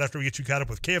find out after we get you caught up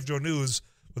with KFJO News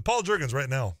with Paul Jurgens right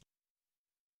now.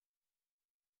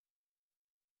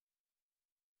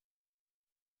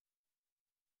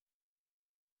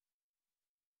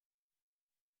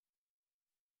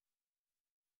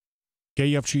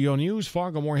 KFGO News,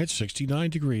 Fargo-Moorhead 69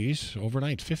 degrees,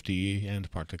 overnight 50 and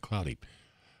partly cloudy.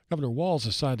 Governor Walz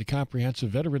has signed a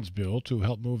comprehensive veterans bill to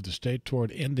help move the state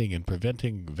toward ending and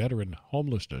preventing veteran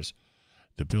homelessness.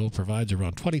 The bill provides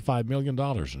around $25 million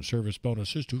in service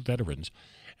bonuses to veterans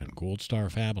and Gold Star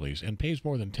families and pays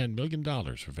more than $10 million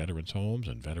for veterans' homes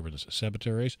and veterans'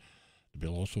 cemeteries. The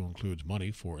bill also includes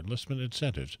money for enlistment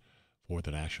incentives for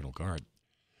the National Guard.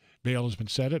 Bail has been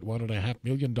set at $1.5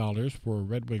 million for a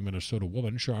Red Wing, Minnesota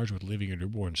woman charged with leaving a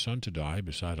newborn son to die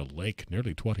beside a lake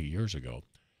nearly 20 years ago.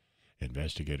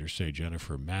 Investigators say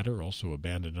Jennifer Matter also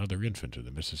abandoned another infant in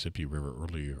the Mississippi River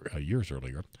years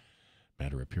earlier.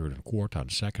 Matter appeared in court on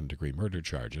second-degree murder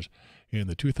charges in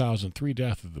the 2003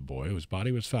 death of the boy, whose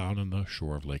body was found on the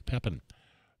shore of Lake Pepin.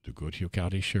 The Goodhue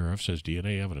County Sheriff says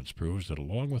DNA evidence proves that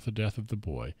along with the death of the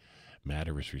boy,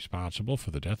 Matter is responsible for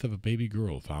the death of a baby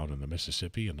girl found in the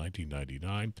Mississippi in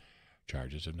 1999.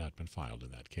 Charges have not been filed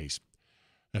in that case.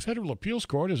 A federal appeals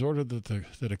court has ordered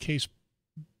that a case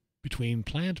between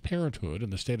Planned Parenthood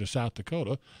and the state of South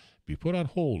Dakota be put on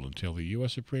hold until the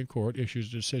U.S. Supreme Court issues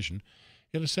a decision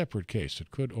in a separate case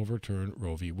that could overturn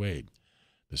Roe v. Wade.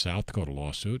 The South Dakota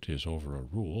lawsuit is over a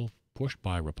rule pushed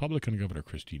by Republican Governor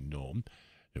Kristi Noem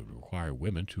that would require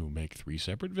women to make 3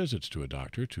 separate visits to a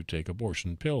doctor to take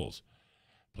abortion pills.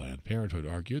 Planned Parenthood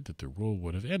argued that the rule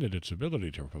would have ended its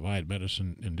ability to provide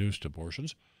medicine-induced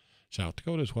abortions. South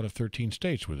Dakota is one of 13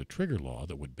 states with a trigger law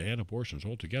that would ban abortions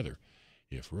altogether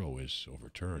if Roe is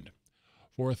overturned.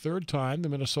 For a third time, the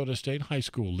Minnesota State High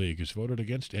School League has voted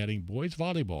against adding boys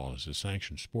volleyball as a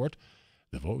sanctioned sport.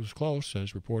 The vote was close,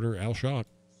 says reporter Al Schott.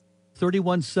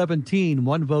 31-17,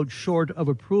 one vote short of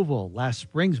approval. Last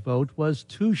spring's vote was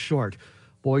too short.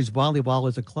 Boys volleyball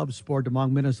is a club sport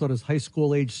among Minnesota's high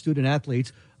school-age student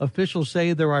athletes. Officials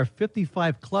say there are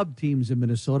 55 club teams in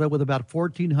Minnesota with about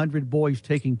 1,400 boys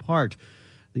taking part.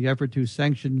 The effort to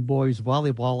sanction boys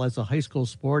volleyball as a high school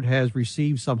sport has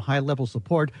received some high-level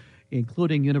support,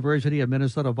 including University of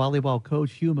Minnesota volleyball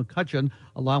coach Hugh McCutcheon,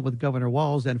 along with Governor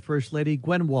Walz and First Lady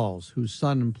Gwen Walz, whose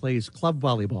son plays club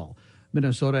volleyball.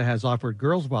 Minnesota has offered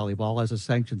girls volleyball as a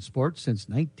sanctioned sport since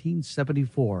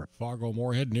 1974.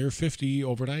 Fargo-Moorhead near 50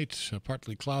 overnight. A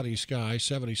partly cloudy sky,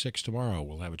 76 tomorrow.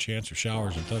 We'll have a chance of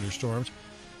showers and thunderstorms.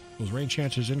 Those rain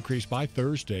chances increase by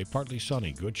Thursday. Partly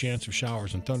sunny. Good chance of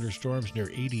showers and thunderstorms near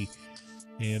 80.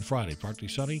 And Friday, partly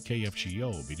sunny.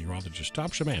 KFGO meteorologist Tom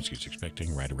Szymanski is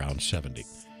expecting right around 70.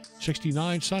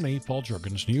 69 sunny. Paul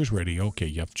Jurgens, News Radio,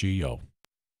 KFGO.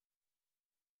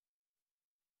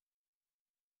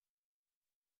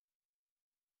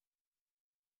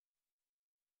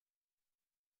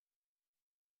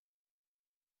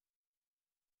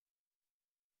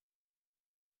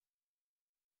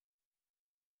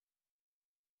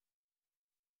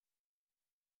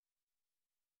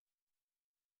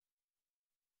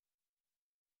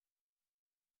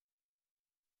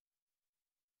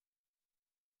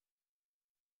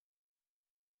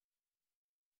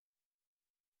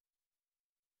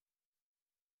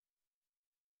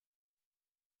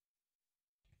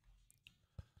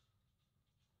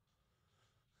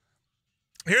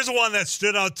 Here's one that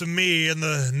stood out to me in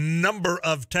the number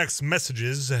of text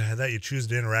messages that you choose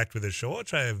to interact with this show,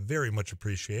 which I very much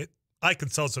appreciate.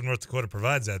 iConsults of North Dakota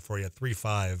provides that for you at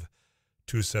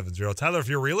 35270. Tyler, if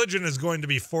your religion is going to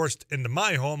be forced into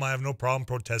my home, I have no problem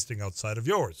protesting outside of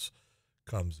yours.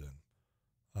 Comes in.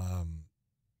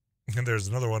 And there's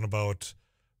another one about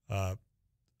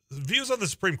views on the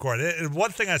Supreme Court.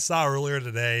 One thing I saw earlier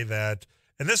today that,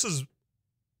 and this is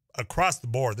across the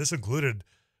board, this included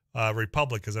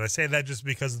Republicans, and I say that just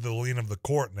because of the lean of the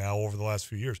court now over the last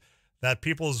few years, that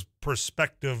people's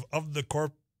perspective of the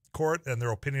court and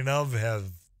their opinion of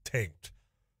have tanked.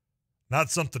 Not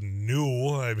something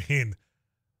new. I mean,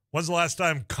 when's the last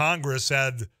time Congress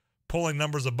had polling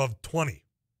numbers above 20?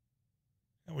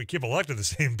 And we keep electing the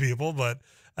same people, but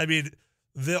I mean,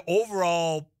 the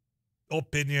overall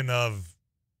opinion of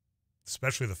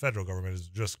especially the federal government is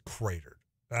just cratered.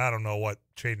 I don't know what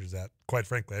changes that, quite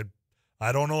frankly.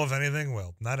 I don't know if anything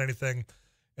will. Not anything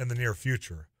in the near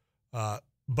future.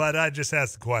 But I just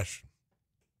asked the question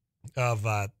of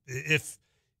if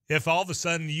all of a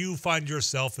sudden you find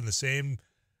yourself in the same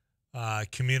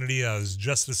community as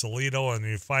Justice Alito and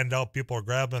you find out people are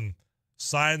grabbing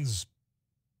signs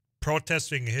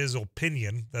protesting his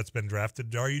opinion that's been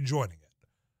drafted, are you joining it?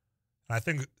 I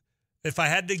think if I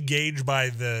had to gauge by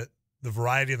the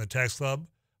variety in the text club,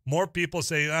 more people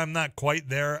say, I'm not quite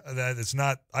there, that it's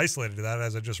not isolated to that,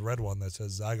 as I just read one that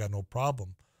says, I got no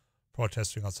problem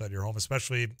protesting outside your home,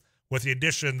 especially with the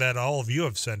addition that all of you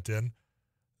have sent in,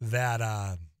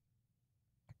 that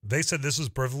they said this is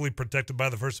perfectly protected by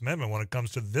the First Amendment when it comes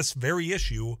to this very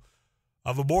issue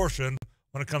of abortion,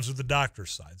 when it comes to the doctor's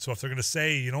side. So if they're going to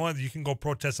say, you know what, you can go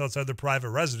protest outside their private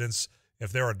residence,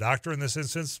 if they're a doctor in this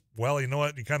instance, well, you know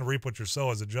what, you kind of reap what you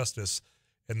sow as a justice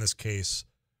in this case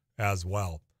as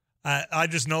well. I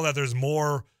just know that there's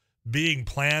more being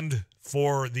planned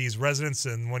for these residents,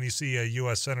 and when you see a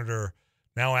U.S. Senator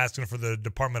now asking for the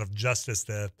Department of Justice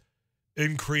to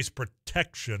increase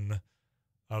protection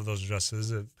of those justices,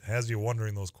 it has you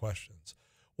wondering those questions.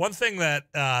 One thing that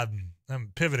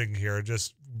I'm pivoting here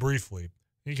just briefly,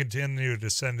 you continue to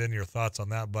send in your thoughts on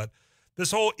that, but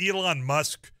this whole Elon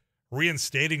Musk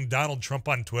reinstating Donald Trump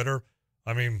on Twitter,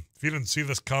 I mean, if you didn't see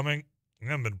this coming, you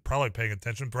haven't been probably paying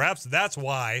attention. Perhaps that's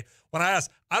why, when I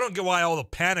asked, I don't get why all the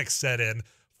panic set in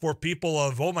for people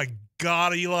of, oh my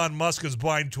God, Elon Musk is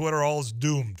buying Twitter, all is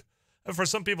doomed. And for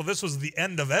some people, this was the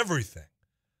end of everything.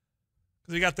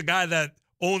 Because you got the guy that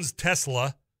owns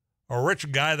Tesla, a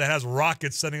rich guy that has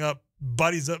rockets sending up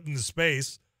buddies up into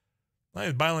space.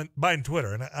 He's buying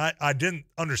Twitter. And I didn't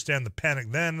understand the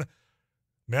panic then. To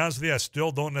be honest with you, I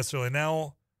still don't necessarily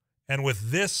now. And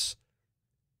with this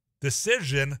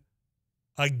decision,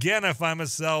 again, I find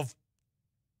myself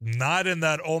not in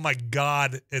that, oh my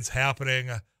God, it's happening,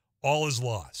 all is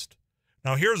lost.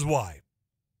 Now, here's why.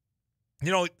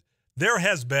 You know, there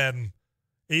has been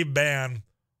a ban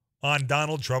on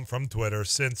Donald Trump from Twitter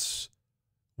since,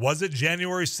 was it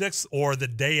January 6th or the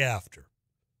day after?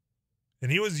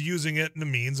 And he was using it in a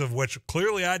means of which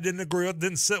clearly I didn't agree with,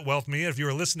 didn't sit well with me. If you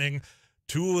were listening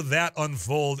to that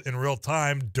unfold in real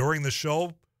time during the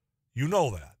show, you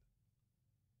know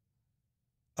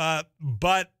that.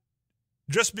 But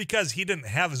just because he didn't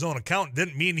have his own account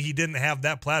didn't mean he didn't have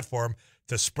that platform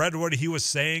to spread what he was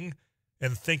saying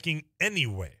and thinking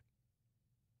anyway.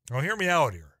 Now, hear me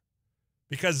out here.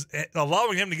 Because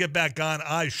allowing him to get back on,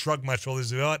 I shrug my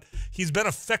shoulders about it. He's been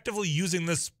effectively using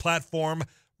this platform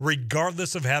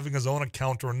regardless of having his own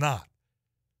account or not.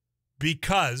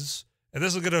 Because, and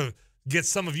this is going to get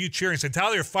some of you cheering, saying,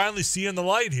 Tyler, you're finally seeing the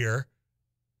light here.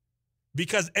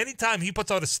 Because anytime he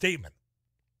puts out a statement,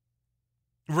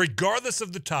 regardless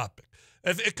of the topic,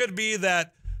 if it could be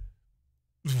that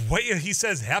he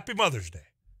says Happy Mother's Day.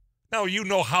 Now, you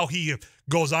know how he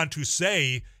goes on to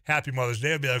say Happy Mother's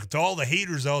Day. It'll be like, to all the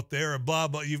haters out there and blah,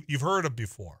 blah. You've heard it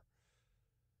before.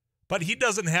 But he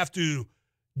doesn't have to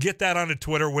get that onto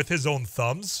Twitter with his own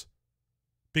thumbs,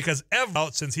 because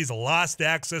since he's lost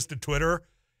access to Twitter,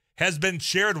 has been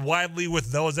shared widely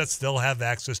with those that still have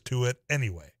access to it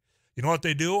anyway. You know what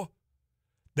they do?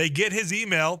 They get his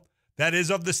email that is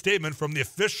of the statement from the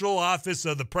official office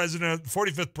of the president,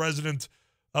 45th president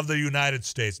of the United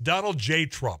States, Donald J.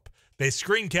 Trump. They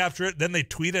screen capture it, then they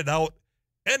tweet it out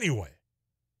anyway.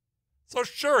 So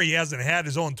sure, he hasn't had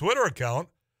his own Twitter account,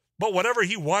 but whatever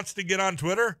he wants to get on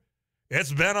Twitter,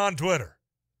 it's been on Twitter,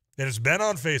 and it's been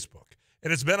on Facebook,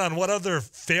 and it's been on what other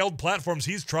failed platforms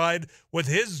he's tried with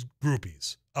his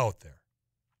groupies out there.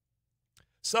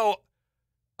 So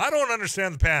I don't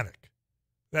understand the panic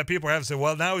that people have said,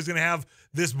 well, now he's going to have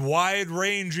this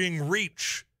wide-ranging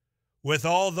reach with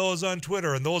all those on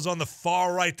Twitter and those on the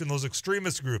far right and those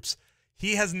extremist groups.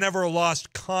 He has never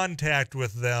lost contact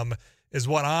with them, is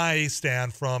what I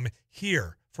stand from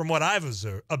here. from what I've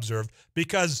observed,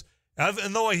 because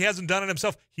even though he hasn't done it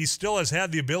himself, he still has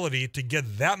had the ability to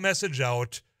get that message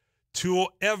out to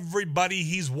everybody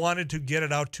he's wanted to get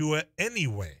it out to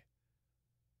anyway.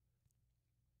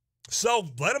 So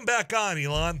let him back on,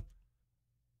 Elon.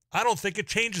 I don't think it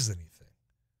changes anything.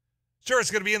 Sure,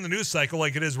 it's going to be in the news cycle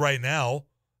like it is right now.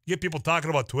 You get people talking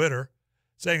about Twitter,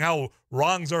 saying how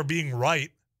wrongs are being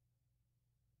right.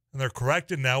 And they're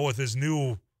corrected now with his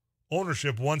new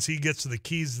ownership once he gets to the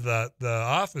keys to the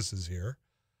offices here.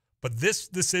 But this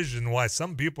decision, why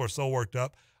some people are so worked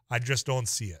up, I just don't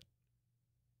see it.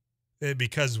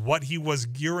 Because what he was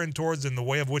gearing towards in the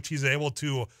way of which he's able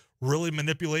to really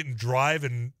manipulate and drive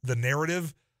in the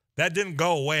narrative, that didn't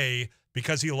go away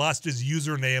because he lost his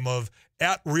username of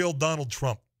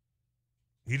 @RealDonaldTrump.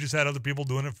 He just had other people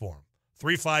doing it for him.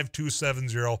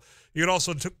 35270. You can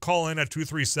also call in at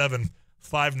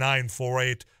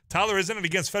 237-5948. Tyler, isn't it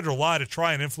against federal law to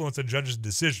try and influence a judge's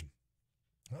decision?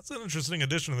 That's an interesting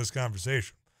addition to this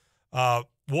conversation.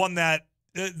 One that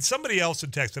somebody else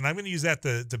had texted, and I'm going to use that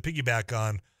to piggyback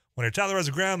on when Tyler has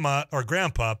a grandma or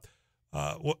grandpa,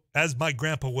 as my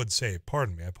grandpa would say,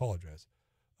 pardon me, I apologize.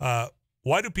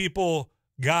 Why do people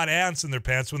got ants in their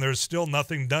pants when there's still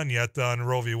nothing done yet on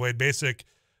Roe v. Wade? Basic,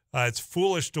 it's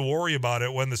foolish to worry about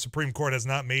it when the Supreme Court has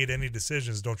not made any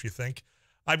decisions, don't you think?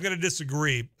 I'm going to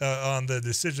disagree on the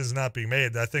decisions not being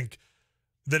made. I think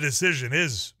the decision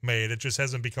is made. It just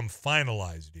hasn't become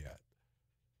finalized yet.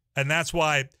 And that's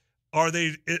why, are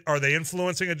they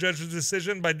influencing a judge's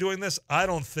decision by doing this? I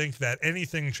don't think that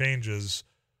anything changes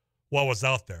what was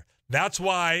out there. That's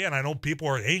why, and I know people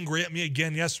are angry at me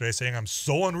again yesterday saying I'm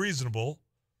so unreasonable.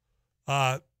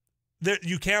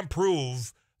 You can't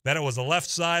prove that it was a left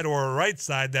side or a right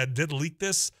side that did leak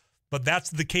this, but that's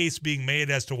the case being made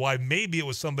as to why maybe it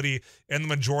was somebody in the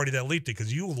majority that leaked it,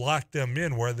 because you locked them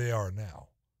in where they are now.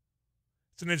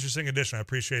 It's an interesting addition. I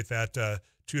appreciate that to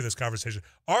this conversation.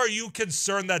 Are you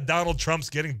concerned that Donald Trump's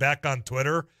getting back on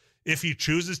Twitter if he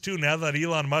chooses to, now that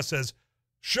Elon Musk says,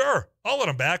 sure, I'll let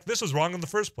him back. This was wrong in the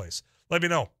first place? Let me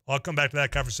know. I'll come back to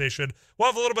that conversation. We'll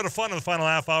have a little bit of fun in the final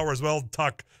half hour as well.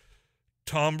 Talk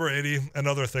Tom Brady and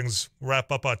other things.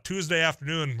 Wrap up on Tuesday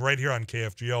afternoon right here on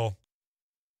KFGO.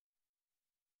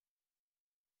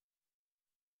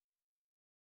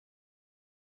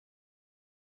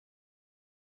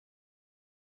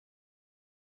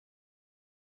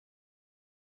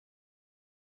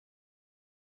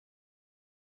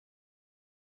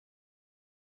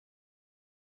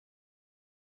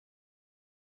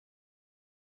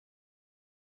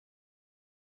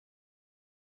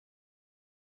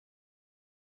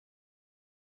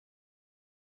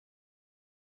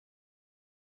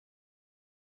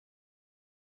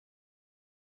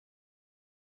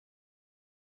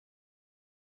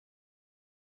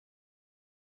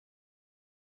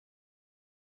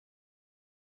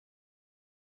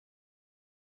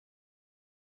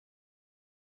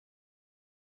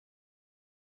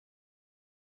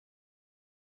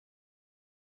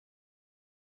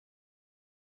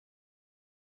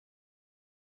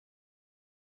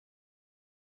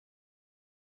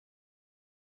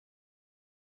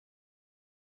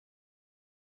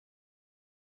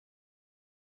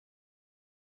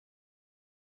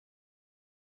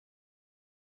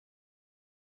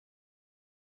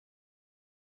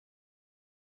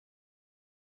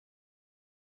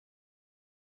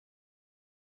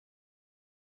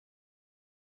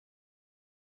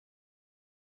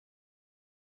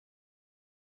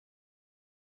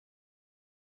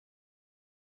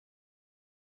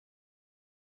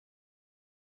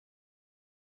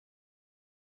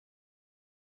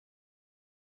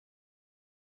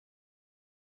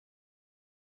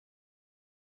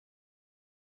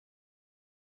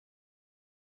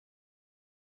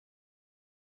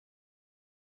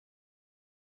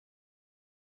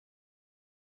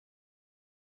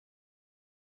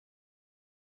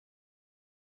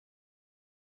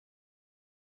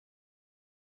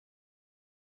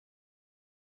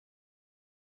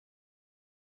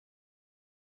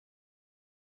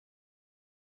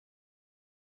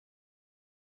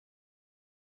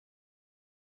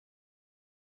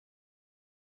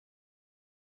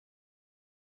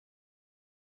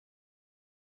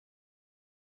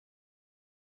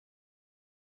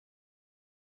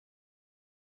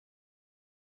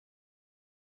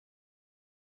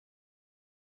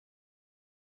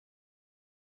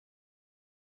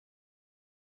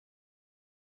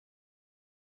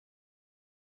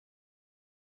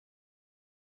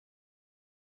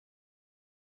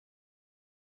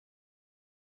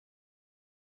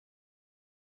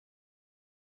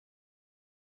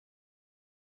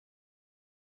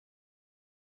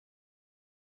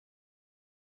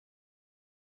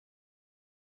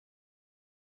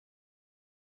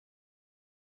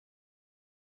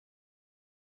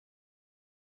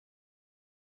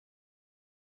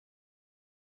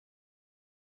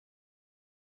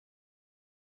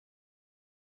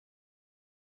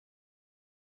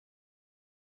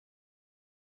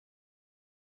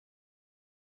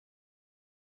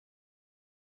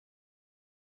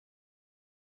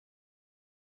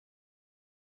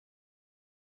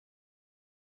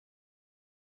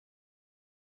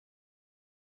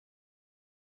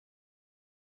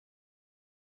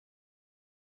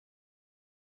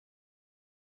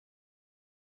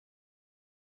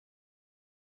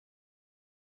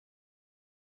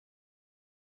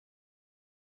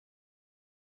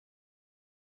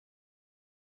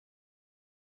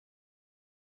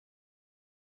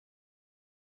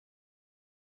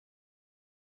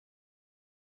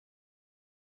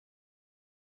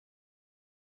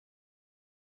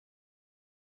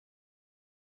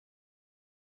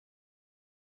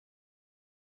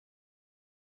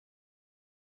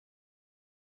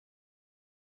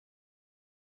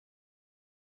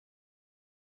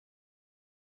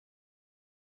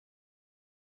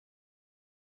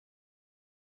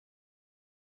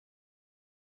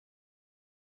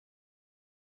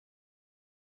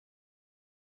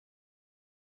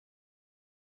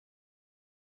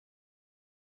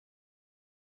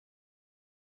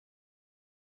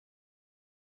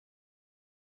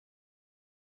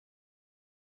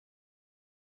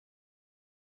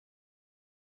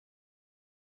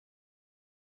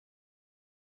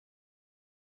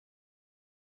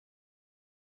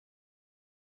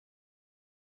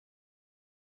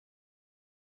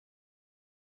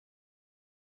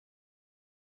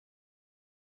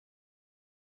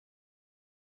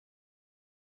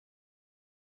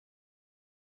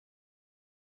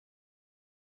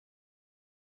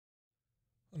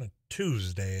 on a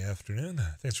Tuesday afternoon.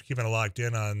 Thanks for keeping it locked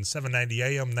in on 790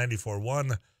 AM,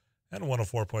 94.1, and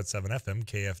 104.7 FM,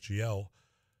 KFGO.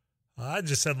 I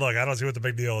just said, look, I don't see what the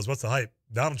big deal is. What's the hype?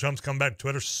 Donald Trump's come back to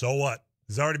Twitter, so what?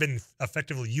 He's already been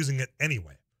effectively using it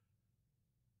anyway.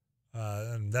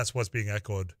 And that's what's being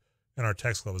echoed in our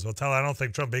text club as well. Tyler, I don't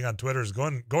think Trump being on Twitter is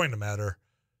going to matter.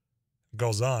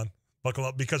 Goes on. Buckle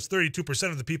up, because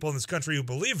 32% of the people in this country who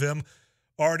believe him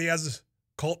already has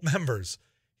cult members.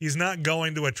 He's not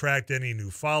going to attract any new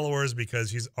followers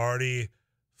because he's already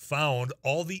found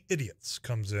all the idiots,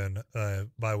 comes in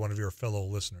by one of your fellow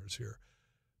listeners here.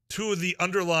 To the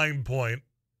underlying point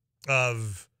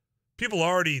of people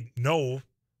already know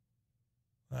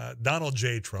Donald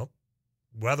J. Trump,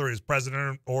 whether he's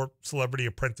president or Celebrity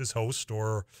Apprentice host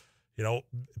or,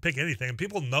 pick anything.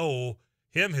 People know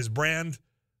him, his brand,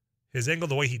 his angle,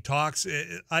 the way he talks.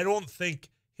 I don't think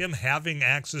him having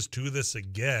access to this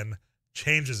again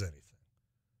changes anything.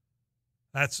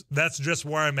 That's just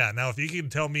where I'm at. Now, if you can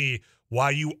tell me why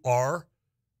you are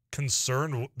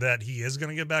concerned that he is going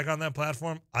to get back on that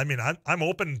platform, I mean, I'm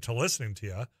open to listening to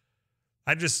you.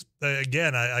 I just,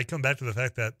 again, I come back to the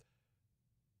fact that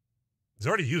he's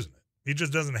already using it. He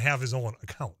just doesn't have his own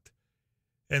account.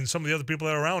 And some of the other people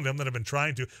that are around him that have been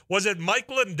trying to. Was it Mike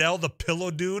Lindell, the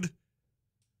pillow dude?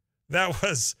 That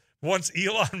was once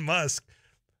Elon Musk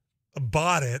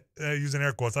bought it, using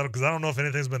air quotes, because I don't know if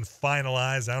anything's been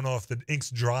finalized. I don't know if the ink's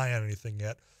dry on anything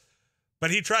yet.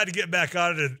 But he tried to get back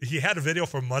on it, and he had a video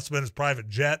from must have been his private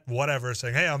jet, whatever,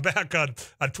 saying, hey, I'm back on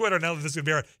Twitter now that this is going to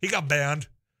be all right. He got banned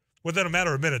within a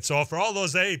matter of minutes. So for all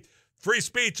those, hey, free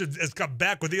speech has come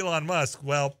back with Elon Musk.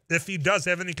 Well, if he does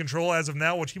have any control as of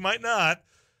now, which he might not,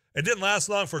 it didn't last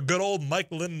long for good old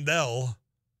Mike Lindell,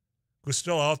 who's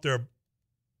still out there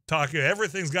talking.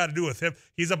 Everything's got to do with him.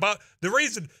 He's about the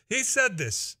reason he said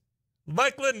this.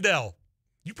 Mike Lindell,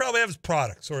 you probably have his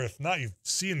products, or if not, you've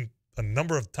seen a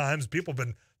number of times people have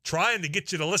been trying to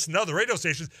get you to listen to other radio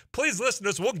stations. Please listen to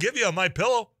us. We'll give you a My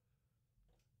Pillow.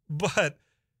 But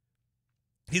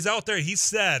he's out there. He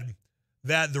said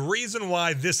that the reason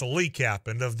why this leak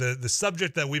happened of the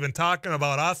subject that we've been talking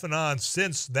about off and on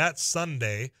since that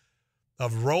Sunday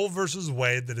of Roe versus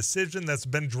Wade, the decision that's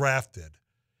been drafted,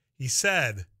 he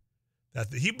said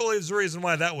that he believes the reason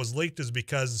why that was leaked is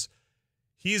because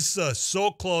he's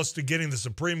so close to getting the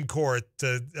Supreme Court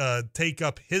to take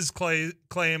up his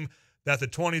claim that the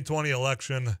 2020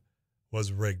 election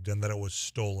was rigged and that it was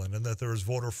stolen and that there was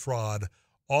voter fraud,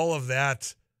 all of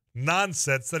that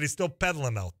nonsense that he's still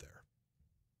peddling out there.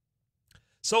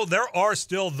 So there are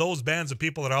still those bands of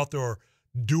people that are out there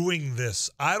doing this.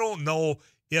 I don't know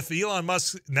if Elon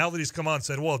Musk, now that he's come on and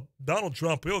said, well, Donald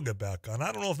Trump, he'll get back on.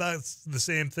 I don't know if that's the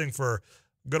same thing for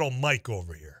good old Mike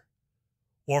over here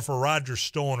or for Roger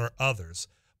Stone or others.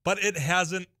 But it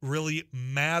hasn't really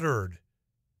mattered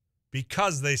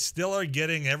because they still are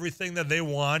getting everything that they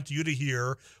want you to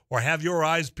hear or have your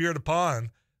eyes peered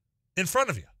upon in front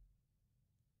of you.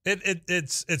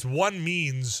 It's one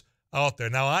means out there.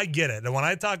 Now, I get it. And when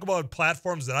I talk about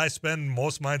platforms that I spend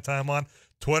most of my time on,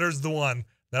 Twitter's the one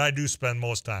that I do spend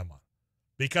most time on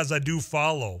because I do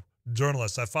follow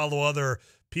journalists. I follow other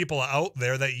people out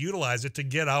there that utilize it to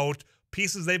get out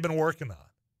pieces they've been working on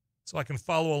so I can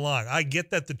follow along. I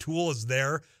get that the tool is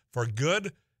there for good.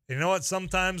 And you know what?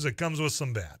 Sometimes it comes with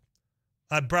some bad.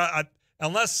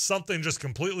 Unless something just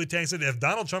completely tanks it. If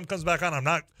Donald Trump comes back on, I'm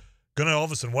not going to all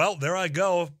of a sudden, well, there I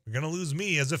go. You're going to lose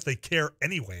me, as if they care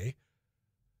anyway.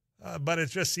 But it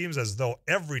just seems as though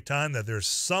every time that there's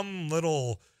some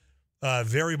little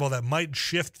variable that might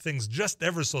shift things just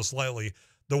ever so slightly,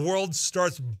 the world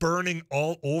starts burning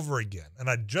all over again. And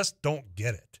I just don't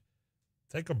get it.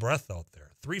 Take a breath out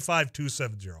there.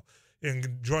 35270.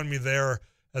 And join me there,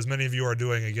 as many of you are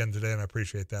doing again today, and I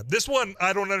appreciate that. This one,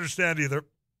 I don't understand either.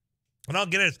 And I'll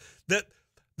get it. That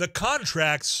the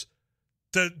contracts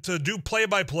to do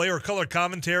play-by-play or color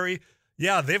commentary,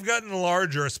 yeah, they've gotten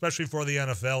larger, especially for the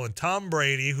NFL. And Tom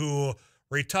Brady, who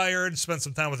retired, spent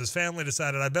some time with his family,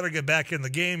 decided I better get back in the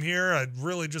game here. I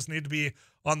really just need to be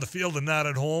on the field and not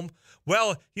at home.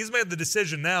 Well, he's made the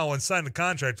decision now and signed the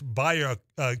contract by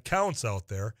accounts out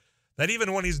there that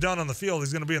even when he's done on the field,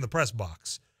 he's going to be in the press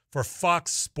box for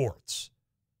Fox Sports.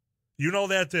 You know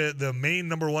that the main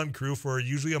number one crew for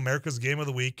usually America's Game of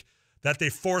the Week, that they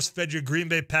force-fed you Green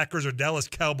Bay Packers or Dallas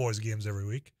Cowboys games every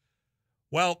week.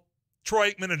 Well, Troy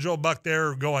Aikman and Joe Buck,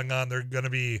 they're going on. They're going to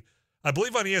be, I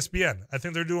believe, on ESPN. I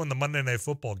think they're doing the Monday Night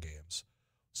Football games.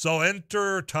 So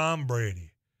enter Tom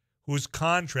Brady, whose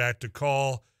contract to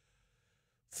call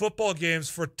football games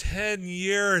for 10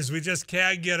 years. We just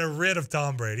can't get rid of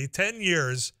Tom Brady. 10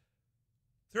 years,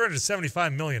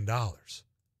 $375 million.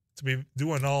 to be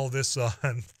doing all this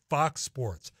on Fox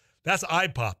Sports. That's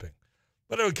eye-popping.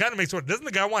 But it kind of makes it, doesn't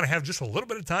the guy want to have just a little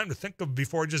bit of time to think of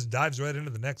before he just dives right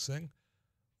into the next thing?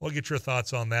 We'll get your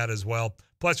thoughts on that as well.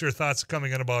 Plus your thoughts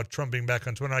coming in about Trump being back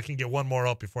on Twitter. I can get one more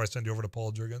up before I send you over to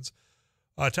Paul Jurgens.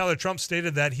 Tyler Trump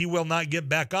stated that he will not get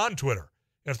back on Twitter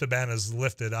if the ban is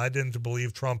lifted. I didn't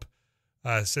believe Trump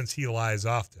since he lies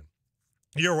often.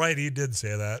 You're right, he did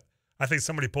say that. I think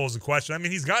somebody posed the question. I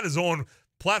mean, he's got his own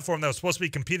platform that was supposed to be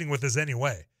competing with his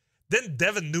anyway. Didn't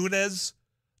Devin Nunes,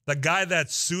 the guy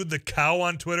that sued the cow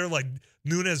on Twitter, like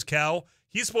Nunes Cow,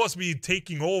 he's supposed to be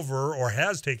taking over or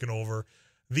has taken over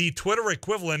the Twitter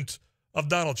equivalent of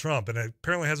Donald Trump, and it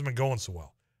apparently hasn't been going so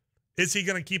well. Is he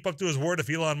going to keep up to his word if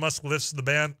Elon Musk lifts the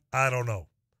ban? I don't know.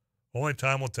 Only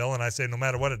time will tell, and I say no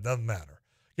matter what, it doesn't matter.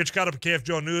 Get you caught up at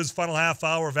KFGO News, final half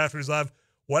hour of Afternoons Live.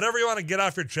 Whatever you want to get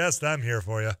off your chest, I'm here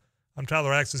for you. I'm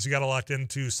Tyler Axis. You got it locked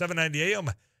into 790 AM,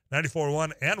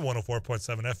 94.1 and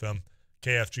 104.7 FM,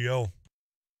 KFGO.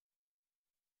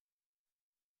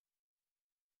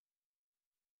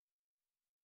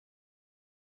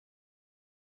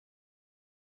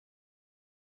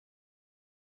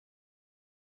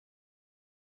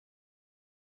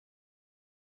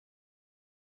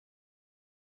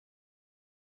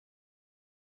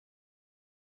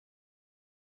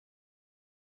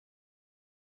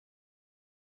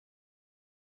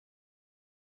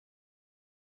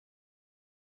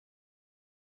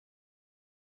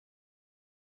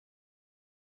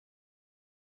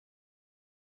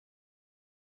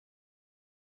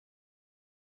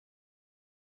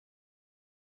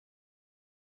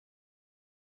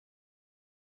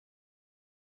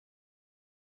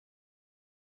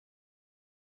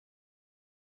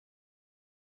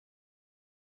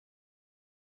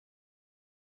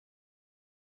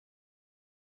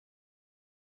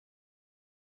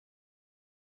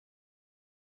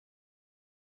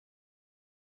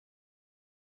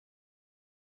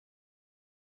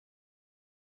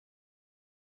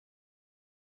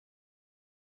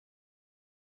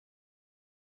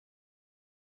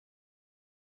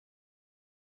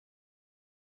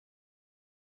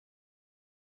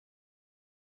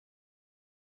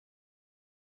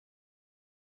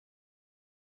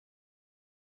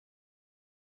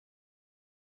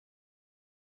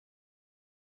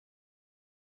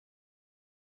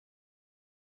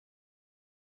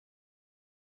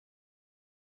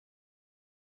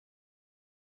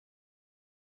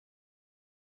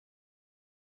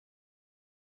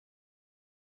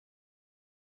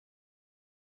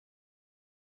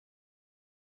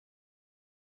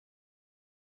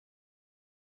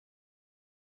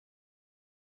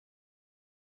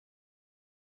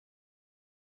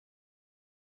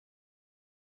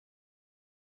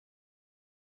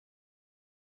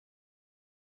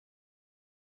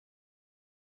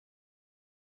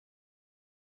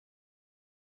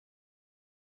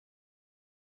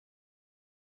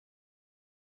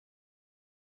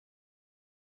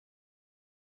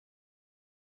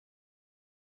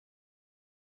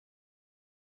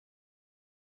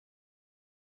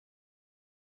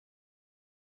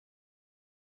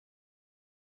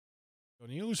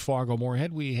 News,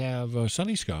 Fargo-Moorhead, we have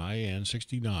sunny sky and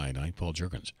 69. I'm Paul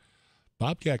Jurgens.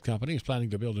 Bobcat Company is planning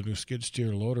to build a new skid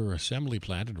steer loader assembly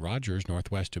plant in Rogers,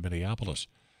 northwest of Minneapolis.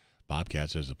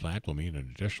 Bobcat says the plant will mean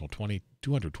an additional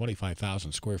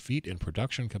 225,000 square feet in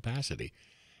production capacity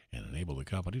and enable the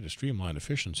company to streamline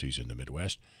efficiencies in the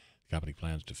Midwest. The company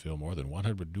plans to fill more than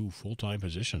 100 new full-time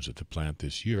positions at the plant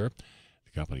this year.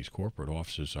 The company's corporate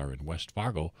offices are in West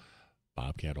Fargo.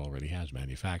 Bobcat already has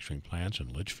manufacturing plants in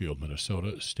Litchfield,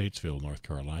 Minnesota, Statesville, North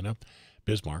Carolina,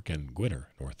 Bismarck, and Gwinner,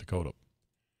 North Dakota.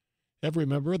 Every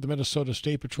member of the Minnesota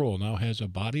State Patrol now has a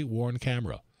body-worn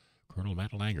camera. Colonel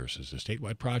Matt Langer says the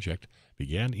statewide project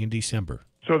began in December.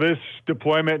 So this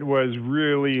deployment was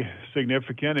really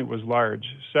significant. It was large.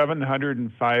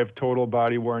 705 total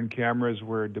body-worn cameras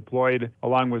were deployed,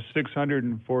 along with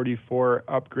 644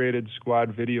 upgraded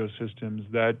squad video systems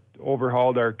that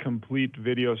overhauled our complete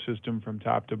video system from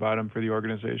top to bottom for the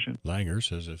organization. Langer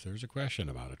says if there's a question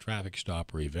about a traffic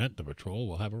stop or event, the patrol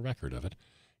will have a record of it.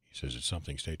 He says it's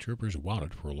something state troopers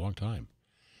wanted for a long time.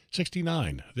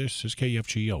 69. This is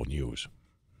KFGO News.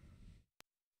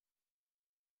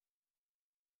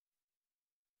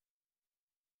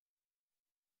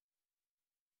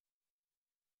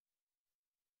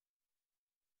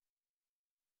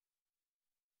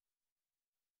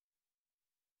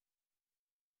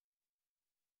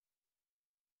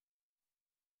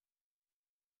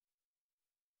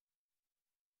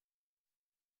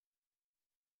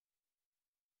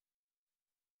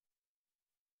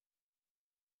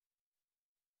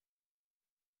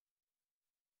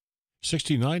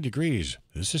 69 degrees.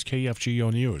 This is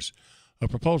KFGO News. A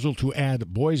proposal to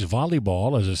add boys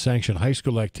volleyball as a sanctioned high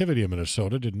school activity in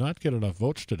Minnesota did not get enough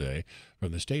votes today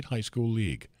from the State High School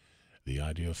League. The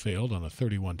idea failed on a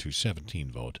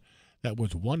 31-17 vote. That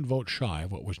was one vote shy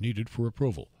of what was needed for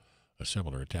approval. A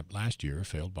similar attempt last year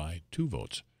failed by 2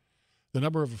 votes. The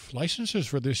number of licenses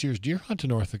for this year's deer hunt in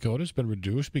North Dakota has been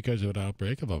reduced because of an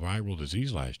outbreak of a viral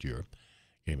disease last year.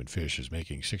 Game and Fish is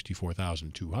making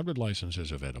 64,200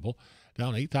 licenses available,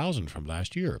 down 8,000 from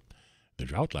last year. The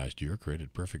drought last year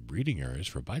created perfect breeding areas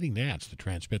for biting gnats that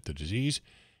transmit the disease.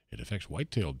 It affects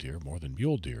white-tailed deer more than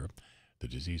mule deer. The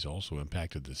disease also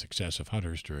impacted the success of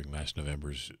hunters during last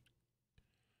November's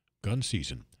gun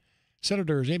season.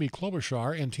 Senators Amy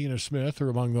Klobuchar and Tina Smith are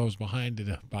among those behind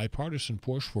a bipartisan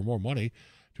push for more money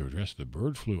to address the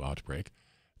bird flu outbreak.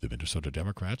 The Minnesota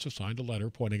Democrats have signed a letter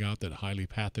pointing out that highly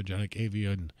pathogenic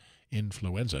avian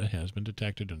influenza has been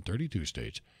detected in 32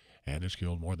 states and has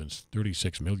killed more than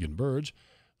 36 million birds.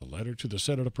 The letter to the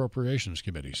Senate Appropriations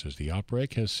Committee says the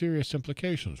outbreak has serious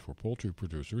implications for poultry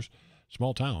producers,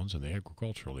 small towns, and the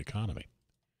agricultural economy.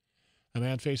 A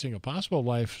man facing a possible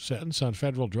life sentence on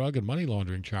federal drug and money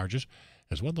laundering charges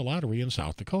has won the lottery in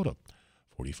South Dakota.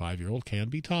 45-year-old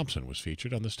Canby Thompson was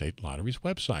featured on the state lottery's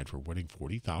website for winning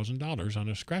 $40,000 on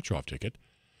a scratch-off ticket.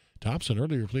 Thompson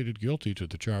earlier pleaded guilty to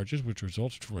the charges, which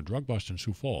resulted from a drug bust in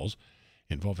Sioux Falls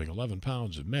involving 11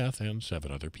 pounds of meth and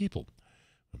 7 other people.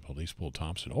 When police pulled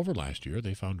Thompson over last year,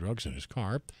 they found drugs in his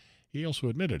car. He also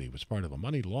admitted he was part of a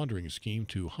money laundering scheme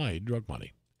to hide drug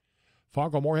money.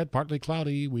 Fargo-Moorhead, partly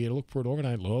cloudy. We look for an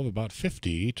overnight low of about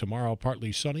 50. Tomorrow,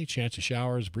 partly sunny, chance of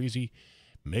showers, breezy,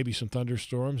 maybe some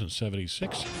thunderstorms, and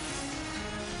 76.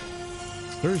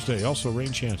 Thursday, also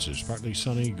rain chances. Partly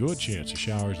sunny, good chance of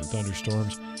showers and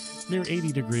thunderstorms, near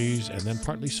 80 degrees, and then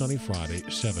partly sunny Friday,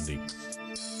 70.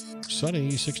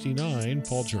 Sunny, 69.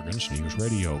 Paul Jurgens, News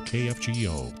Radio,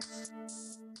 KFGO.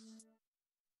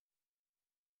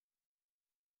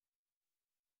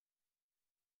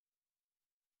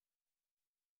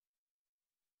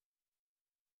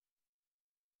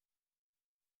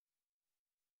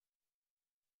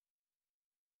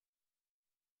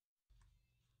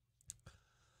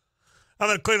 I'm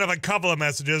going to clean up a couple of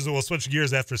messages, and we'll switch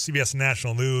gears after CBS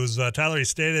National News. Tyler, he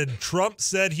stated, Trump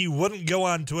said he wouldn't go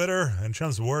on Twitter, and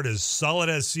Trump's word is solid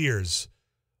as Sears.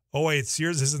 Oh, wait,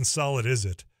 Sears isn't solid, is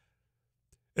it?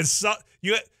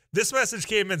 This message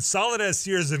came in solid as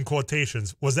Sears in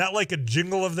quotations. Was that like a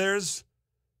jingle of theirs?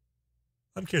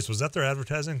 I'm curious, was that their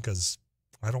advertising? Because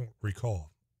I don't recall.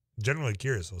 Genuinely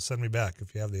curious, so send me back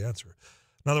if you have the answer.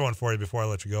 Another one for you before I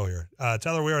let you go here.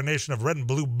 Tyler, we are a nation of red and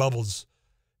blue bubbles.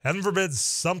 Heaven forbid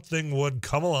something would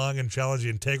come along and challenge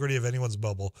the integrity of anyone's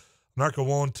bubble. America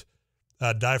won't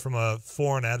die from a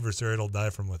foreign adversary. It'll die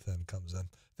from within, comes in.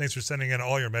 Thanks for sending in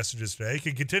all your messages today. You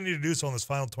can continue to do so in this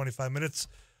final 25 minutes.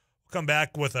 We'll come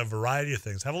back with a variety of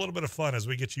things. Have a little bit of fun as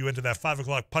we get you into that 5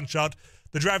 o'clock punch-out.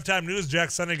 The Drive Time News,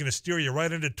 Jack Sunday, going to steer you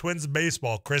right into Twins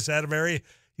baseball. Chris Atterbury,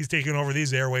 he's taking over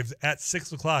these airwaves at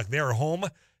 6 o'clock. They are home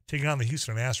taking on the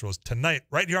Houston Astros tonight,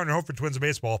 right here on your home for Twins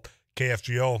baseball,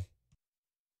 KFGO.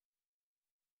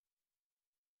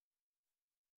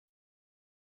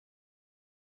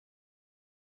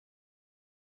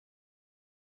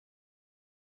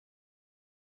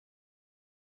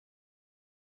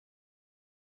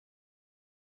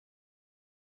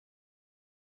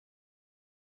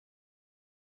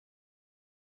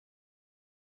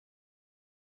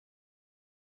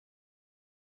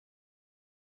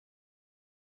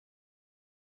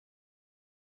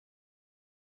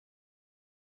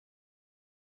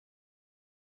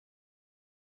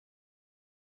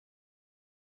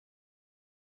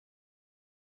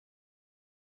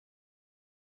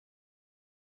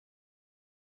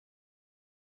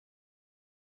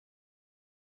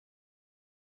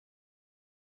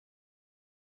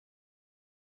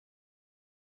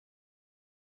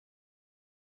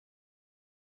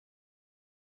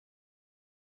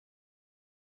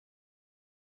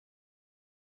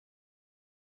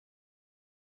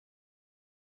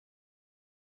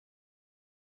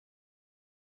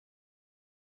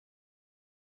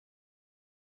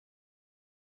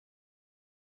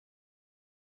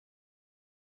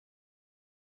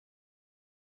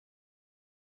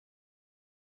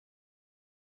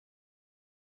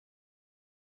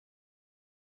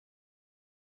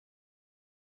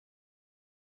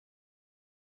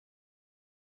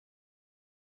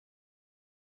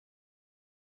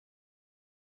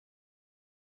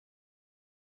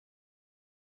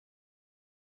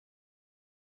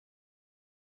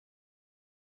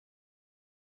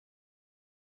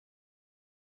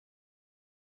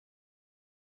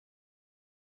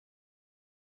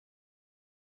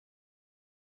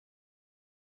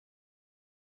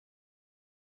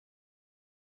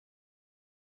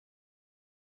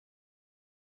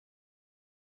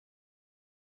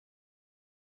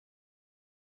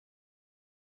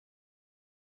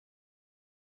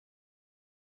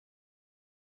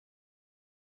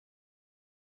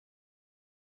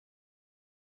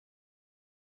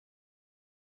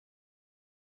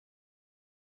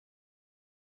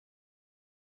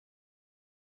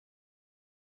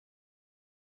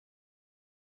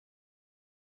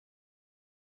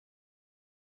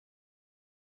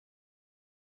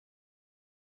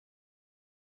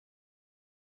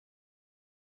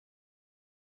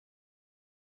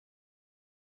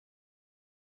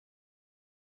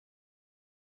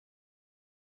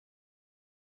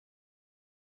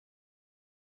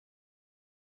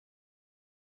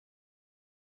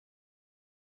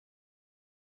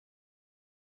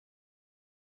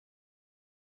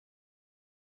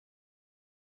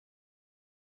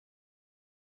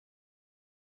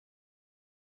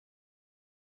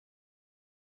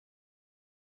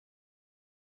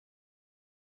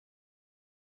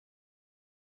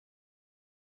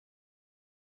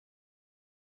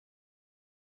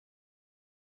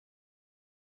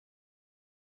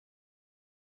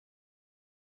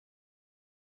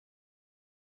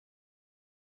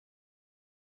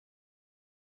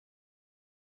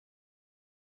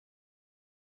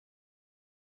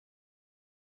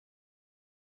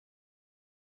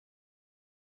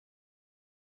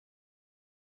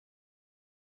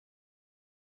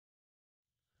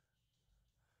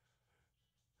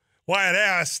 Well, I had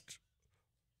asked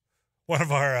one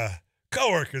of our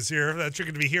coworkers here that you're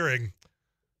going to be hearing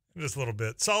in just a little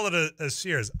bit. Solid as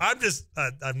Sears. I've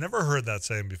never heard that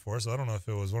saying before, so I don't know if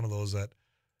it was one of those that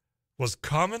was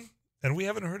common and we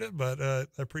haven't heard it, but I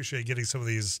appreciate getting some of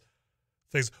these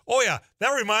things. Oh, yeah,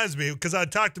 that reminds me, because I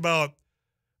talked about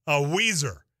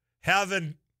Weezer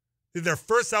having their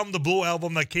first album, the Blue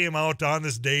Album, that came out on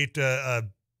this date.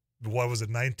 What was it,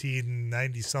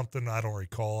 1990-something? I don't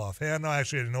recall offhand. No,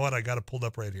 actually, you know what? I got it pulled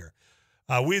up right here.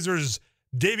 Weezer's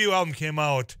debut album came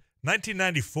out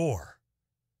 1994,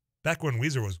 back when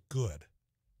Weezer was good.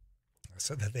 I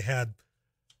said that they had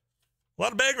a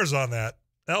lot of bangers on that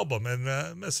album, and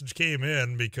a message came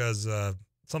in because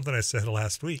something I said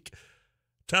last week.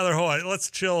 Tyler Ho,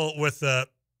 let's chill with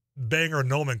banger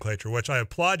nomenclature, which I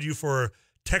applaud you for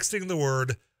texting the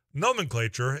word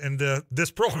nomenclature into this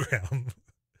program.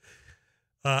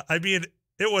 I mean,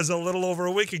 it was a little over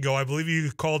a week ago. I believe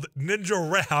you called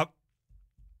Ninja Rap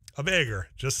a banger.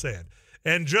 Just saying.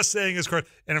 And just saying is correct.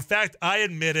 And in fact, I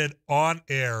admitted on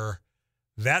air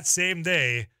that same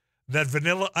day that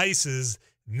Vanilla Ice's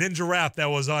Ninja Rap that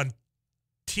was on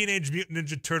Teenage Mutant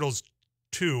Ninja Turtles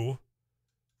 2,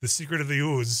 The Secret of the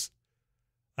Ooze,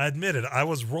 I admitted I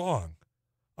was wrong.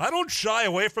 I don't shy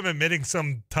away from admitting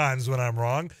sometimes when I'm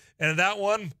wrong. And that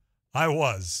one, I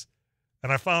was.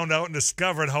 And I found out and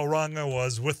discovered how wrong I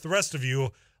was with the rest of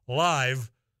you live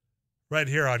right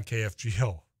here on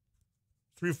KFGO.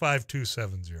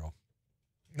 35270.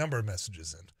 Number of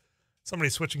messages in.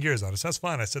 Somebody's switching gears on us. That's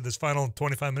fine. I said this final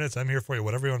 25 minutes, I'm here for you,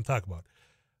 whatever you want to talk about.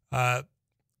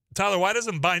 Tyler, why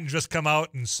doesn't Biden just come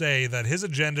out and say that his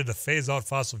agenda to phase out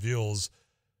fossil fuels,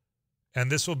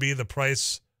 and this will be the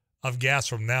price of gas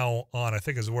from now on, I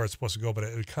think is where it's supposed to go, but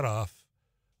it cut off.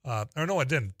 Or no, it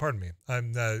didn't. Pardon me.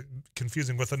 I'm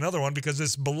confusing with another one because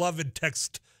this beloved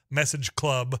text message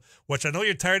club, which I know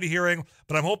you're tired of hearing,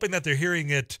 but I'm hoping that they're hearing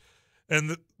it,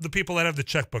 and the people that have the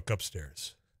checkbook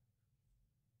upstairs.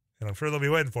 And I'm sure they'll be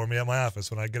waiting for me at my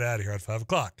office when I get out of here at 5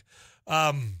 o'clock.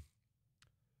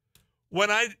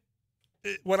 When I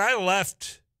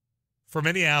left for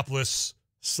Minneapolis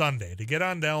Sunday to get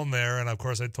on down there, and of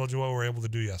course I told you what we were able to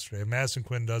do yesterday. Madison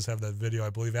Quinn does have that video, I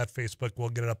believe, at Facebook. We'll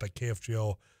get it up at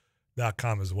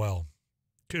KFGO.com as well.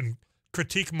 Can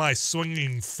critique my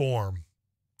swinging form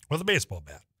with a baseball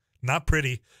bat. Not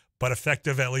pretty, but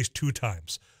effective at least 2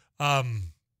 times. When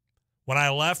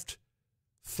I left,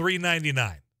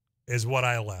 $3.99 is what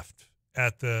I left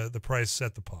at the price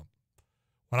at the pump.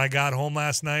 When I got home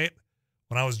last night,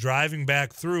 when I was driving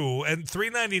back through, and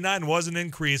 $3.99 was an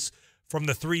increase from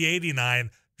the $3.89,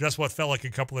 just what felt like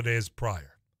a couple of days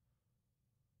prior.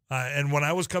 And when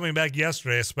I was coming back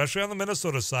yesterday, especially on the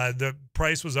Minnesota side, the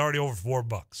price was already over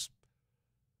 $4.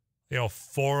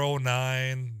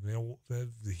 $4.09,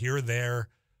 here or there.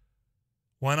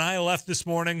 When I left this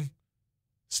morning,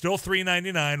 still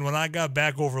 $3.99. When I got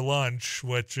back over lunch,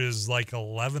 which is like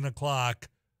 11 o'clock,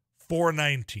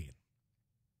 $4.19.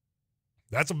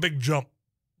 That's a big jump,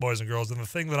 boys and girls. And the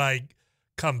thing that I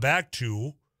come back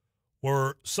to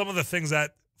were some of the things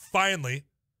that finally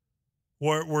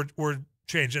were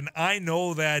changed. And I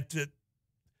know that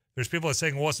there's people that are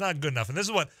saying, well, it's not good enough. And this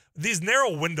is what these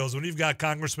narrow windows, when you've got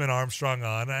Congressman Armstrong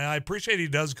on, and I appreciate he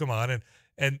does come on,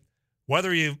 and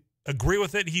whether you agree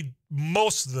with it, he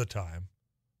most of the time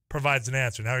provides an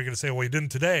answer. Now you're going to say, well, he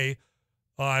didn't today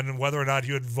on whether or not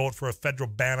he would vote for a federal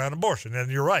ban on abortion.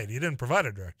 And you're right, he didn't provide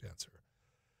a direct answer.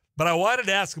 But I wanted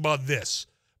to ask about this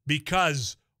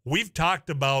because we've talked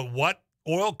about what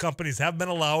oil companies have been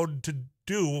allowed to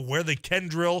do, where they can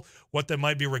drill, what they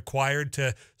might be required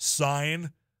to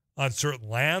sign on certain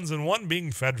lands, and one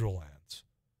being federal lands.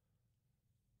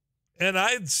 And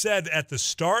I had said at the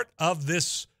start of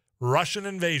this Russian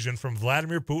invasion from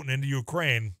Vladimir Putin into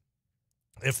Ukraine,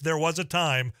 if there was a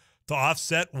time to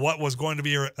offset what was going to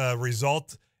be a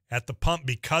result at the pump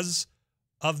because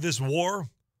of this war,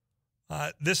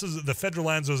 this is the federal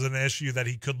lands was an issue that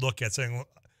he could look at, saying,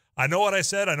 I know what I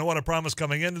said, I know what I promised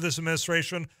coming into this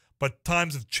administration, but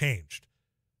times have changed.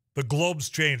 The globe's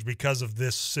changed because of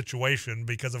this situation,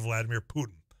 because of Vladimir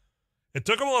Putin. It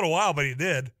took him a little while, but he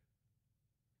did.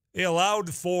 He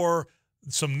allowed for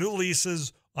some new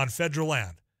leases on federal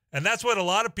land. And that's what a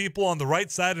lot of people on the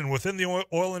right side and within the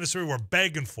oil industry were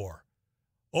begging for.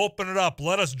 Open it up.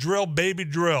 Let us drill, baby,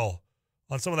 drill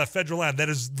on some of that federal land. That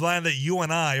is land that you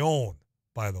and I own,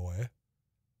 by the way.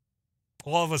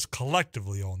 All of us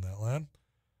collectively own that land.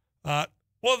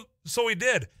 Well, so we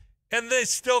did. And they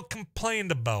still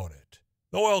complained about it,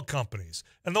 the oil companies,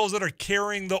 and those that are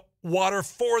carrying the water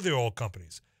for the oil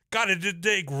companies. God, it did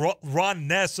take Ron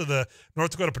Ness of the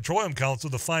North Dakota Petroleum Council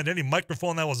to find any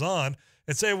microphone that was on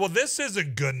and say, well, this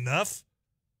isn't good enough.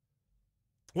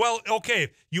 Well, okay,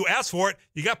 you asked for it,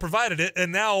 you got provided it,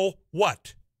 and now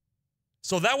what?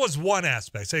 So that was one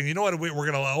aspect, saying, you know what, we're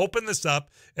going to open this up,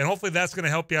 and hopefully that's going to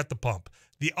help you at the pump.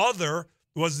 The other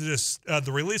was this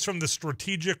the release from the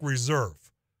strategic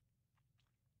reserve.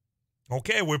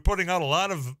 Okay, we're putting out a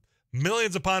lot of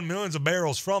millions upon millions of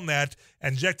barrels from that,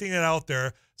 injecting it out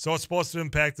there, so it's supposed to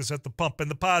impact us at the pump in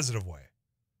the positive way.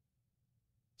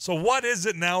 So what is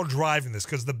it now driving this?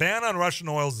 Because the ban on Russian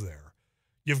oil is there.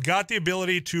 You've got the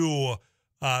ability to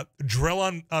drill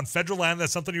on federal land.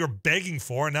 That's something you were begging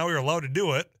for, and now you're allowed to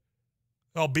do it,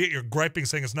 albeit you're griping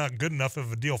saying it's not good enough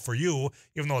of a deal for you,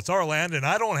 even though it's our land, and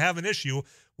I don't have an issue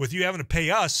with you having to pay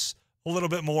us a little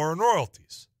bit more in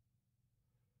royalties.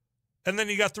 And then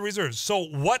you got the reserves. So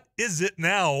what is it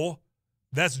now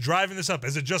that's driving this up?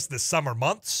 Is it just the summer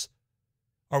months?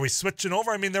 Are we switching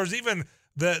over? I mean, there's even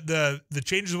the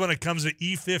changes when it comes to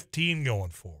E15 going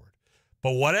forward.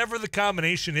 But whatever the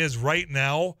combination is right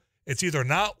now, it's either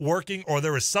not working or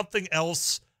there is something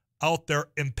else out there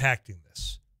impacting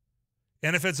this.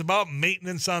 And if it's about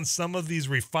maintenance on some of these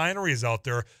refineries out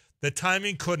there, the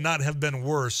timing could not have been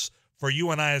worse for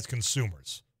you and I as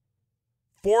consumers.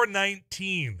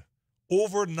 $4.19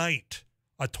 overnight,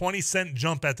 a 20-cent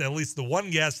jump at least the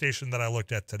one gas station that I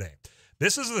looked at today.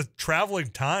 This is the traveling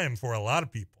time for a lot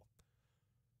of people.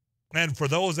 And for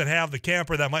those that have the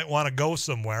camper that might want to go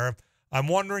somewhere, I'm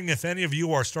wondering if any of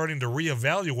you are starting to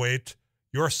reevaluate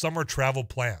your summer travel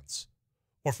plans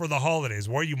or for the holidays,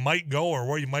 where you might go or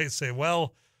where you might say,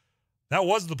 well, that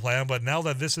was the plan, but now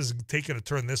that this is taking a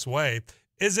turn this way,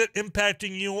 is it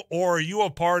impacting you, or are you a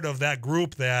part of that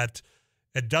group that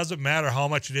it doesn't matter how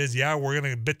much it is? Yeah, we're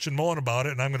going to bitch and moan about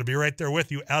it, and I'm going to be right there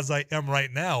with you as I am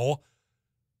right now,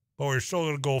 but we're still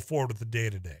going to go forward with the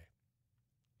day-to-day.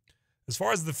 As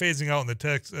far as the phasing out in the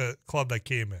text club that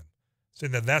came in,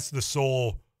 saying that that's the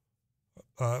sole,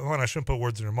 well, I shouldn't put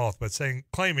words in your mouth, but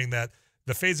claiming that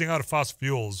the phasing out of fossil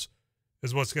fuels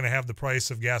is what's going to have the price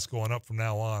of gas going up from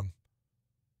now on.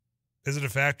 Is it a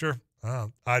factor?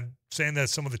 I'm saying that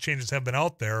some of the changes have been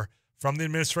out there from the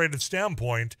administrative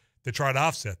standpoint to try to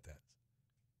offset that.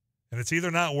 And it's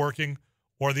either not working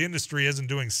or the industry isn't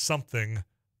doing something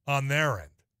on their end.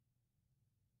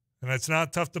 And it's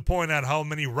not tough to point out how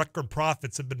many record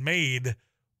profits have been made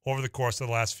over the course of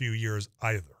the last few years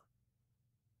either.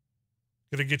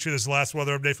 Going to get you this last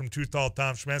weather update from Too Tall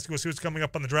Tom Szymanski. We'll see what's coming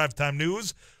up on the Drive Time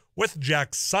News with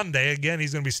Jack Sunday. Again,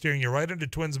 he's going to be steering you right into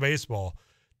Twins baseball.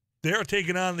 They're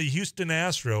taking on the Houston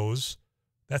Astros.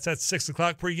 That's at 6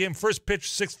 o'clock pregame. First pitch,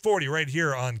 6:40 right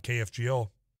here on KFGO.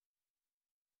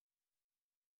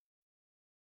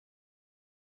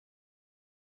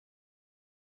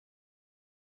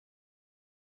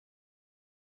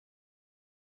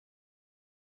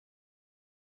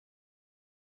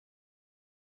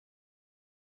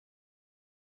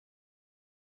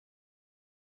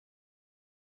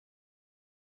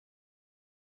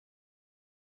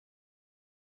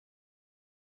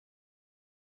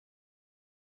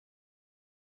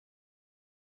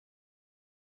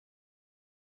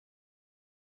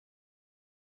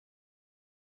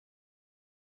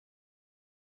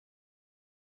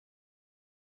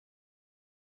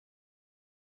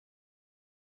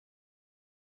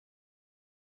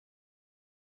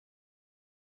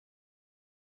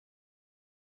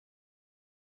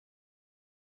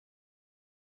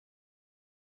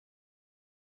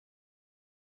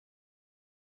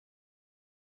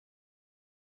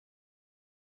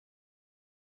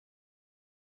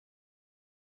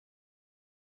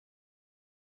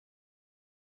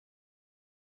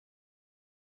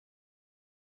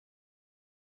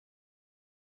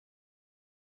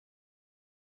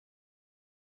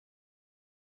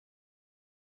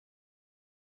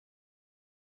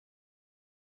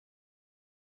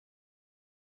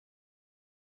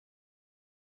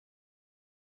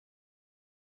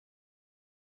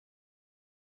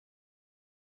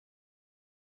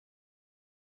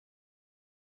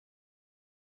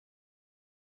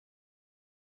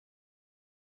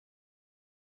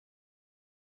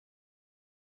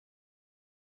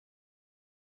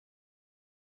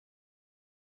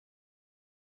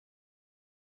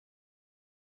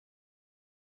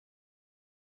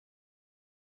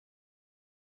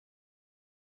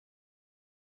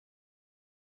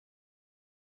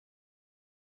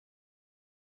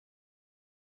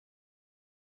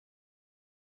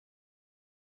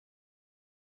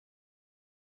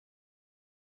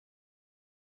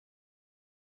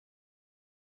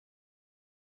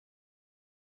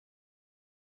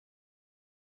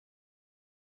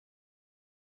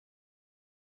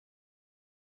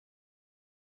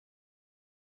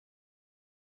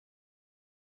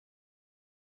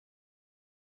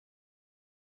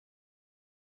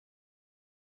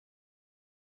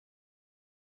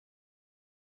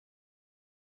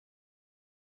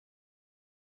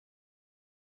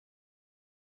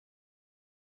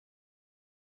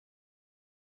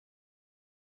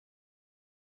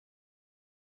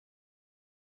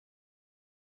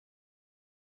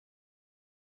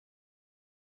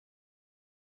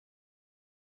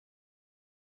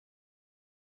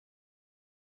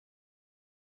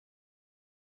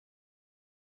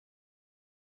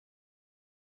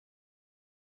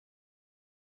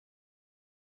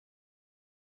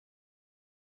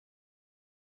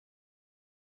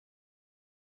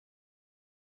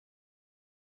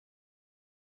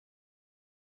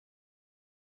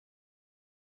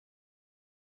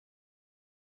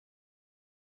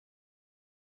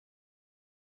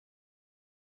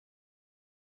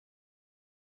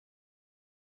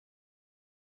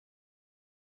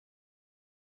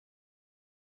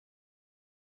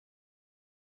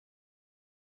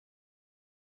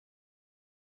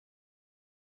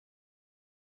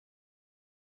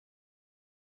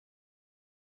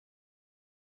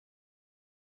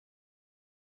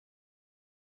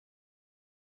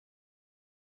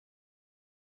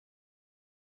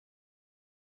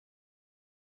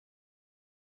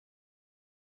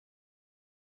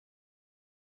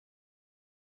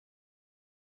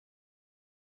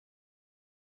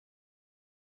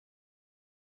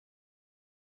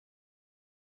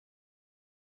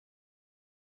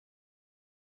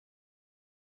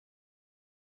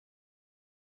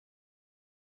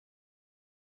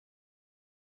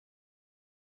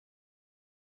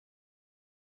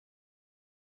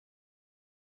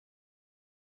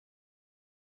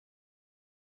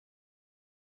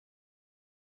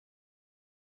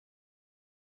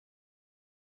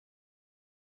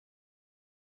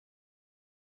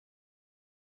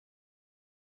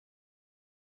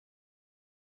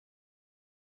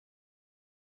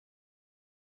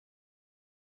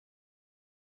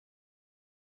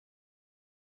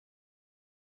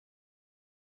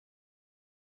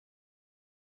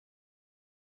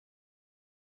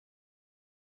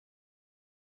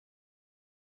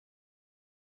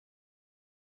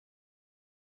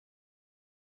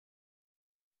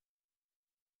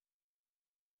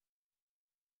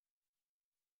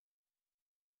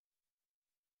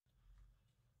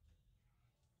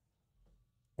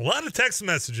 A lot of text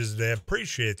messages today. I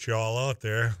appreciate you all out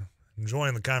there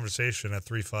enjoying the conversation at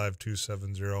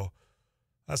 35270.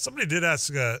 Somebody did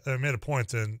ask, made a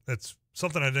point, and it's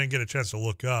something I didn't get a chance to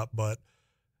look up, but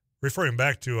referring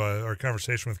back to our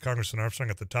conversation with Congressman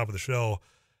Armstrong at the top of the show,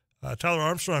 Tyler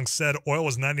Armstrong said oil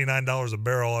was $99 a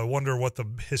barrel. I wonder what the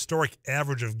historic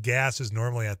average of gas is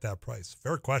normally at that price.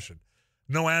 Fair question.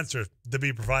 No answer to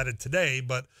be provided today,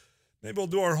 but maybe we'll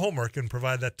do our homework and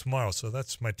provide that tomorrow. So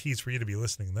that's my tease for you to be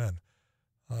listening then.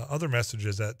 Other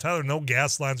messages that Tyler, no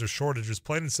gas lines or shortages,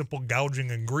 plain and simple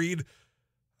gouging and greed.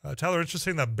 Tyler,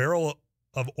 interesting that barrel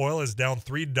of oil is down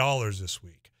 $3 this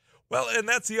week. Well, and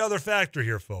that's the other factor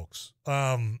here, folks.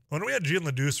 When we had Gene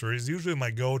Leducer, he's usually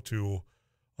my go-to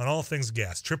on all things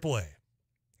gas, AAA.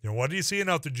 You know, what are you seeing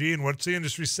out there, Gene? What's the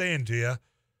industry saying to you?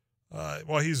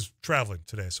 Well, he's traveling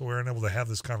today, so we weren't able to have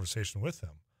this conversation with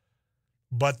him.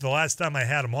 But the last time I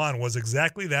had him on was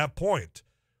exactly that point.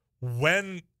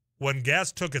 When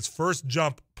gas took its first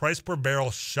jump, price per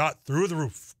barrel shot through the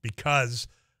roof because,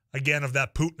 again, of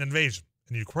that Putin invasion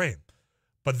in Ukraine.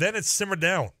 But then it simmered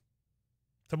down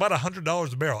to about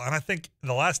 $100 a barrel. And I think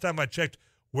the last time I checked,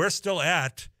 we're still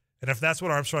at, and if that's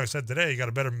what Armstrong said today, you got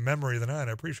a better memory than I, and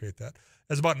I appreciate that,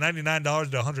 it's about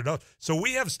 $99 to $100. So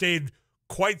we have stayed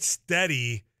quite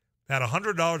steady at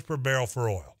 $100 per barrel for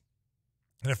oil.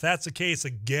 And if that's the case,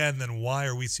 again, then why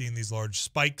are we seeing these large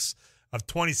spikes of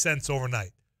 20 cents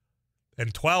overnight?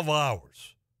 In 12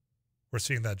 hours, we're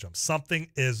seeing that jump. Something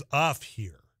is off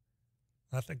here.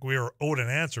 I think we are owed an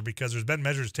answer because there's been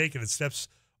measures taken and steps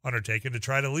undertaken to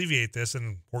try to alleviate this,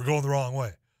 and we're going the wrong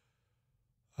way.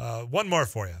 One more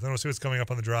for you. Then we'll see what's coming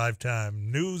up on the drive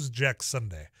time. News Jack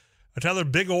Sunday. Tyler,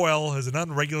 big oil is an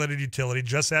unregulated utility.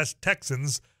 Just ask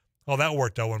Texans how that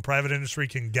worked out. When private industry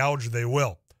can gouge, they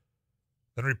will.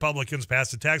 Then Republicans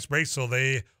passed the tax break, so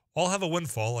they all have a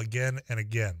windfall again and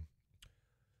again.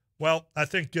 Well, I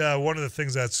think one of the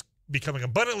things that's becoming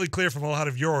abundantly clear from a lot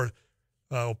of your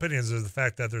opinions is the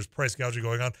fact that there's price gouging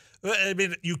going on. I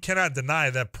mean, you cannot deny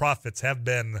that profits have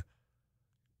been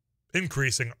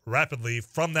increasing rapidly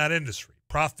from that industry.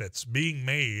 Profits being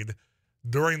made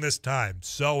during this time.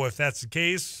 So if that's the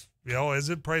case, you know, is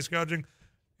it price gouging?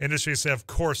 Industry say, of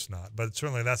course not, but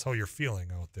certainly that's how you're feeling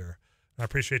out there. I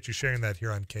appreciate you sharing that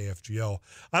here on KFGO.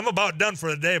 I'm about done for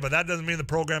the day, but that doesn't mean the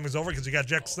program is over because you got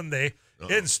Jack Sunday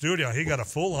in studio. He got a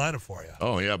full lineup for you.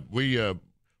 Oh, yeah.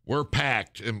 We're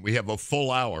packed, and we have a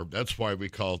full hour. That's why we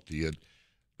call it the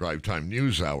Drive Time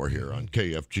News Hour here on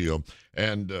KFGO.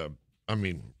 And, I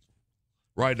mean,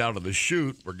 right out of the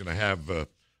chute, we're going to have,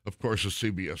 of course, the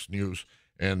CBS News,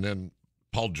 and then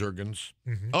Paul Juergens.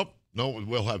 Mm-hmm. Oh, no,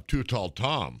 we'll have Too Tall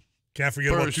Tom. Can't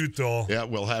forget about Too Tall. Yeah,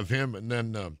 we'll have him, and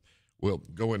then we'll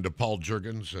go into Paul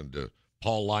Juergens and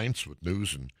Paul Leinz with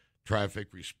news and traffic,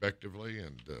 respectively,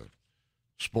 and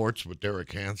sports with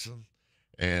Derek Hansen.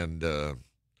 And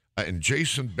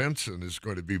Jason Benson is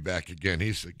going to be back again.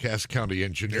 He's the Cass County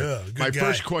engineer. Yeah, good My guy.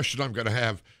 first question I'm going to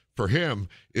have for him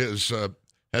is,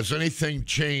 has anything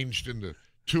changed in the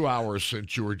 2 hours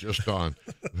since you were just on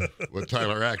with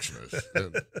Tyler Axness?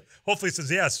 Hopefully it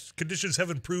says, yes, conditions have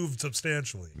improved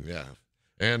substantially. Yeah.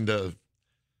 And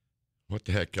what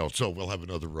the heck else? So we'll have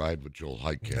another ride with Joel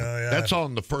Heitkamp. Yeah. That's all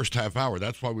in the first half hour.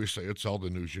 That's why we say it's all the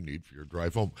news you need for your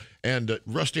drive home. And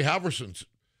Rusty Halverson's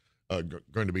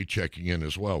going to be checking in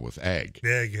as well with Ag.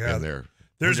 Yeah. And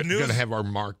There's we're news going to have our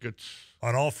markets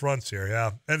on all fronts here,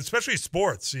 yeah. And especially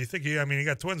sports. You think, I mean, you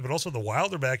got Twins, but also the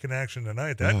Wild are back in action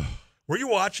tonight. Were you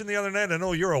watching the other night? I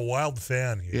know you're a Wild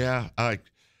fan here. Yeah,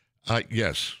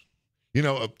 yes. You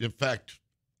know, in fact,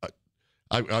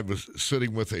 I was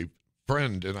sitting with a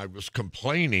friend, and I was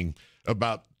complaining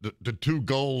about the 2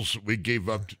 goals we gave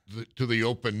up to the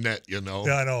open net, you know.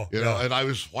 Yeah, I know. You know, and I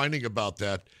was whining about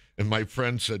that, and my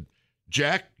friend said,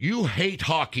 Jack, you hate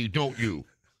hockey, don't you?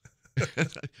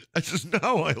 I says,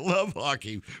 no, I love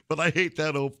hockey, but I hate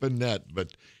that open net.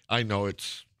 But I know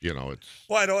it's, you know, it's.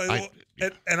 Well, I know,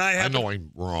 I know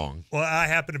I'm wrong. Well, I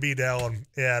happen to be down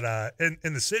at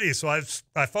in the city, so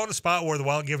I found a spot where the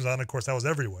Wild games on. Of course, I was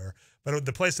everywhere, but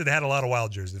the place that had a lot of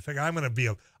Wild jerseys. I figured I'm going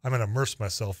to immerse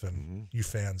myself in you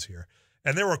fans here,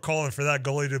 and they were calling for that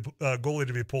goalie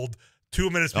to be pulled 2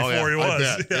 minutes before he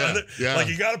was. Yeah. Like,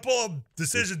 you got to pull him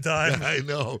decision time. Yeah, I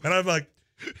know, and I'm like.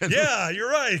 Yeah, you're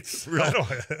right.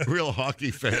 Real hockey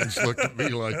fans look at me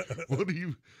like,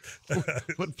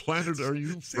 what planet are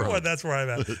you from? See what? That's where I'm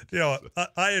at. You know,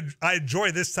 I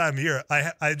enjoy this time of year.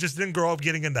 I just didn't grow up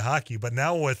getting into hockey, but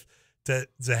now to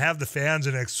have the fans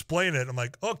and explain it, I'm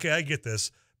like, okay, I get this.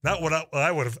 Not what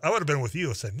I would have been with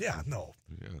you saying, yeah, no.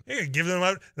 Yeah. You're gonna give them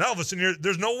out. And all of a sudden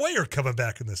there's no way you're coming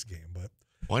back in this game. But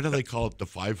why do they call it the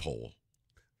 5-hole?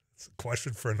 It's a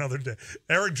question for another day.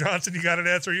 Eric Johnson, you got an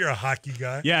answer? You're a hockey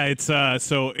guy. Yeah, it's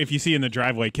so if you see in the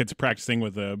driveway kids practicing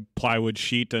with a plywood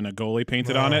sheet and a goalie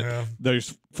painted on it,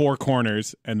 there's 4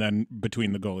 corners and then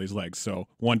between the goalie's legs. So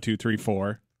 1, 2, 3,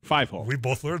 4, 5 hole. We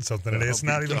both learned something today. It's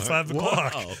not even 5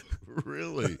 o'clock. Wow,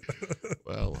 really?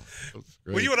 Well, that's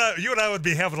great. Well, you and I would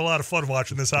be having a lot of fun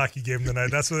watching this hockey game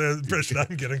tonight. That's the impression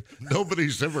I'm getting.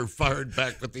 Nobody's ever fired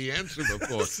back with the answer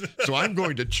before, so I'm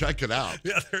going to check it out.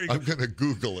 Yeah, there you go. I'm going to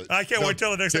Google it. I can't wait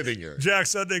till the next time. Here. Jack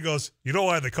Sunday goes, you know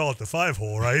why they call it the 5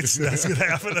 hole, right? That's going to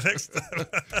happen the next time.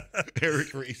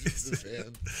 Eric raises his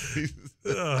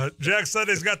hand. Jack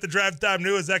Sunday's got the Drive Time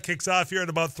News. That kicks off here in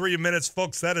about 3 minutes.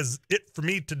 Folks, that is it for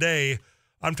me today.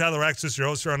 I'm Tyler Axis, your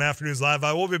host here on Afternoons Live.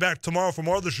 I will be back tomorrow for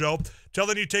more of the show. Till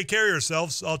then, you take care of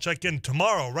yourselves. I'll check in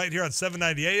tomorrow right here on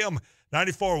 790 AM,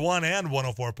 94.1 and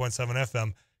 104.7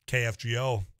 FM,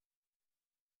 KFGO.